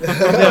 Sean. They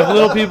have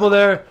little people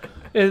there.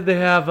 They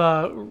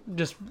have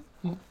just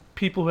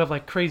people who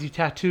have crazy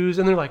tattoos,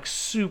 and they're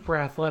super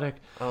athletic.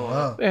 Oh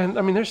wow! And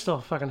I mean, they're still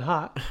fucking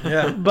hot.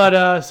 Yeah.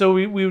 But so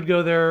we would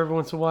go there every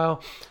once in a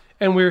while,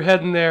 and we were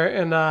heading there,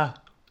 and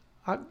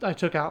I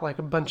took out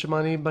a bunch of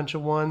money, a bunch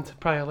of ones,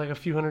 probably a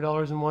few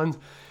 $100s in ones,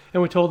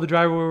 and we told the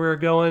driver where we were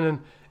going, and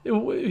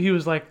he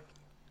was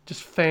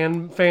just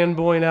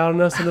fanboying out on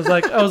us, and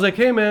I was like,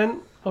 hey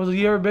man,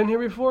 you ever been here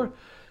before?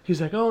 He's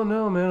like, oh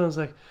no, man. I was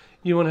like,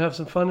 you want to have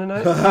some fun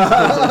tonight?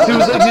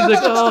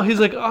 He's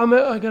like,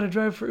 I got to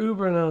drive for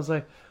Uber, and I was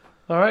like,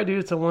 all right, dude,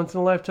 it's a once in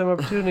a lifetime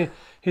opportunity.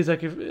 He's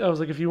like,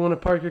 if you want to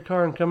park your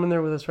car and come in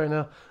there with us right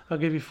now, I'll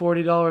give you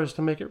 $40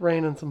 to make it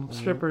rain on some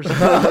strippers, and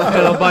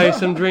I'll buy you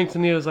some drinks.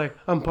 And he was like,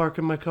 I'm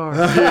parking my car.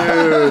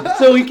 Dude.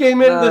 So he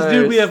came in, Nice. This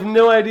dude, we have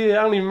no idea.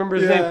 I don't even remember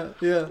his name.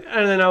 Yeah.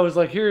 And then I was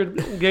like, here,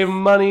 gave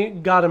him money,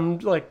 got him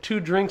 2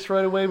 drinks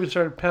right away. We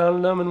started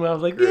pounding them, and I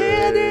was like,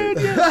 yeah,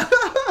 dude, yeah.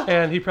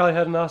 And he probably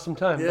had an awesome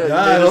time. Yeah,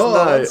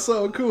 that's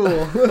so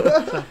cool.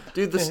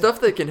 Dude, the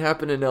stuff that can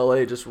happen in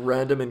LA, just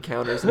random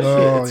encounters.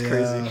 It's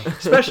crazy.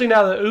 Especially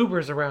now that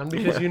Uber's around,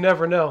 because you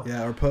never know.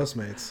 Yeah, or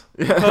Postmates.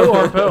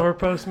 Or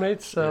Postmates.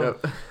 So,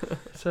 Yep.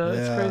 It's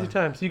crazy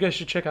times. You guys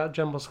should check out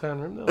Jumbo's Clown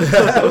Room,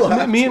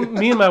 though. me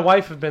and my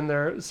wife have been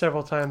there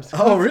several times.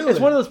 Oh, really? It's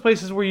one of those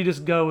places where you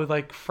just go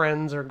with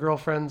friends or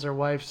girlfriends or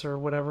wives or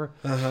whatever.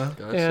 Uh-huh.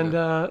 Gotcha.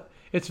 And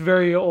it's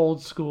very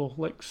old school.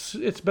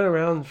 It's been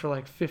around for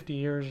 50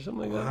 years or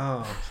something like that.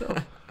 Wow. So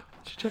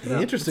check it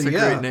out. Interesting. It's a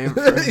great name.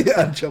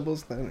 Yeah,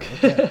 Jumbo's Clown Room.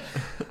 Okay.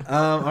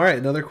 All right.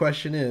 Another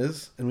question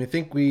is, and we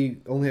think we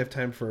only have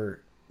time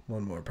for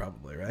one more,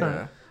 probably,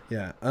 right?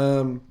 Yeah.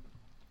 Yeah.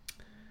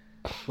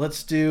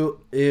 Let's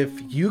do,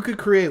 if you could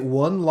create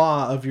one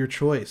law of your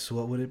choice,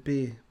 what would it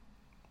be?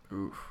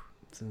 Oof.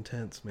 It's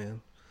intense,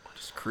 man.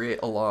 Just create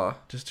a law.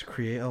 Just to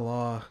create a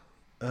law.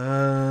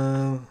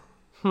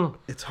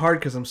 It's hard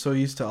because I'm so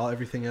used to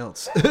everything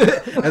else.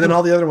 And then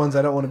all the other ones,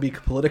 I don't want to be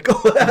political.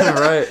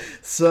 Right.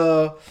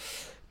 So,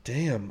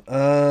 damn.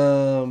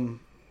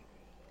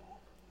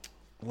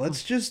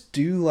 Let's just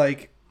do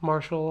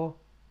martial law.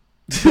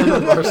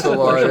 Martial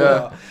law,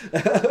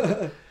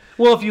 yeah.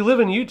 Well, if you live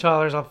in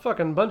Utah, there's a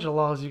fucking bunch of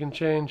laws you can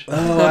change.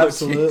 Oh,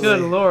 absolutely.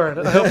 Good Lord.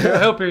 I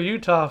hope your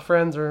Utah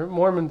friends or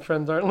Mormon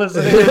friends aren't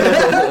listening.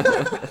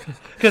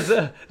 Because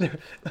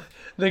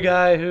the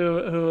guy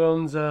who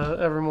owns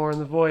Evermore in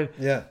the Void,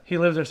 yeah, he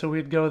lives there, so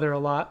we'd go there a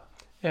lot.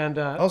 And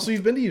also,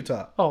 you've been to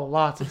Utah? Oh,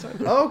 lots of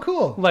times. Oh,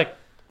 cool. Like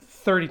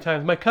 30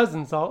 times. My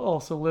cousins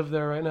also live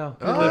there right now.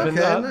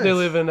 They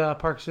live in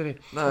Park City.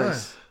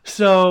 Nice.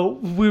 So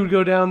we would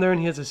go down there, and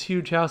he has this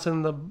huge house,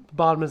 and the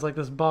bottom is like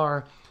this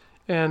bar.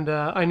 And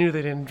I knew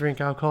they didn't drink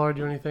alcohol or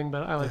do anything,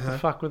 but I like to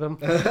fuck with them.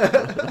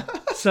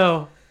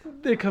 So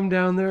they come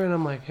down there, and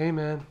I'm like, hey,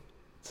 man,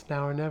 it's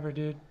now or never,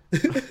 dude.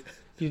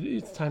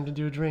 It's time to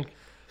do a drink.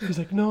 He's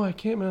like, no, I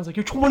can't, man. I was like,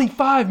 you're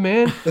 25,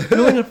 man. You're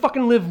only gonna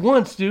fucking live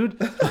once, dude.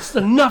 It's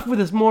enough with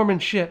this Mormon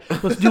shit.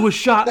 Let's do a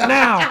shot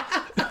now.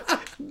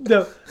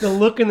 The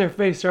look in their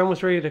face, they're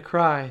almost ready to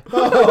cry.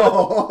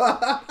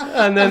 Oh.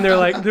 And then they're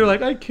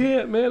like, I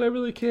can't, man. I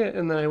really can't.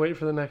 And then I wait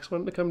for the next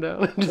one to come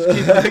down and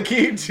just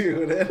keep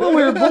doing it. Well,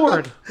 we were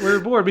bored. We were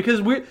bored because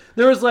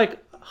there was like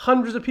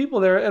hundreds of people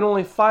there, and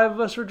only 5 of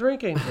us were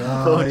drinking.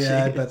 Oh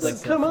yeah, I bet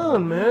like, come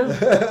on, man.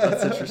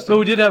 That's interesting. But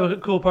we did have a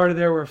cool party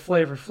there where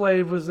Flavor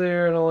Flav was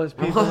there and all these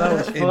people. That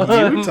was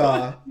fun. In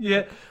Utah.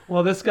 Yeah.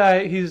 Well, this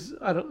guy,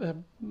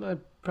 I'm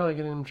probably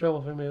getting in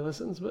trouble if anybody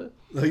listens, but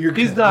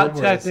he's not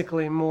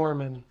technically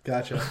Mormon.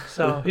 Gotcha.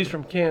 So he's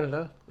from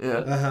Canada.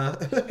 Yeah.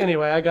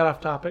 Anyway, I got off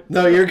topic.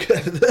 No, you're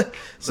good.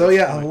 So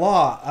yeah, a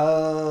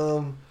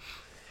law.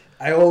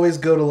 I always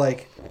go to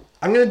like.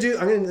 I'm gonna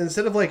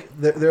instead of like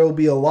there will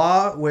be a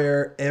law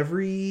where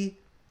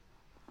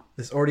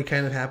this already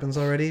kind of happens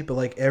already, but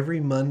like every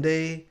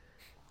Monday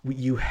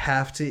you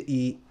have to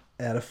eat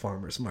at a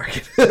farmer's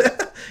market.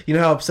 You know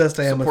how obsessed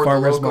I am with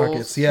farmer's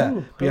markets. Yeah.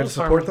 Ooh, you have to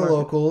support the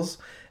locals,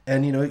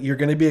 and you know you're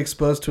going to be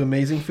exposed to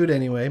amazing food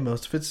anyway.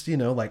 Most of it's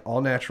like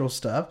all natural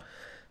stuff.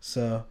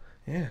 So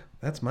yeah,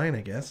 that's mine,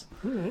 I guess.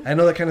 Right. I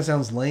know that kind of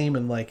sounds lame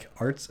and like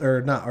arts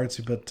or not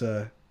artsy,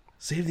 but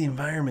save the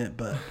environment,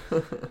 but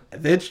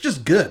it's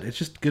just good. It's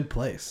just a good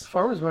place.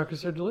 Farmers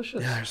markets are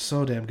delicious. Yeah, they're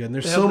so damn good. And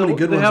there's so many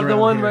good ones around They have the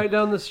one here. right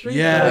down the street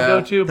Yeah. that I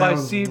go to by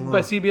was-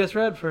 CBS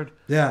Radford.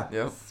 Yeah.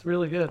 It's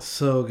really good.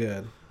 So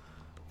good.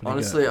 Pretty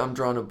Honestly, good. I'm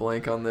drawing a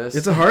blank on this.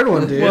 It's a hard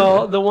one, dude.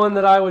 Well, the one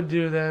that I would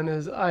do then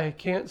is I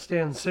can't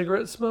stand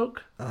cigarette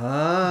smoke. Any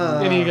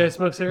of you guys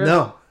smoke cigarettes?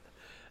 No.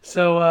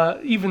 So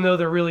even though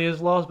there really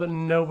is laws, but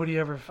nobody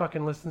ever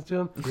fucking listens to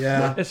them.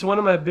 Yeah. It's one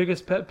of my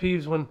biggest pet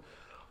peeves when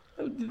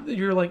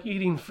you're like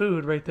eating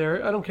food right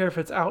there. I don't care if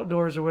it's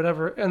outdoors or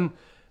whatever. And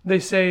they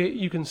say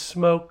you can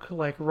smoke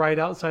like right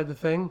outside the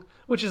thing,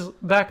 which is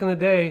back in the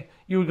day,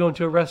 you would go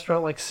into a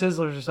restaurant like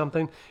Sizzlers or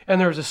something,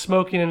 and there was a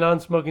smoking and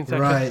non-smoking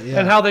section. Right, yeah.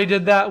 And how they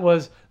did that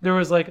was there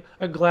was like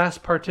a glass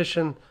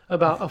partition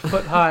about a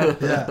foot high.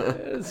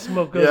 Yeah.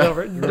 Smoke goes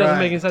over it. It doesn't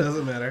make any sense.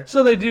 Doesn't matter.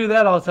 So they do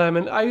that all the time.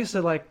 And I used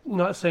to like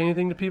not say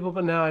anything to people,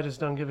 but now I just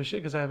don't give a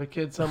shit because I have a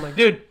kid. So I'm like,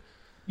 dude,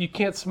 you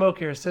can't smoke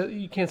here. So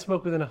you can't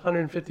smoke within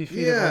 150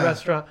 feet of a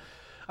restaurant.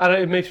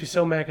 It makes me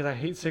so mad because I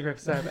hate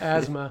cigarettes because I have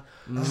asthma.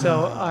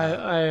 So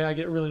I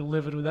get really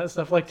livid with that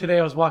stuff. Like today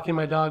I was walking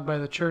my dog by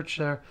the church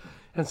there,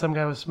 and some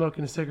guy was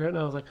smoking a cigarette, and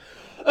I was like,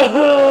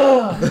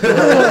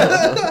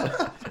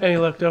 and he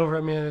looked over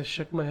at me and I just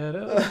shook my head.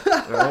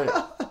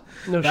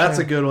 No That's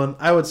shame. a good one.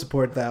 I would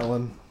support that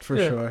one for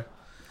sure.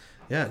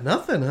 Yeah,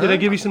 nothing, huh? Did I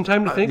give you some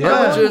time to think?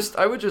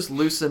 I would just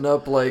loosen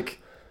up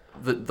like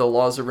the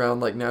laws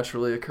around like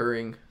naturally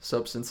occurring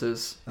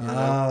substances. You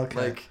know? Okay.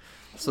 Like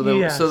so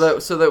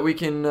that we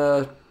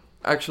can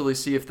actually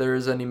see if there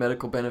is any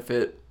medical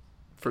benefit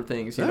for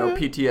things. You know,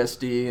 Alright.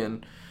 PTSD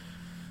and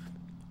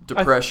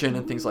depression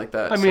and things like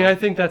that. I mean, I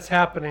think that's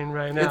happening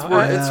right now.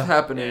 It's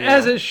happening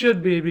as it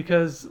should be,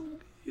 because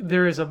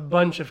there is a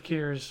bunch of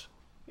cures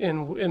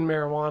in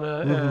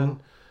marijuana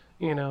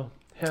and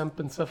hemp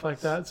and stuff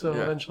like that. So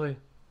eventually,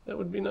 that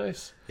would be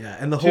nice. Yeah,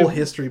 and the whole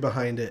history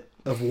behind it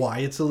of why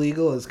it's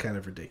illegal is kind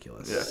of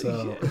ridiculous. Yeah.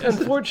 So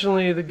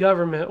Unfortunately, the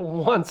government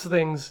wants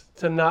things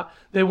to not.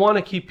 They want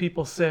to keep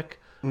people sick.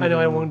 I know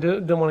I don't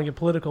want to get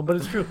political, but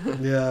it's true.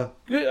 Yeah.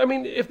 I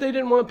mean, if they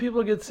didn't want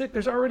people to get sick,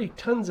 there's already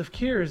tons of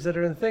cures that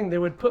are in the thing. They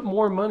would put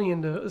more money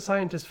into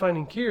scientists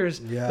finding cures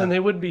than they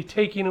would be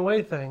taking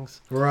away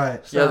things.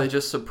 Right. So, they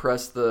just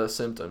suppress the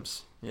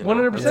symptoms.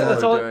 100%.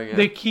 That's all. Doing,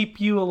 They keep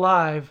you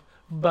alive,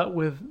 but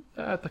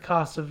at the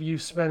cost of you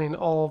spending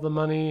all of the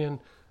money and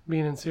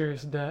being in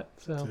serious debt.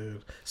 So.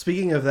 Dude.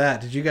 Speaking of that,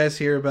 did you guys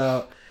hear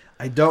about...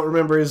 I don't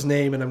remember his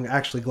name, and I'm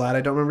actually glad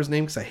I don't remember his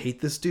name because I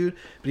hate this dude.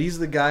 But he's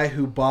the guy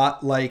who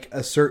bought like the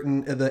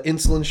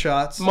insulin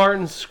shots.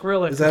 Martin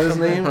Skrillex. Is that his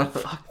name?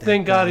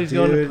 Thank God he's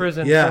going to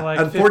prison. Yeah, for like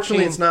unfortunately,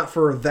 15. it's not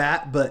for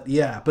that, but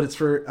it's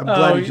for. I'm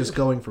glad he's just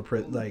going for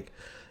like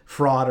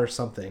fraud or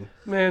something.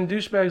 Man,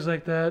 douchebags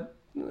like that,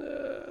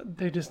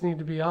 they just need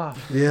to be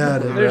off. Yeah,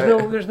 dude.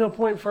 There's no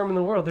point for him in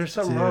the world. There's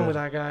something wrong with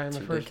that guy in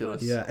the first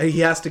place. Yeah, and he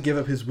has to give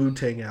up his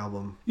Wu-Tang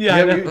album.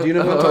 Yeah, do you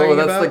know what I'm talking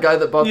about? That's the guy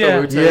that bought the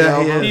Wu-Tang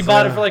album. He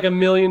bought it for like $1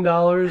 million.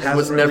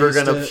 Was never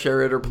gonna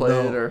share it or play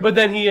it, or. But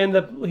then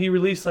he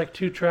released like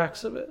 2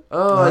 tracks of it.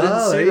 Oh, I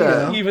didn't see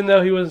that. Even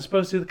though he wasn't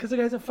supposed to, because the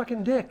guy's a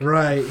fucking dick.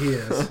 Right, he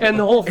is. And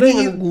the whole thing.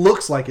 And he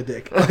looks like a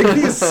dick. Like,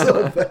 he's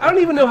so bad. I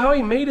don't even know how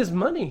he made his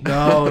money.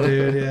 No,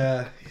 dude.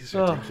 Yeah, he's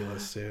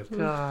ridiculous, dude.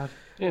 God.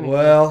 Anyway.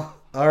 Well.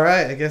 All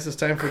right, I guess it's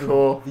time for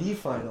the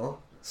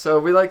final. So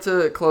we like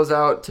to close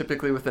out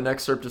typically with an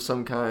excerpt of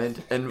some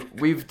kind, and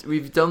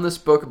we've done this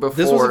book before.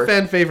 This was a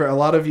fan favorite. A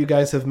lot of you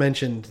guys have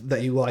mentioned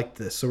that you liked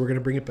this, so we're going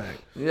to bring it back.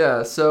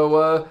 Yeah,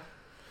 so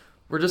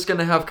we're just going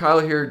to have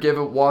Kyle here give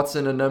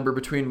Watson a number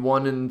between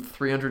 1 and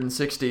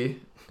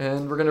 360,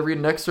 and we're going to read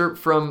an excerpt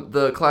from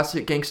the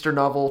classic gangster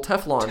novel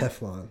Teflon.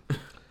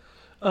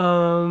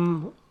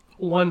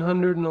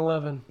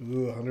 111.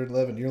 Ooh,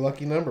 111. Your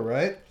lucky number,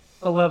 right?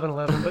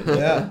 1111, but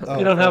yeah. Oh,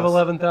 you don't have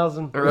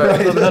 11,000.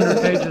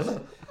 1100 pages.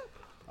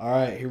 All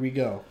right, here we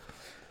go.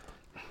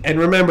 And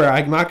remember,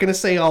 I'm not going to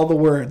say all the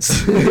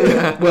words.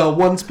 Well,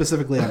 one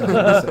specifically I'm not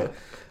going to say.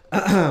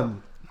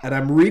 And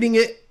I'm reading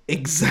it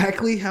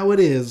exactly how it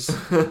is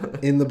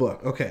in the book.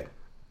 Okay.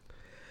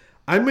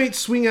 I might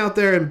swing out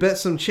there and bet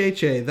some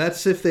Che-Che.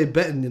 That's if they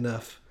bettin'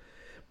 enough.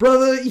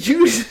 Brother,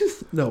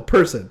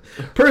 person,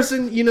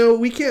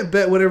 we can't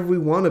bet whatever we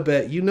want to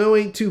bet.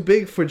 Ain't too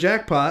big for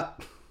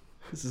jackpot.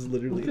 This is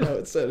literally how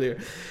it said here.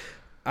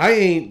 I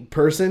ain't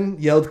person,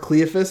 yelled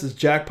Cleophas as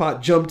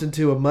Jackpot jumped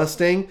into a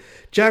Mustang.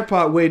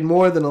 Jackpot weighed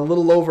more than a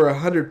little over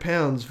 100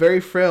 pounds, very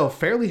frail,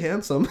 fairly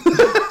handsome.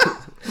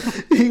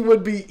 He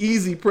would be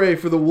easy prey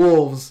for the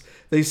wolves.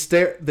 They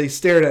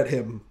stared at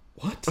him.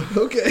 What?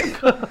 Okay.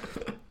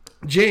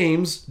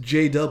 James,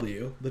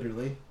 JW,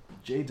 literally.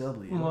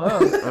 JW. Wow.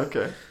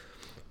 Okay.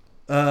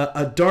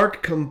 A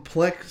dark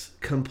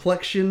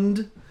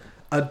complexioned,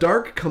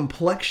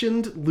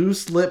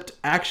 loose-lipped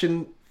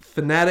action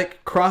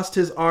fanatic crossed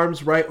his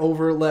arms right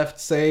over left,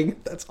 saying,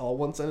 that's all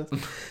one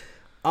sentence.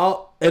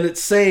 And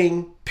it's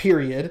saying,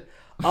 period.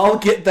 I'll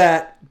get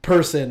that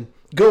person.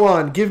 Go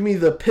on, give me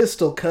the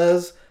pistol,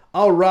 cuz.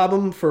 I'll rob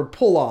him for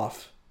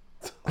pull-off.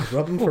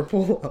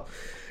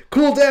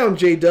 Cool down,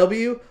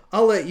 JW.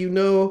 I'll let you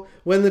know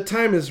when the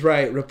time is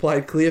right,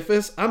 replied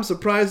Cleophas. I'm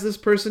surprised this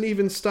person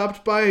even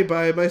stopped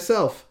by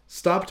myself.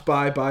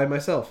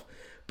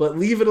 But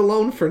leave it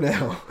alone for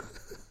now.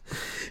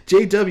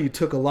 JW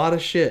took a lot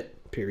of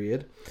shit,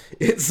 period.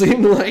 It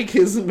seemed like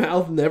his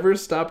mouth never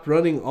stopped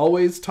running,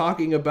 always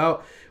talking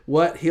about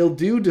what he'll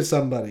do to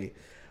somebody.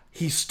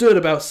 He stood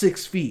about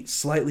 6 feet,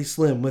 slightly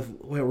slim,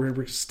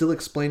 we're still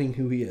explaining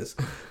who he is.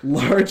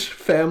 Large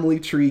family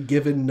tree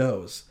given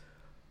nose.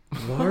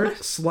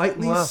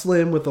 Slightly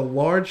slim with a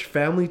large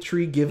family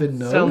tree given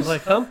nose. Sounds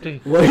like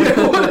Humpty.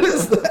 What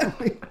does that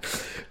mean?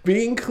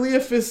 Being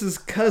Cleophas's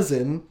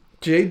cousin,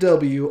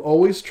 JW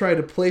always tried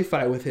to play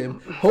fight with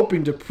him,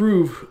 hoping to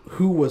prove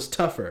who was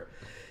tougher.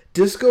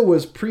 Disco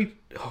was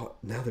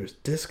now there's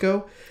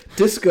Disco.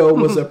 Disco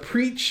was a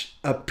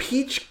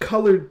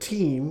peach-colored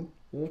teen,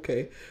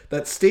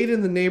 that stayed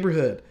in the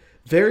neighborhood.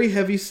 Very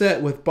heavy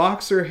set with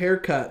boxer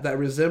haircut that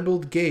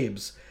resembled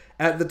Gabe's.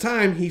 At the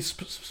time, he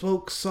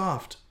spoke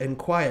soft and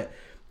quiet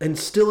and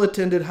still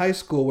attended high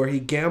school where he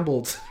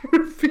gambled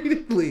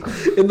repeatedly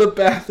in the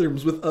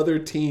bathrooms with other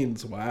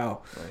teens.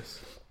 Wow. Nice.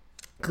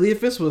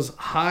 Cleophas was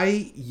a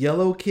high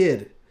yellow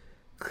kid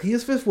who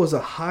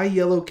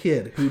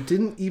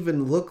didn't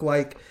even look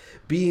like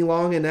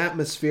belong in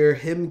atmosphere.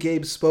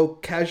 Gabe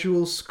spoke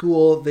casual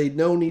school. They'd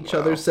known each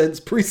other since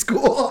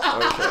preschool.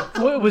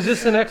 What, was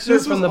this an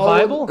excerpt from the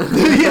Bible?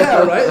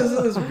 Yeah, right?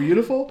 Isn't this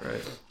beautiful?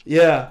 Right.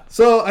 Yeah,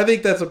 so I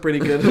think that's a pretty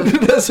good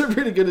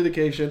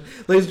indication.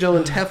 Ladies and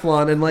gentlemen,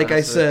 Teflon, and like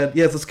I said,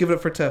 let's give it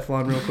up for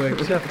Teflon real quick.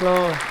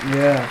 Teflon.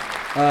 Yeah.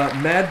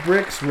 Mad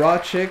Bricks, Raw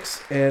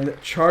Chicks, and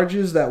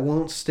Charges That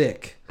Won't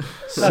Stick.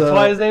 That's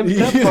why his name's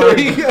Teflon.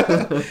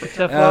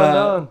 Teflon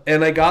Don.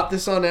 And I got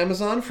this on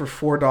Amazon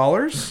for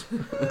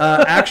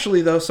 $4.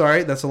 Actually, though,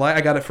 sorry, that's a lie.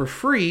 I got it for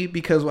free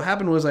because what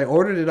happened was I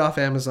ordered it off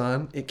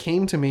Amazon. It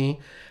came to me.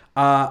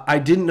 I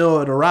didn't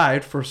know it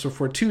arrived. So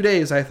for 2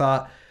 days, I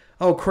thought,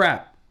 oh,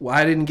 crap. Well,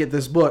 I didn't get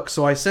this book.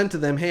 So I sent to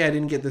them, hey, I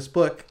didn't get this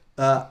book.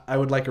 I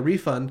would like a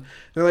refund.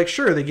 They're like,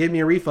 sure. They gave me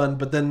a refund.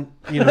 But then,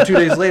 2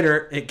 days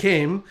later, it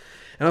came.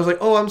 And I was like,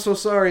 oh, I'm so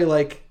sorry.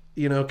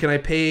 Can I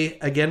pay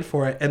again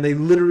for it? And they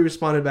literally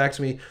responded back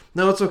to me,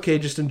 no, it's okay.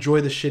 Just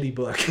enjoy the shitty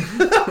book.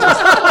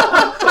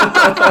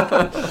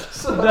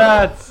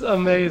 That's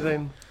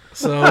amazing.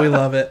 So we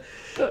love it.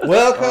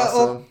 Well,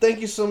 Kyle,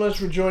 thank you so much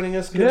for joining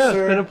us, good sir. It's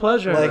been a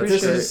pleasure.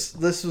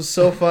 This was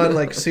so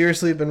fun.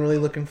 Seriously, been really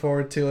looking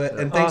forward to it.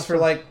 And thanks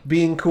for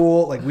being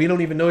cool. We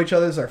don't even know each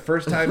other. It's our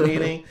first time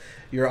meeting.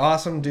 You're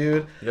awesome,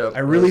 dude. Yep,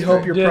 I really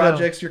hope your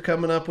projects you're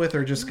coming up with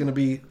are just going to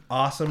be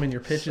awesome in your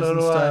pitches and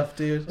stuff,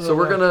 dude. So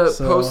we're going to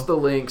post the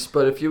links,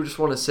 but if you just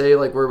want to say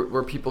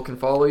where people can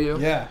follow you.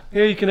 Yeah.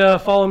 Yeah, you can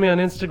follow me on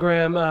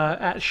Instagram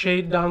at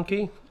Shade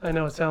Donkey. I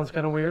know it sounds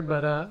kind of weird,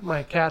 but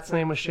my cat's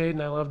name was Shade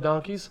and I love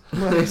donkeys.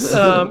 Nice.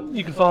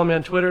 You can follow me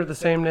on Twitter, the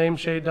same name,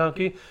 Shade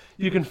Donkey.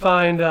 You can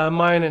find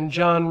mine and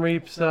John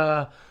Reap's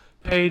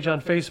page on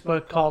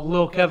Facebook called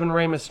Lil Kevin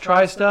Ramus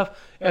Try Stuff,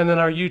 and then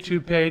our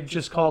YouTube page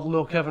just called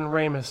Lil Kevin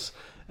Ramus.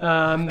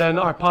 Then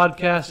our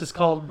podcast is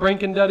called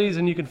Brinkin' Duddies,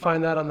 and you can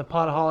find that on the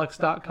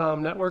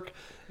Podaholics.com network.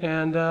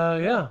 And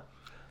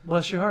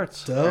bless your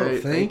hearts.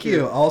 Dope. Thank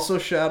you. Also,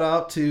 shout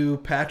out to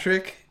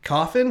Patrick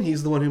Coffin.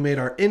 He's the one who made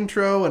our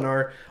intro and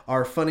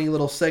our funny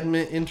little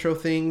segment intro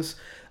things.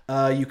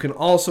 You can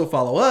also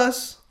follow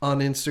us on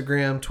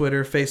Instagram,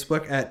 Twitter,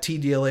 Facebook at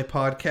TDLA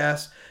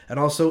Podcast, and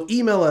also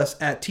email us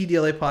at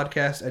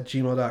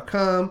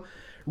tdlapodcast@gmail.com.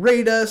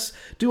 Rate us,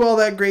 do all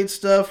that great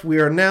stuff. We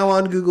are now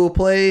on Google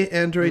Play,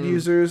 Android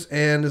users.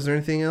 And is there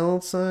anything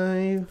else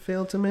I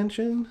failed to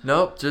mention?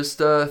 Nope, just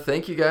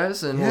thank you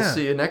guys, and we'll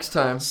see you next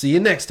time. See you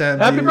next time.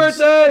 Happy dudes.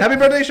 birthday! Happy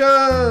birthday,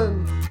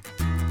 Sean!